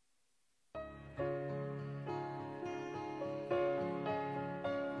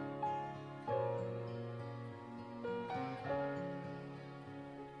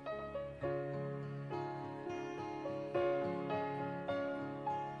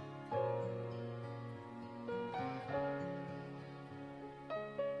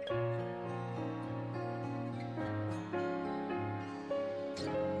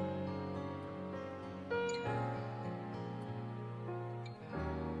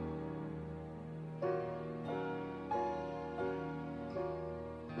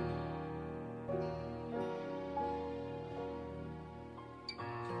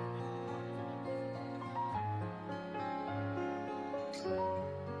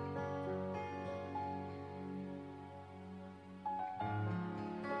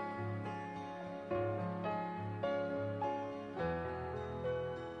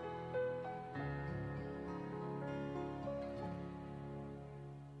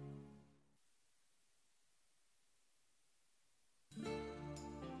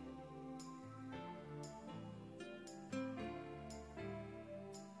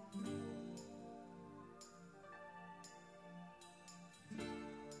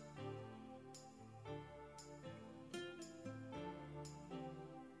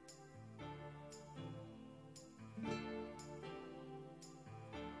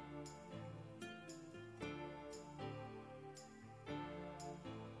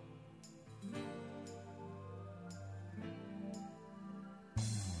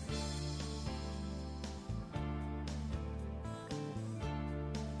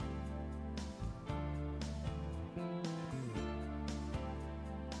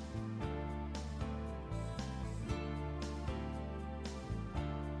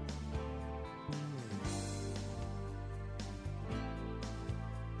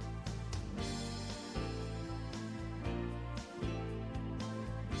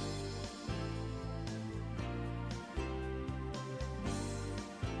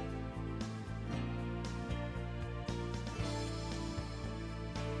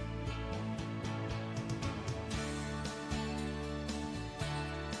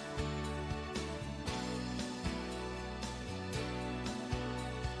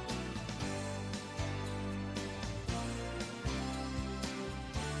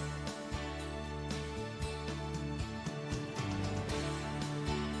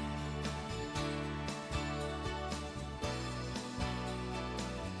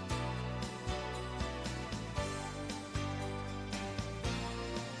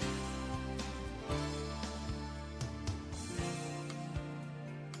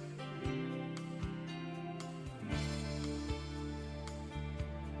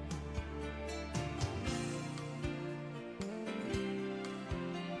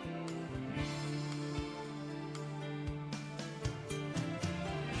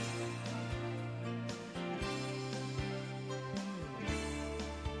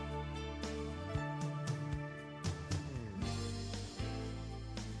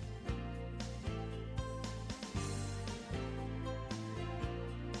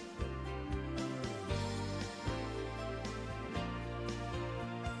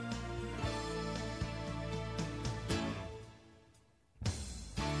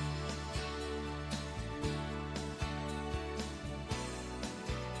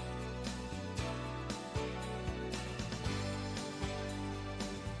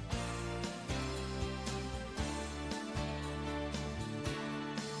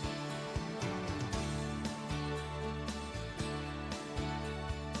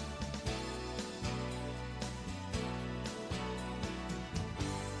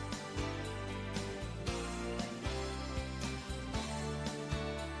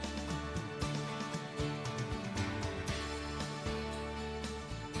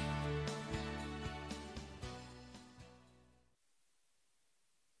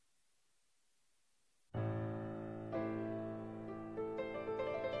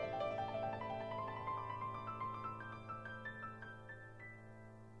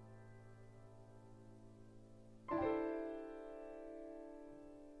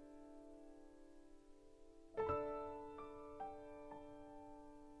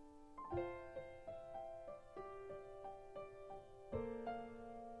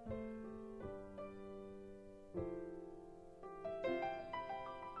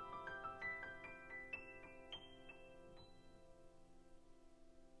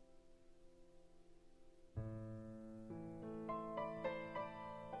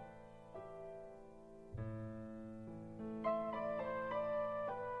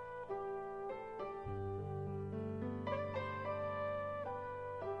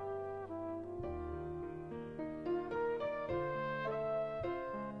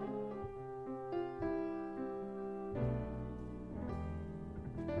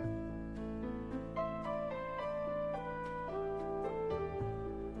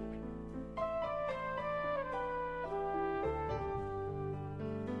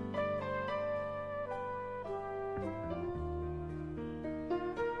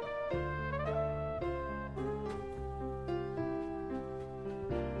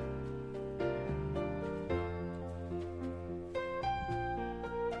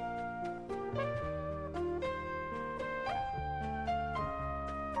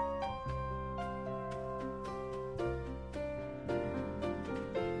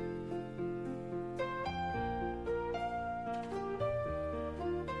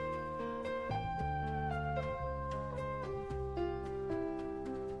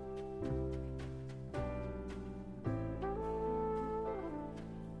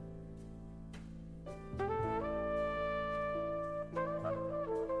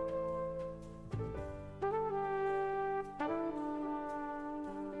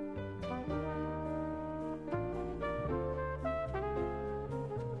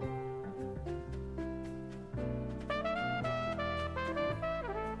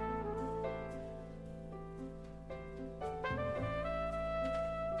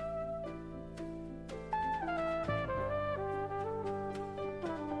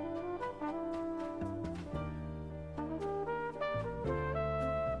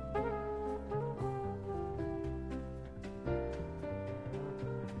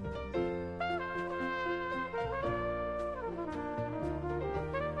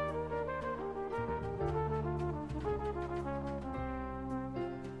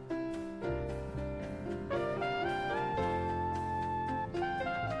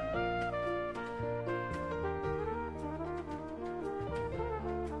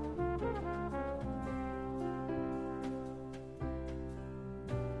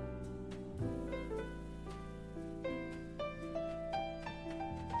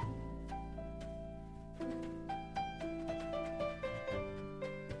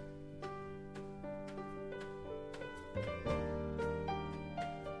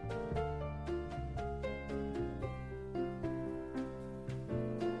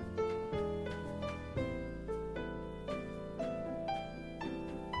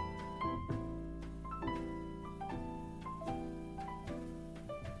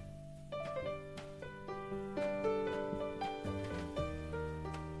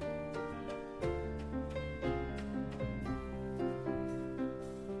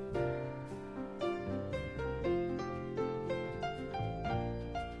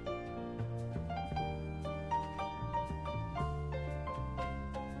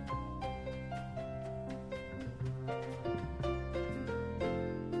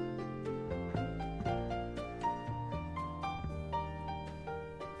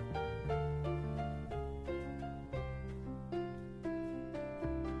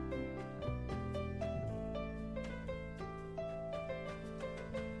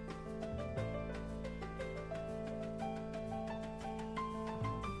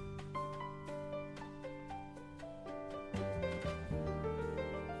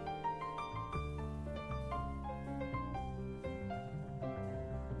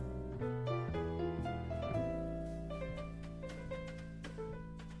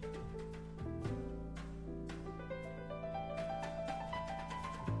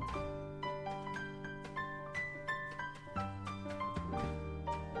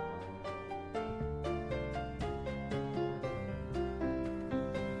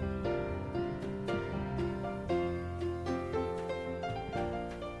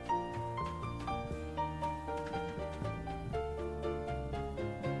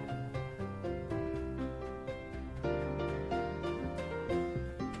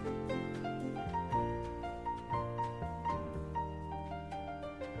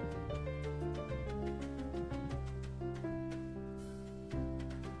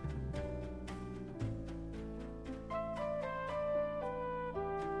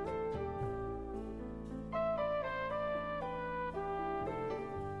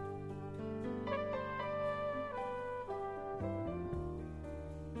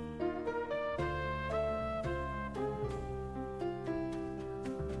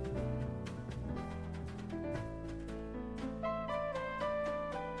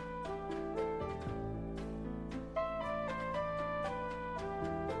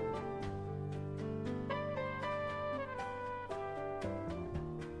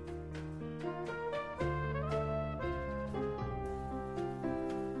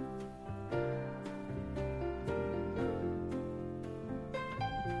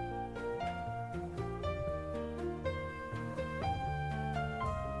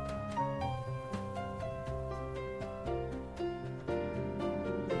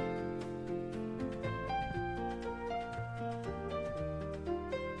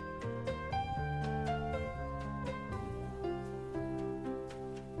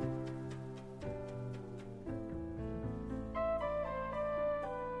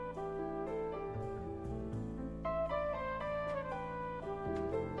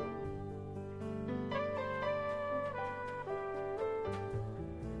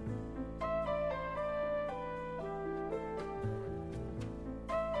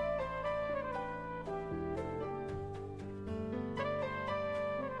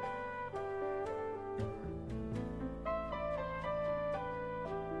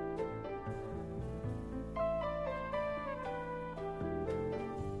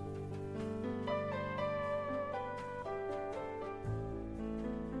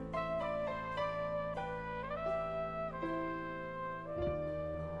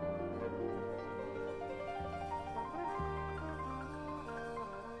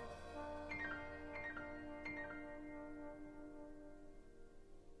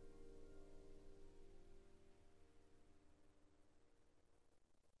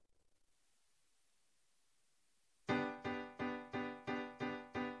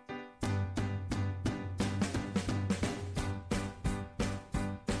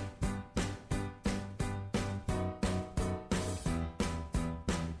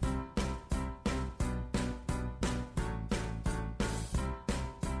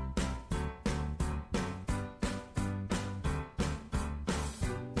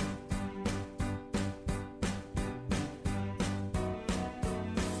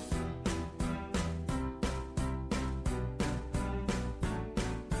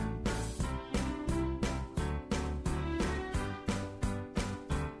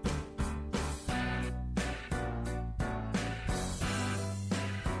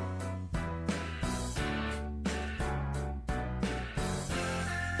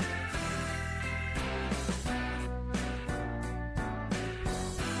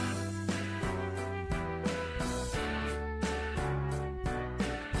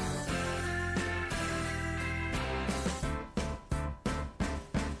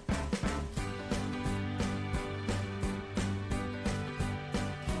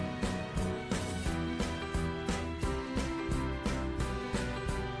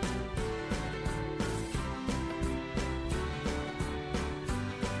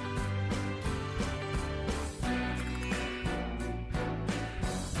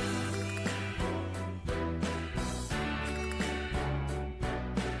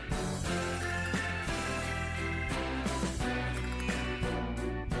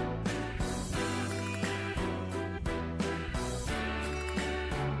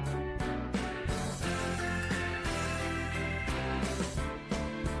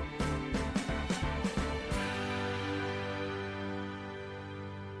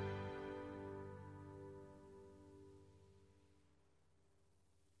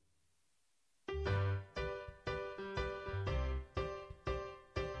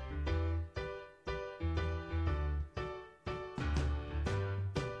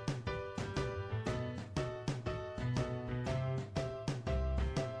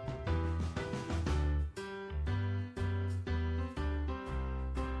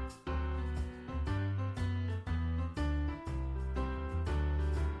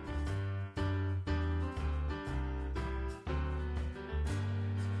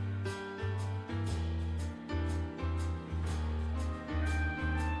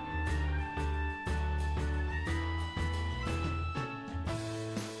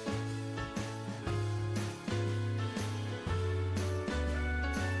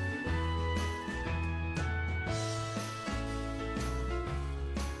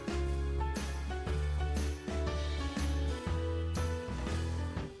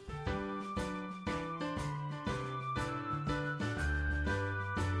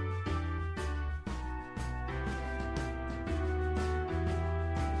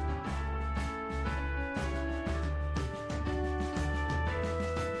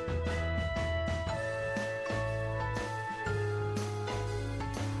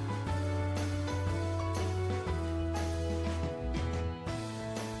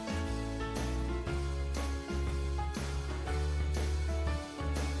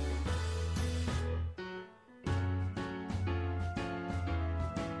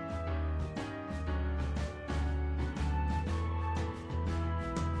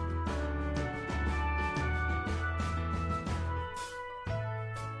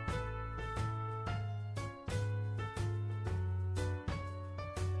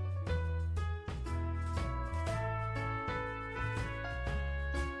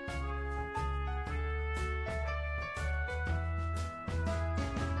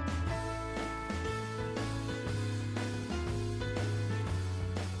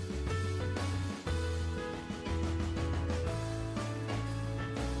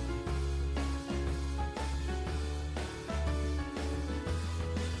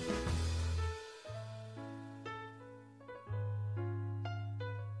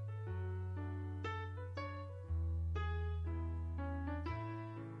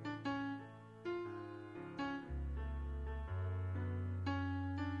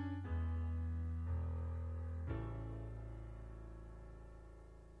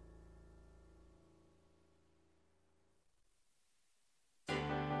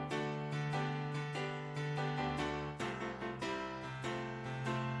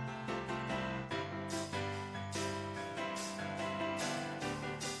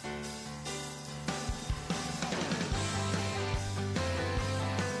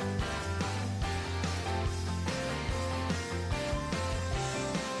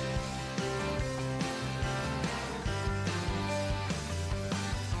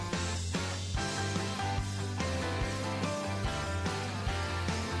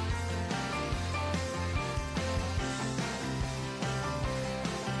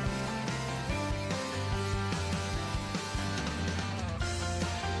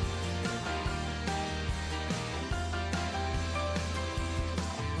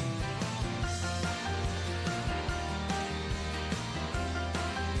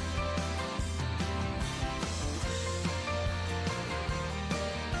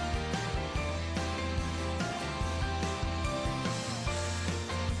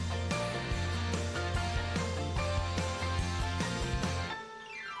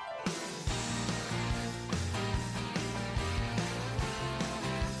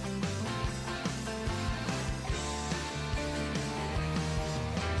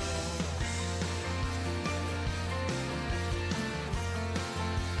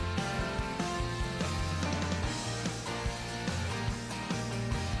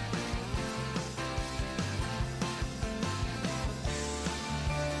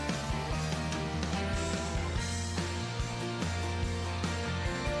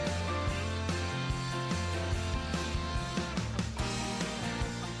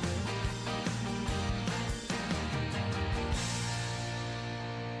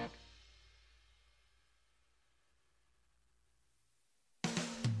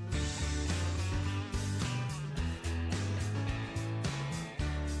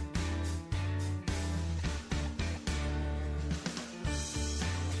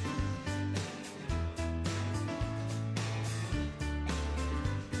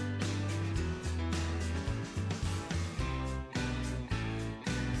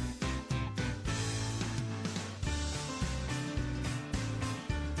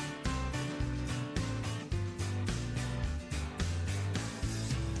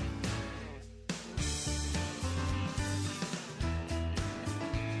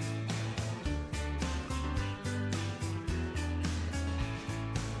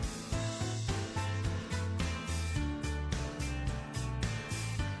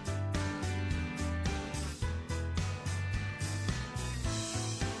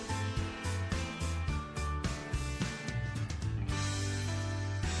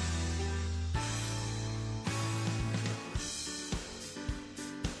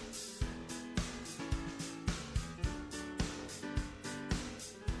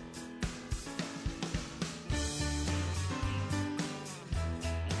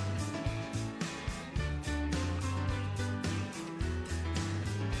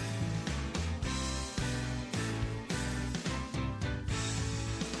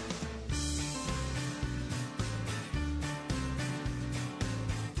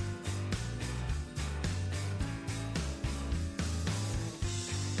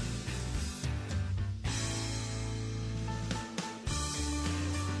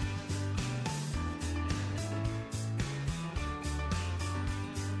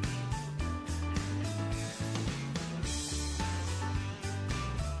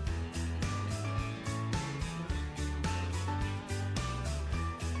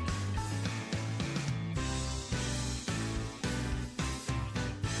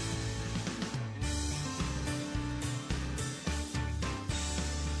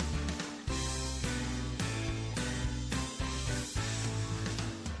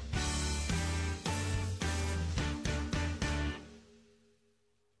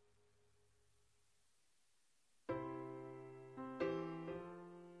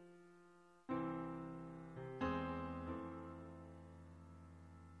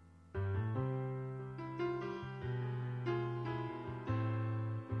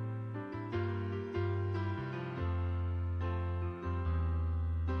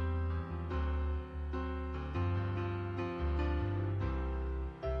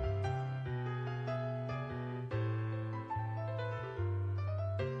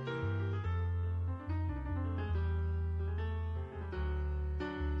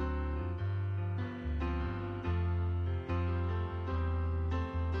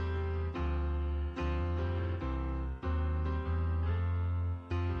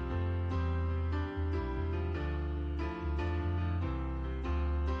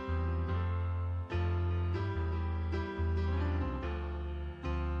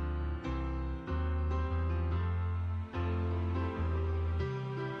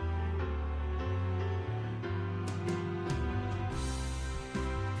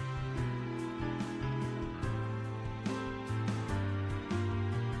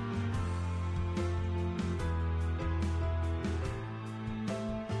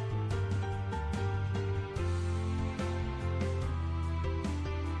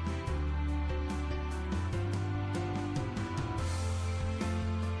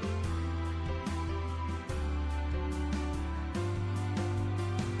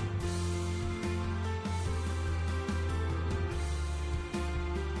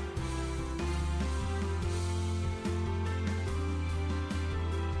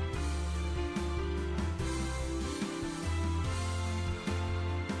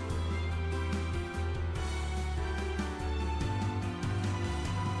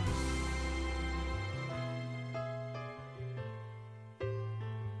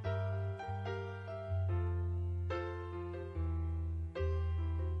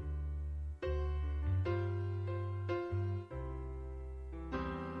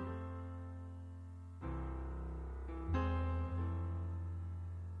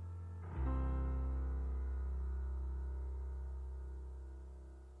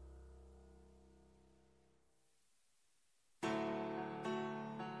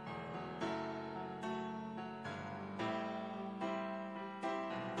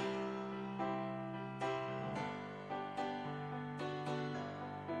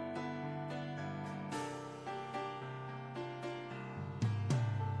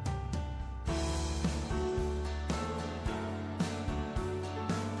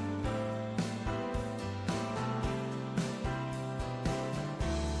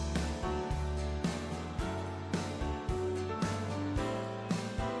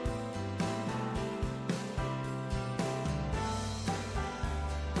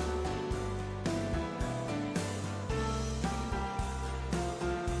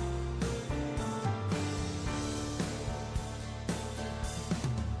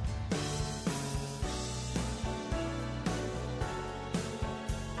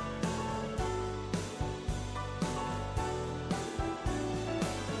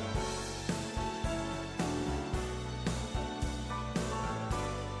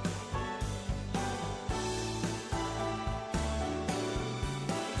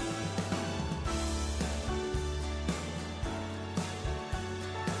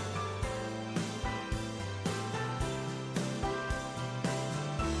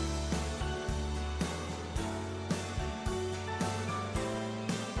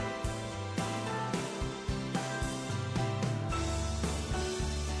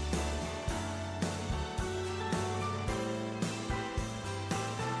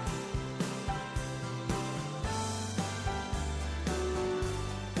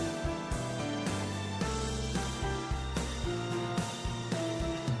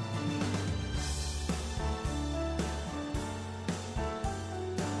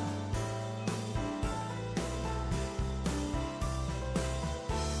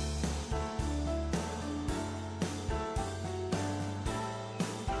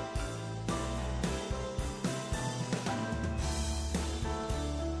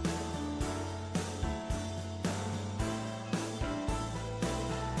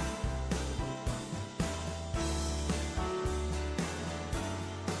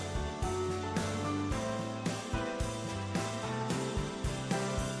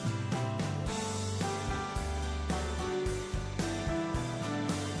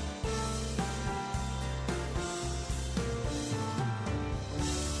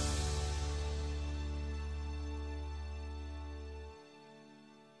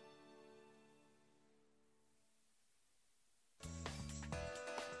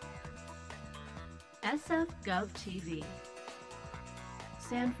 SF Gov TV,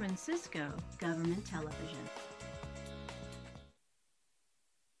 San Francisco Government Television.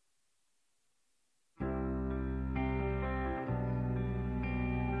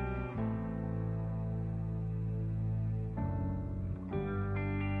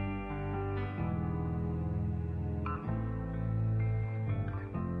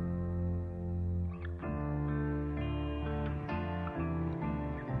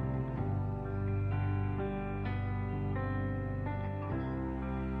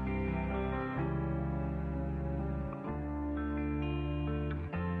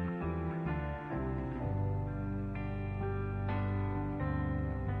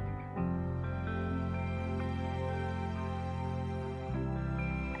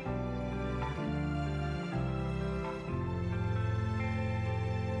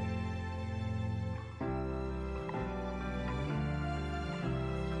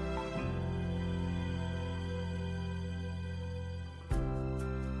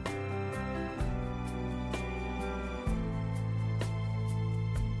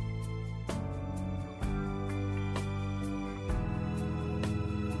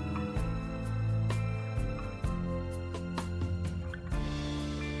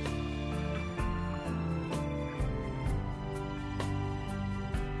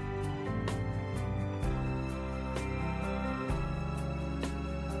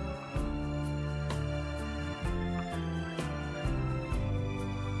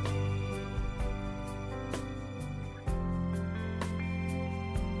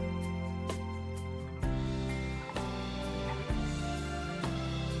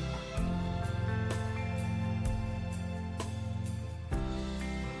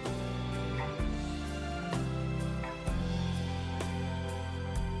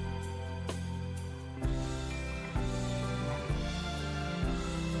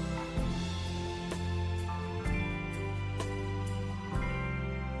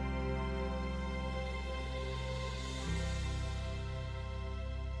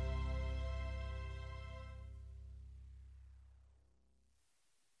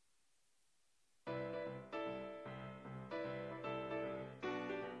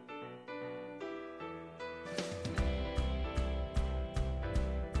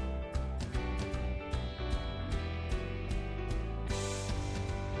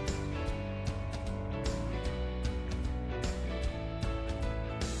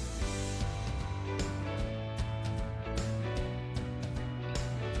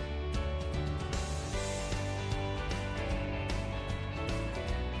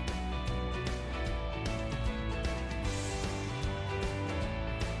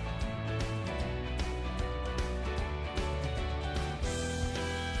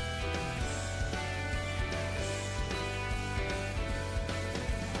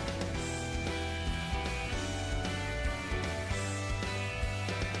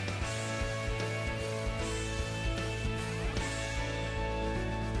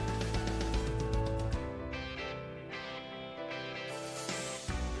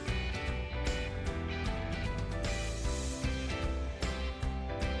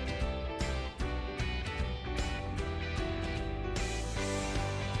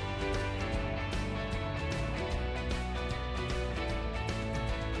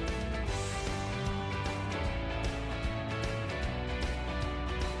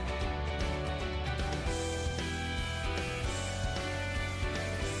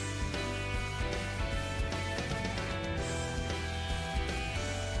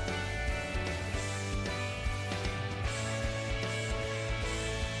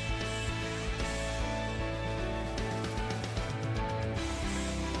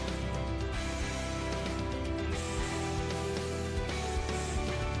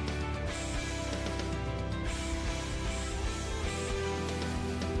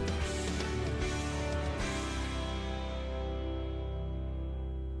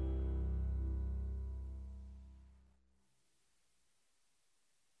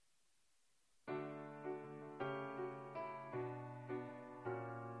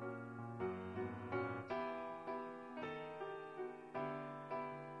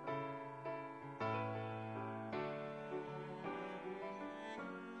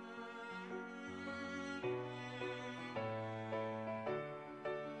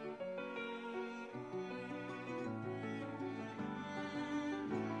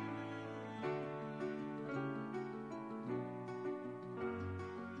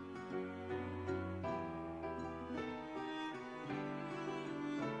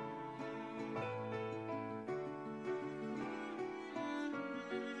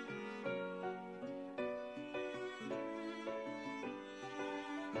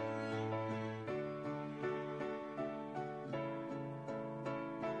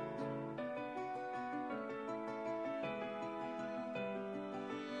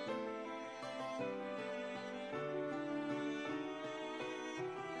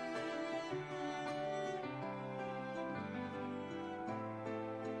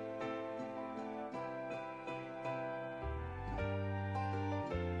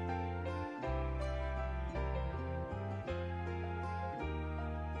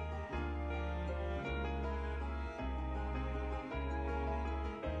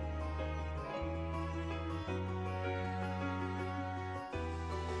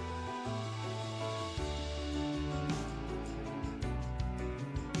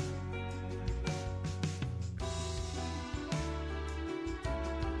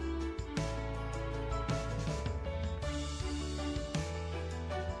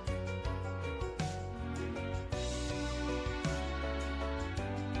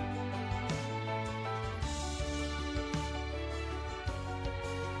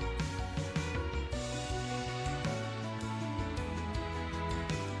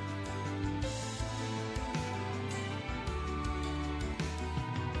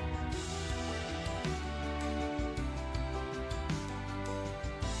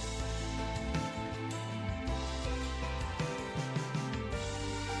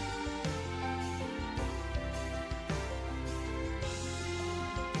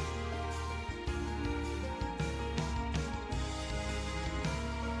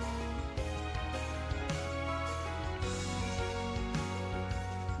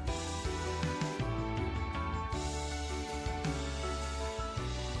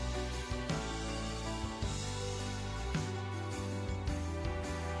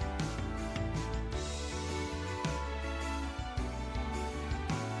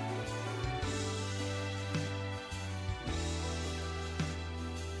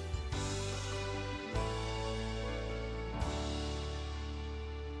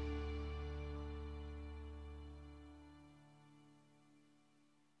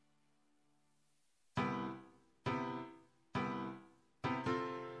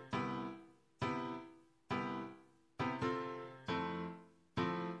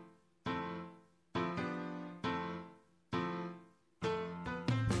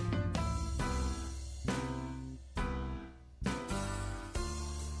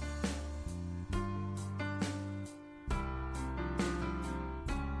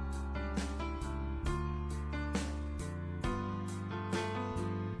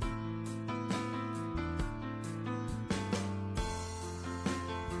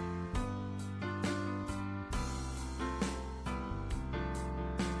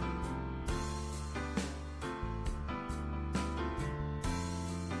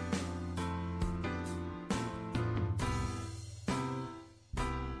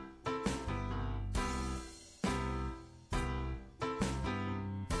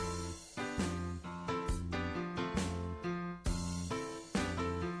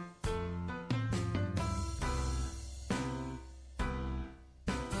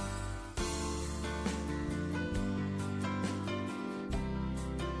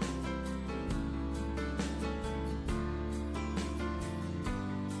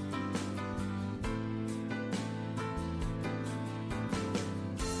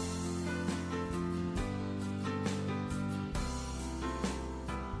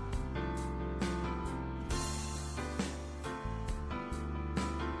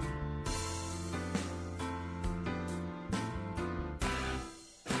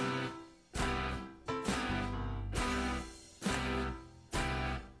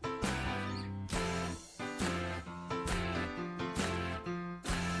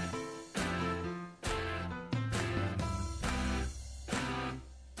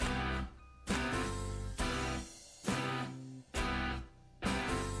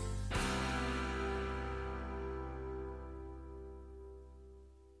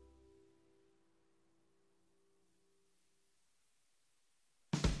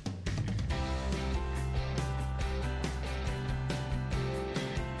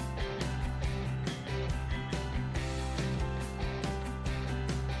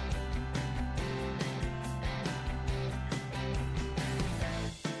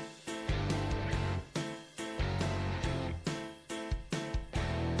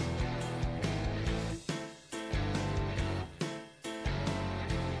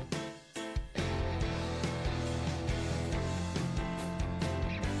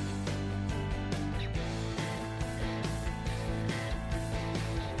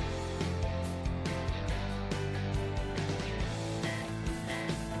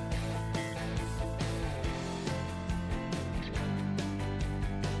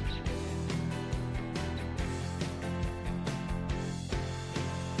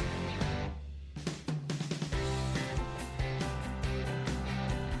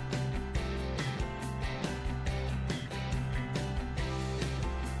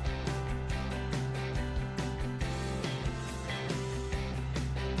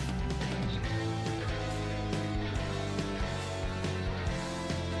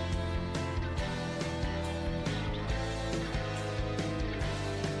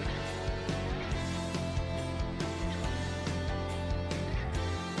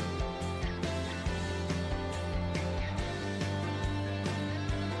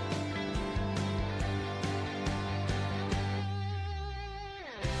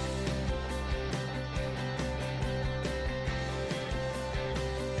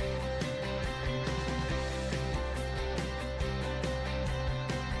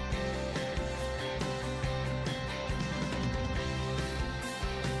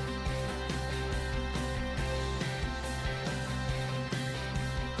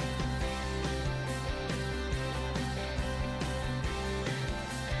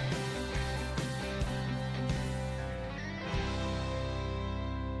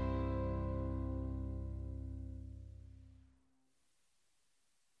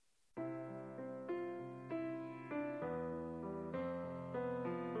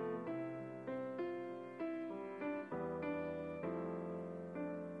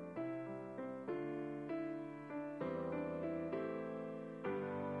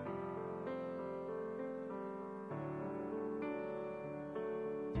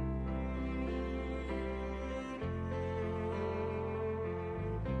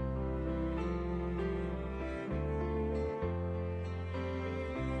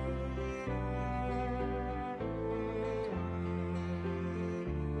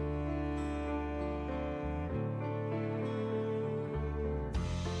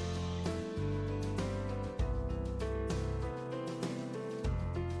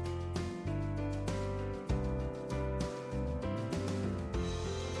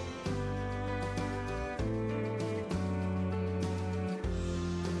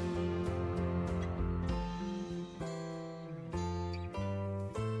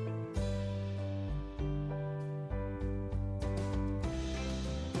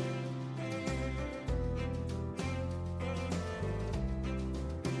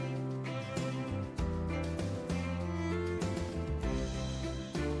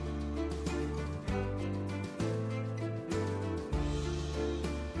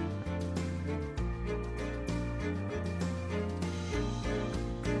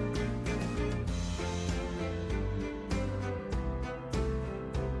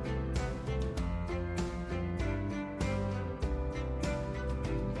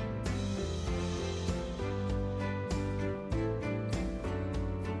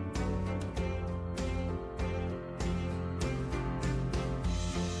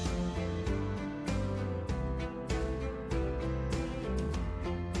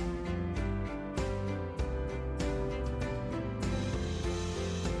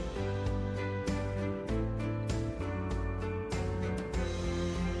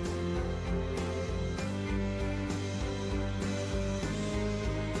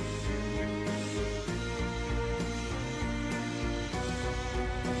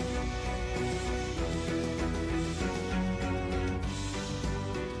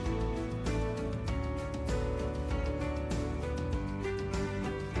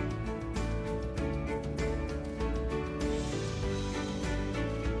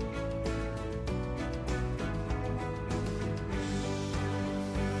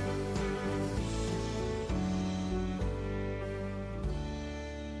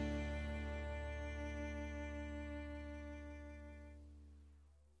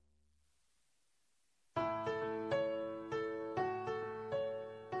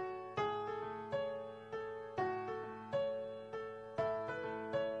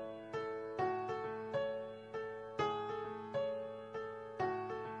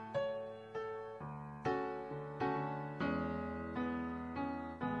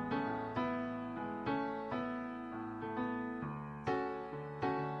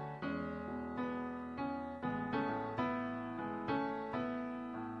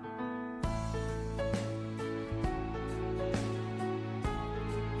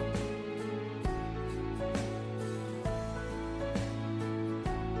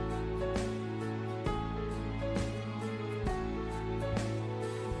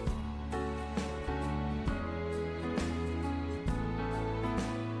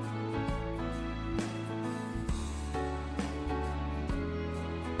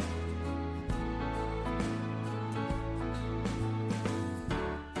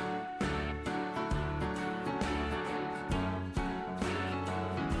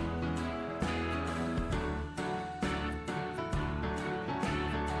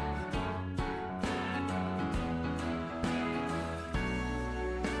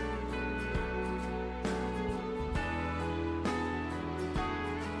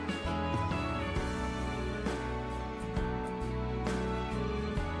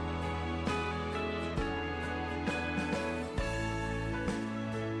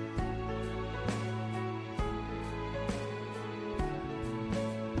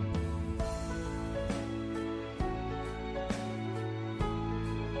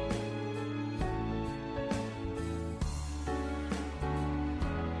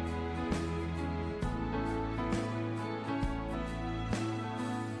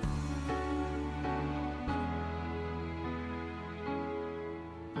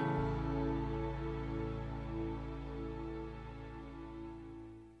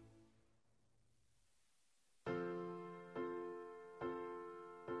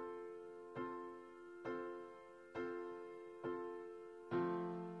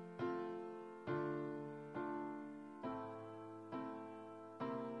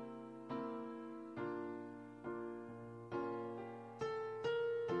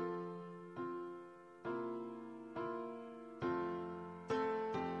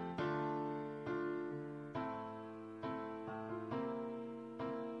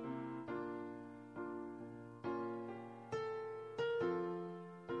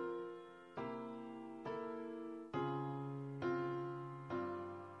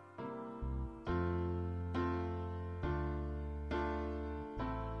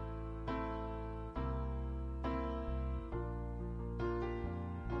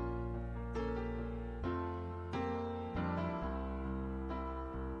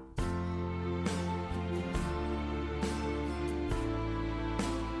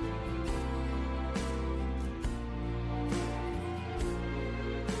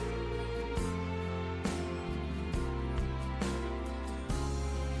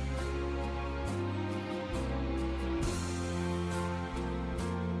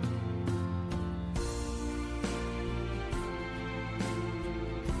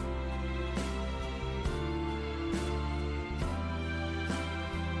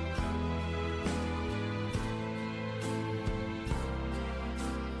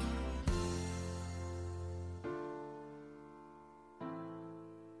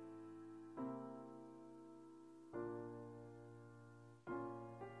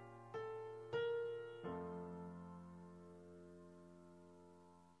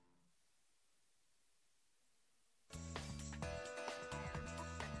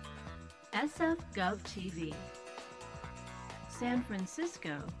 SF Gov TV, San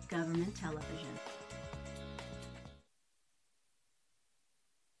Francisco Government Television.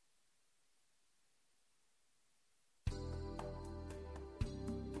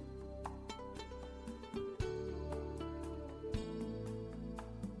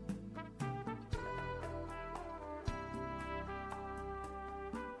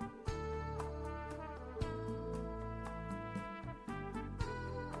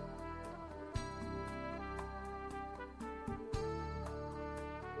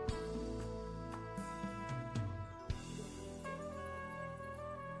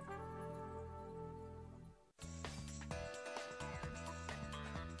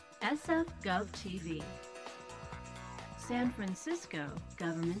 SF Gov TV, San Francisco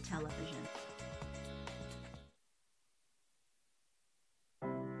Government Television.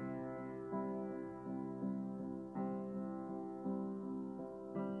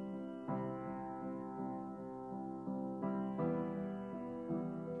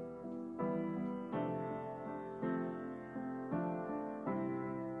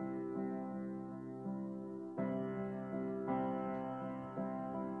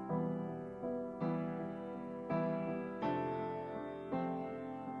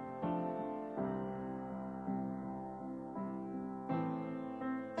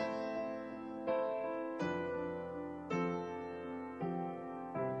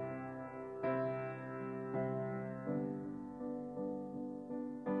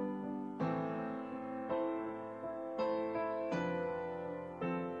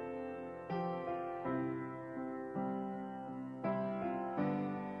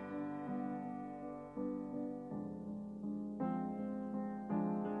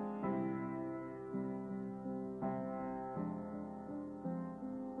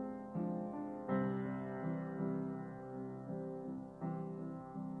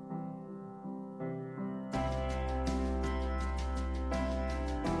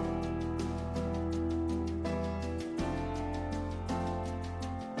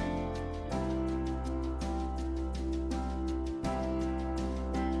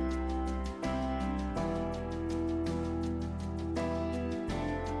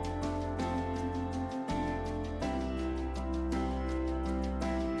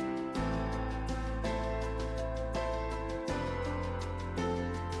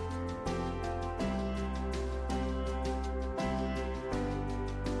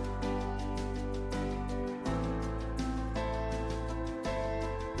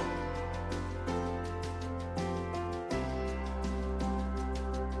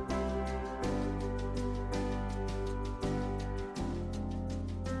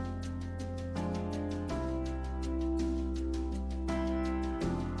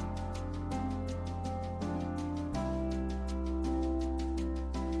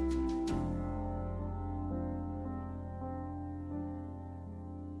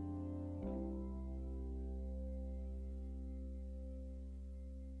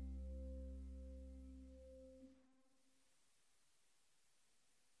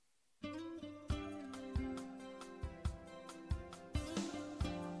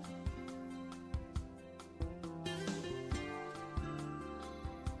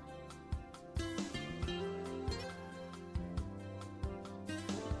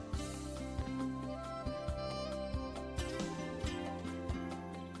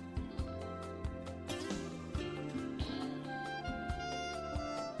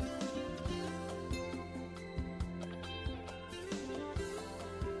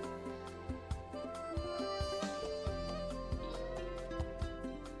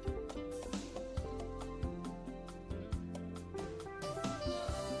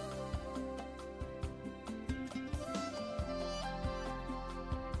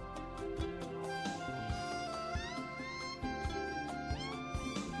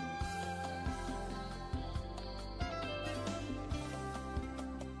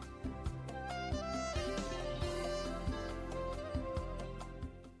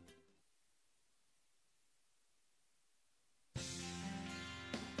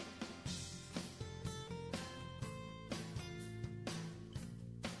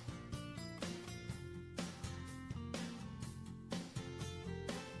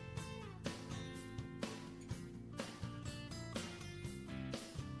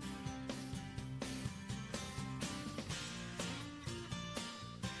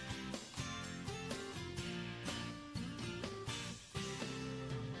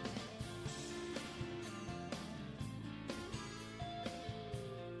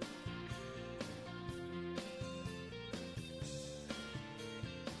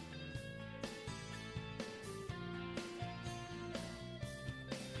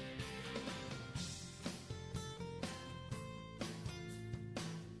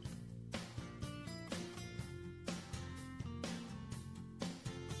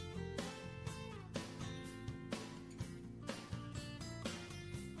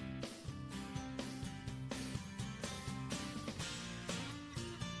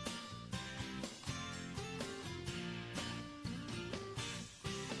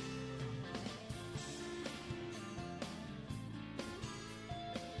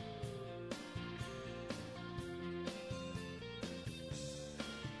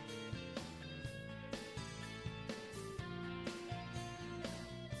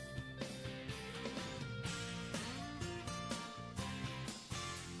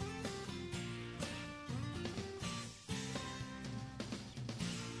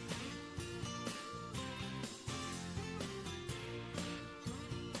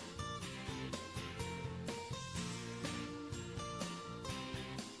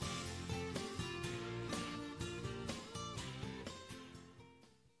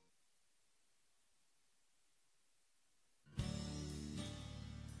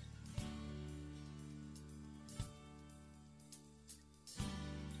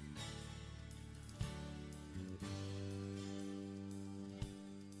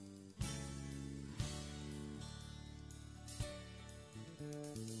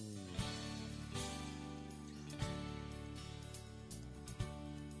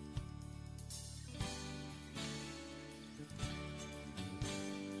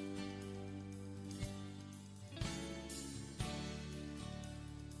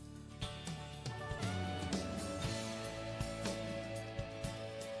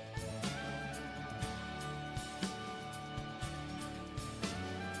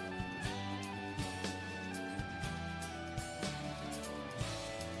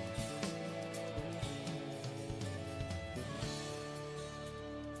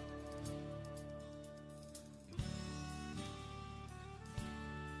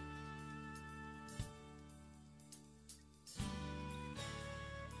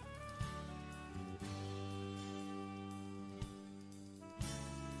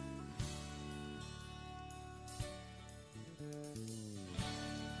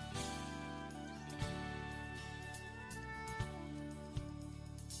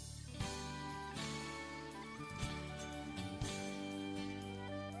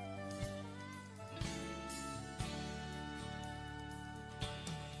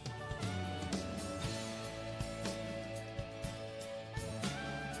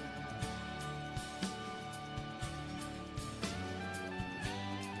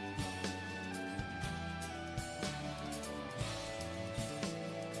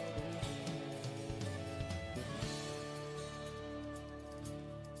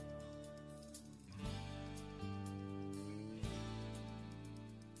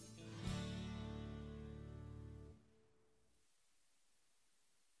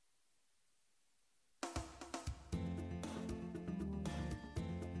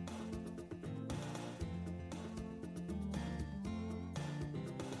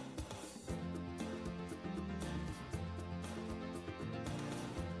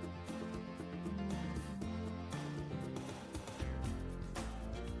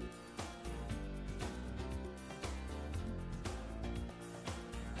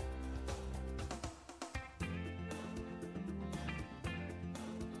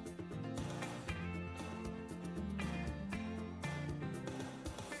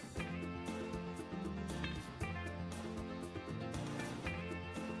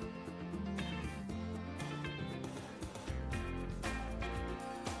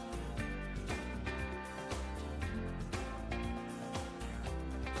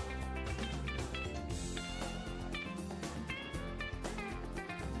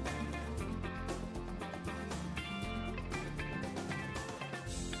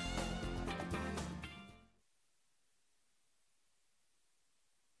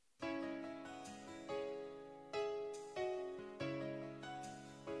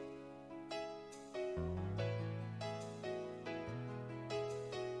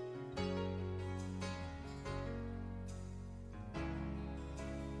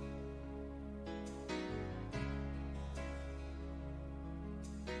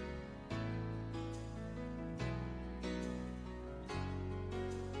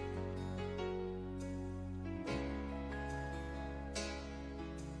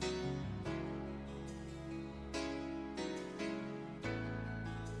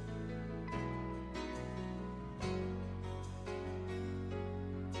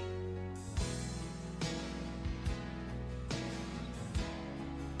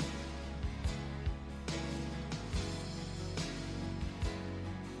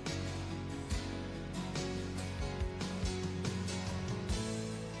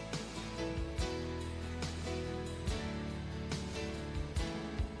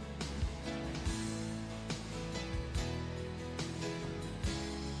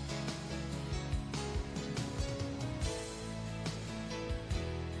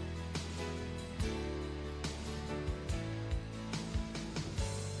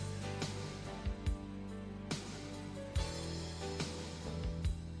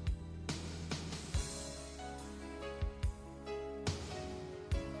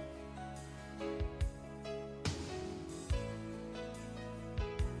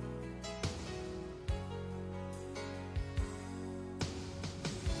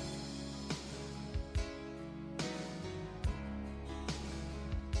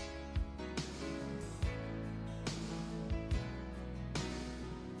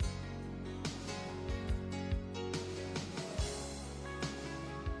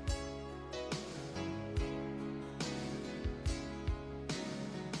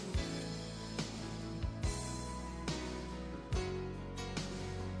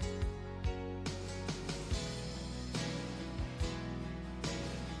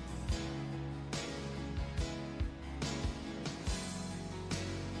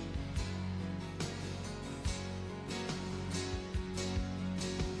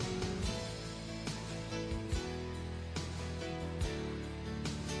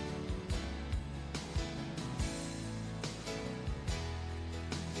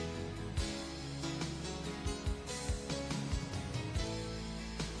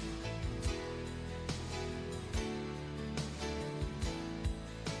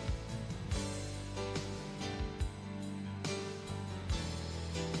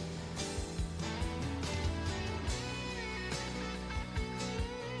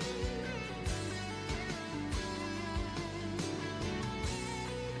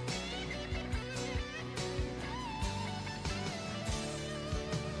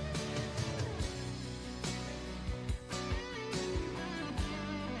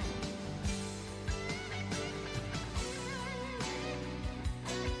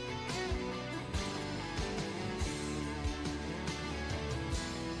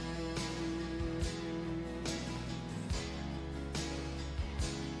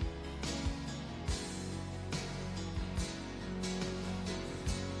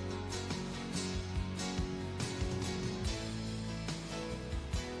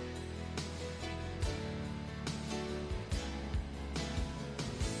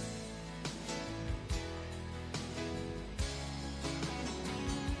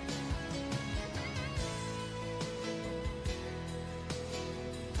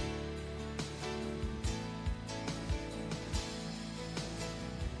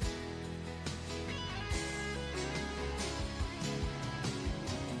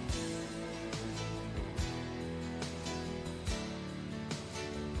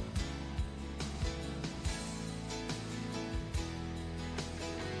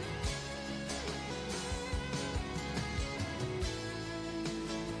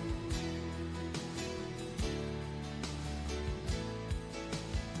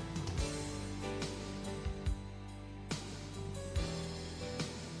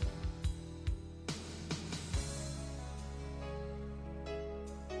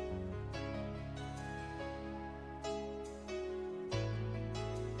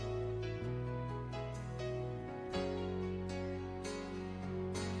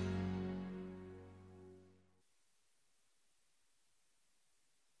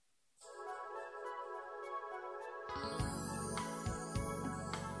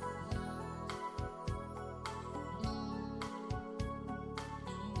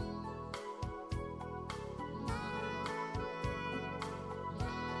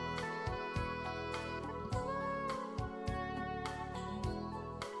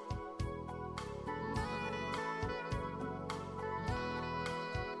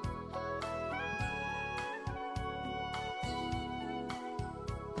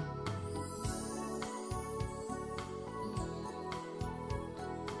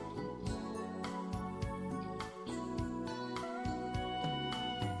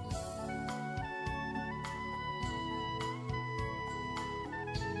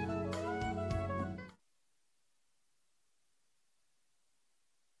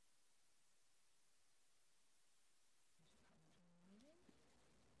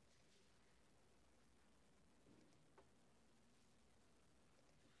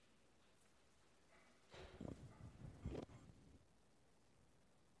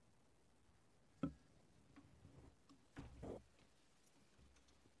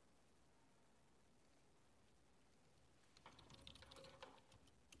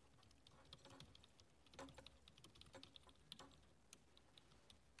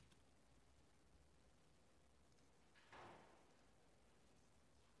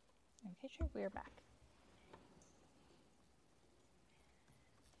 Okay, sure, we are back.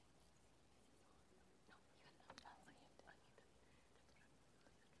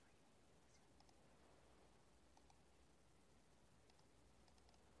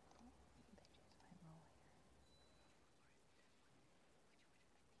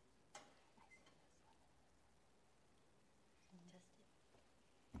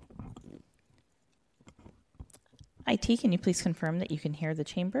 IT, can you please confirm that you can hear the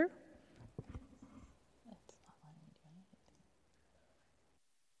chamber?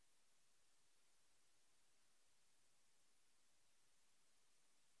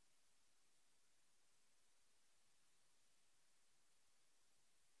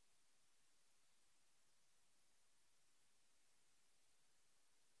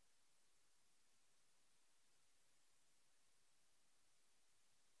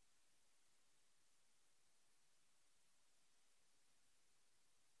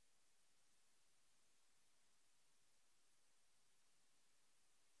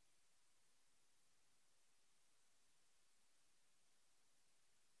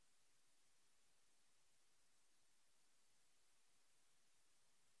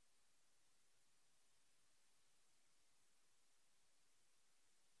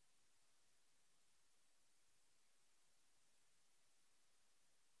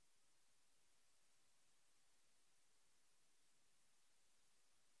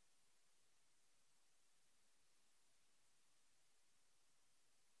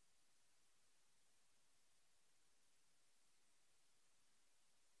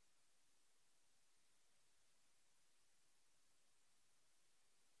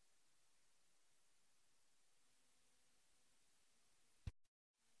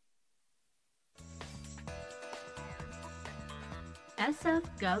 SF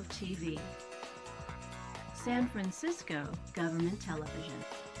Gov TV, San Francisco Government Television.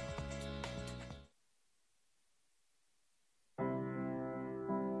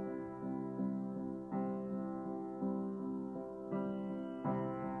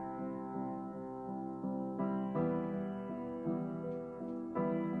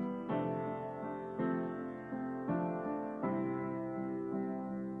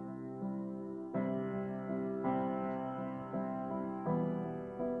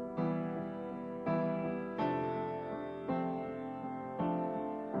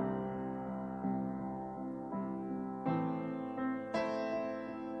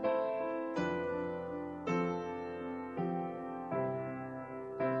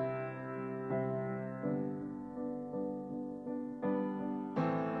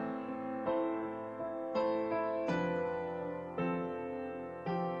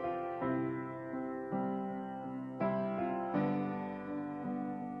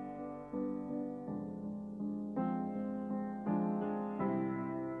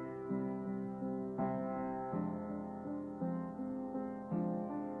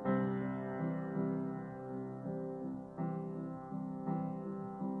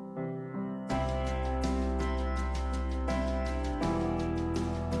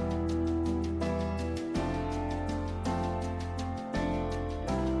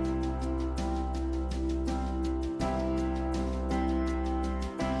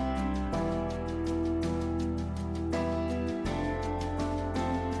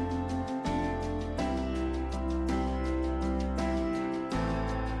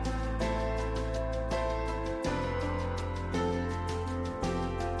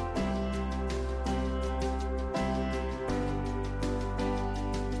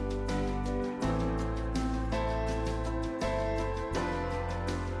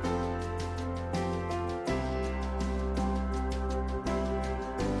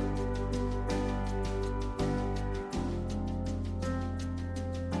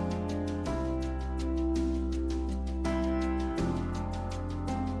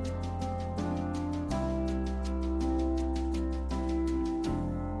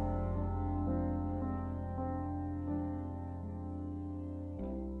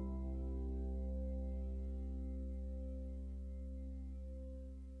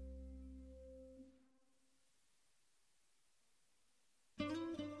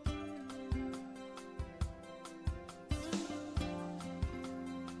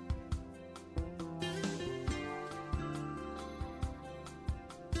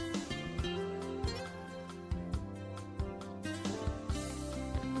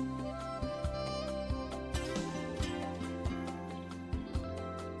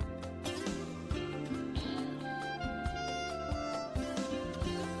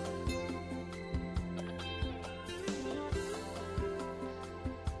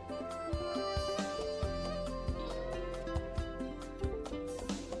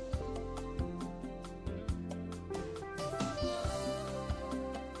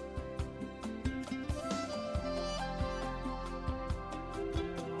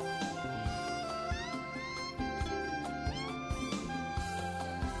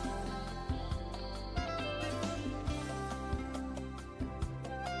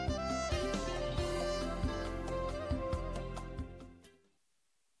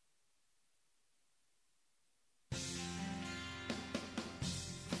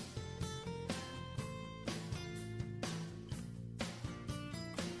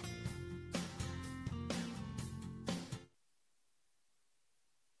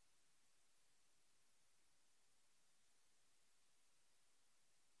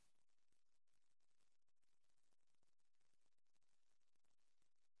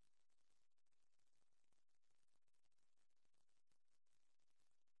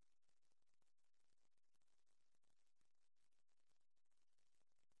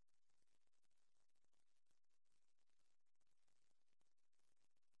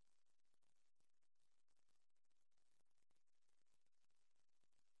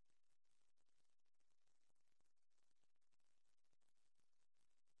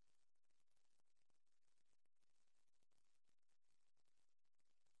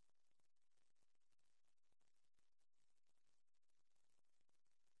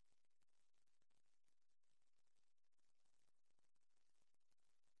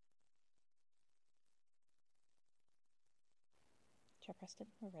 Chair Preston,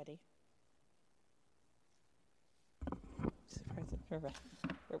 we're ready. President,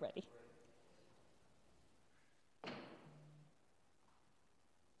 we're ready.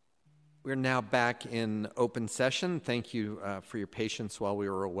 We're now back in open session. Thank you for your patience while we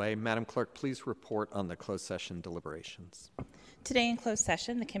were away. Madam Clerk, please report on the closed session deliberations. Today in closed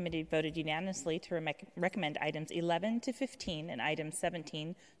session, the committee voted unanimously to recommend items 11 to 15 and item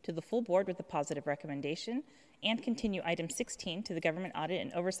 17 to the full board with a positive recommendation, and continue item 16 to the Government Audit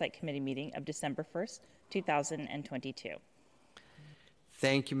and Oversight Committee meeting of December 1st, 2022.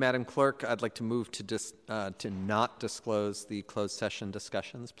 Thank you, Madam Clerk. I'd like to move to not disclose the closed session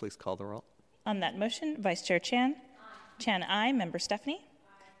discussions. Please call the roll. On that motion, Vice Chair Chan. Aye. Chan, aye. Member Stefani.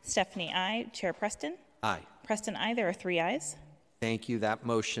 Aye. Stefani, aye. Chair Preston. Aye. Preston, aye. There are 3 ayes. Thank you. That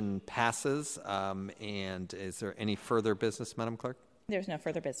motion passes. And is there any further business, Madam Clerk? There's no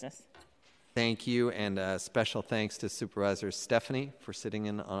further business. Thank you, and special thanks to Supervisor Stefani for sitting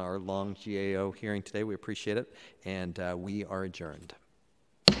in on our long GAO hearing today. We appreciate it, and we are adjourned.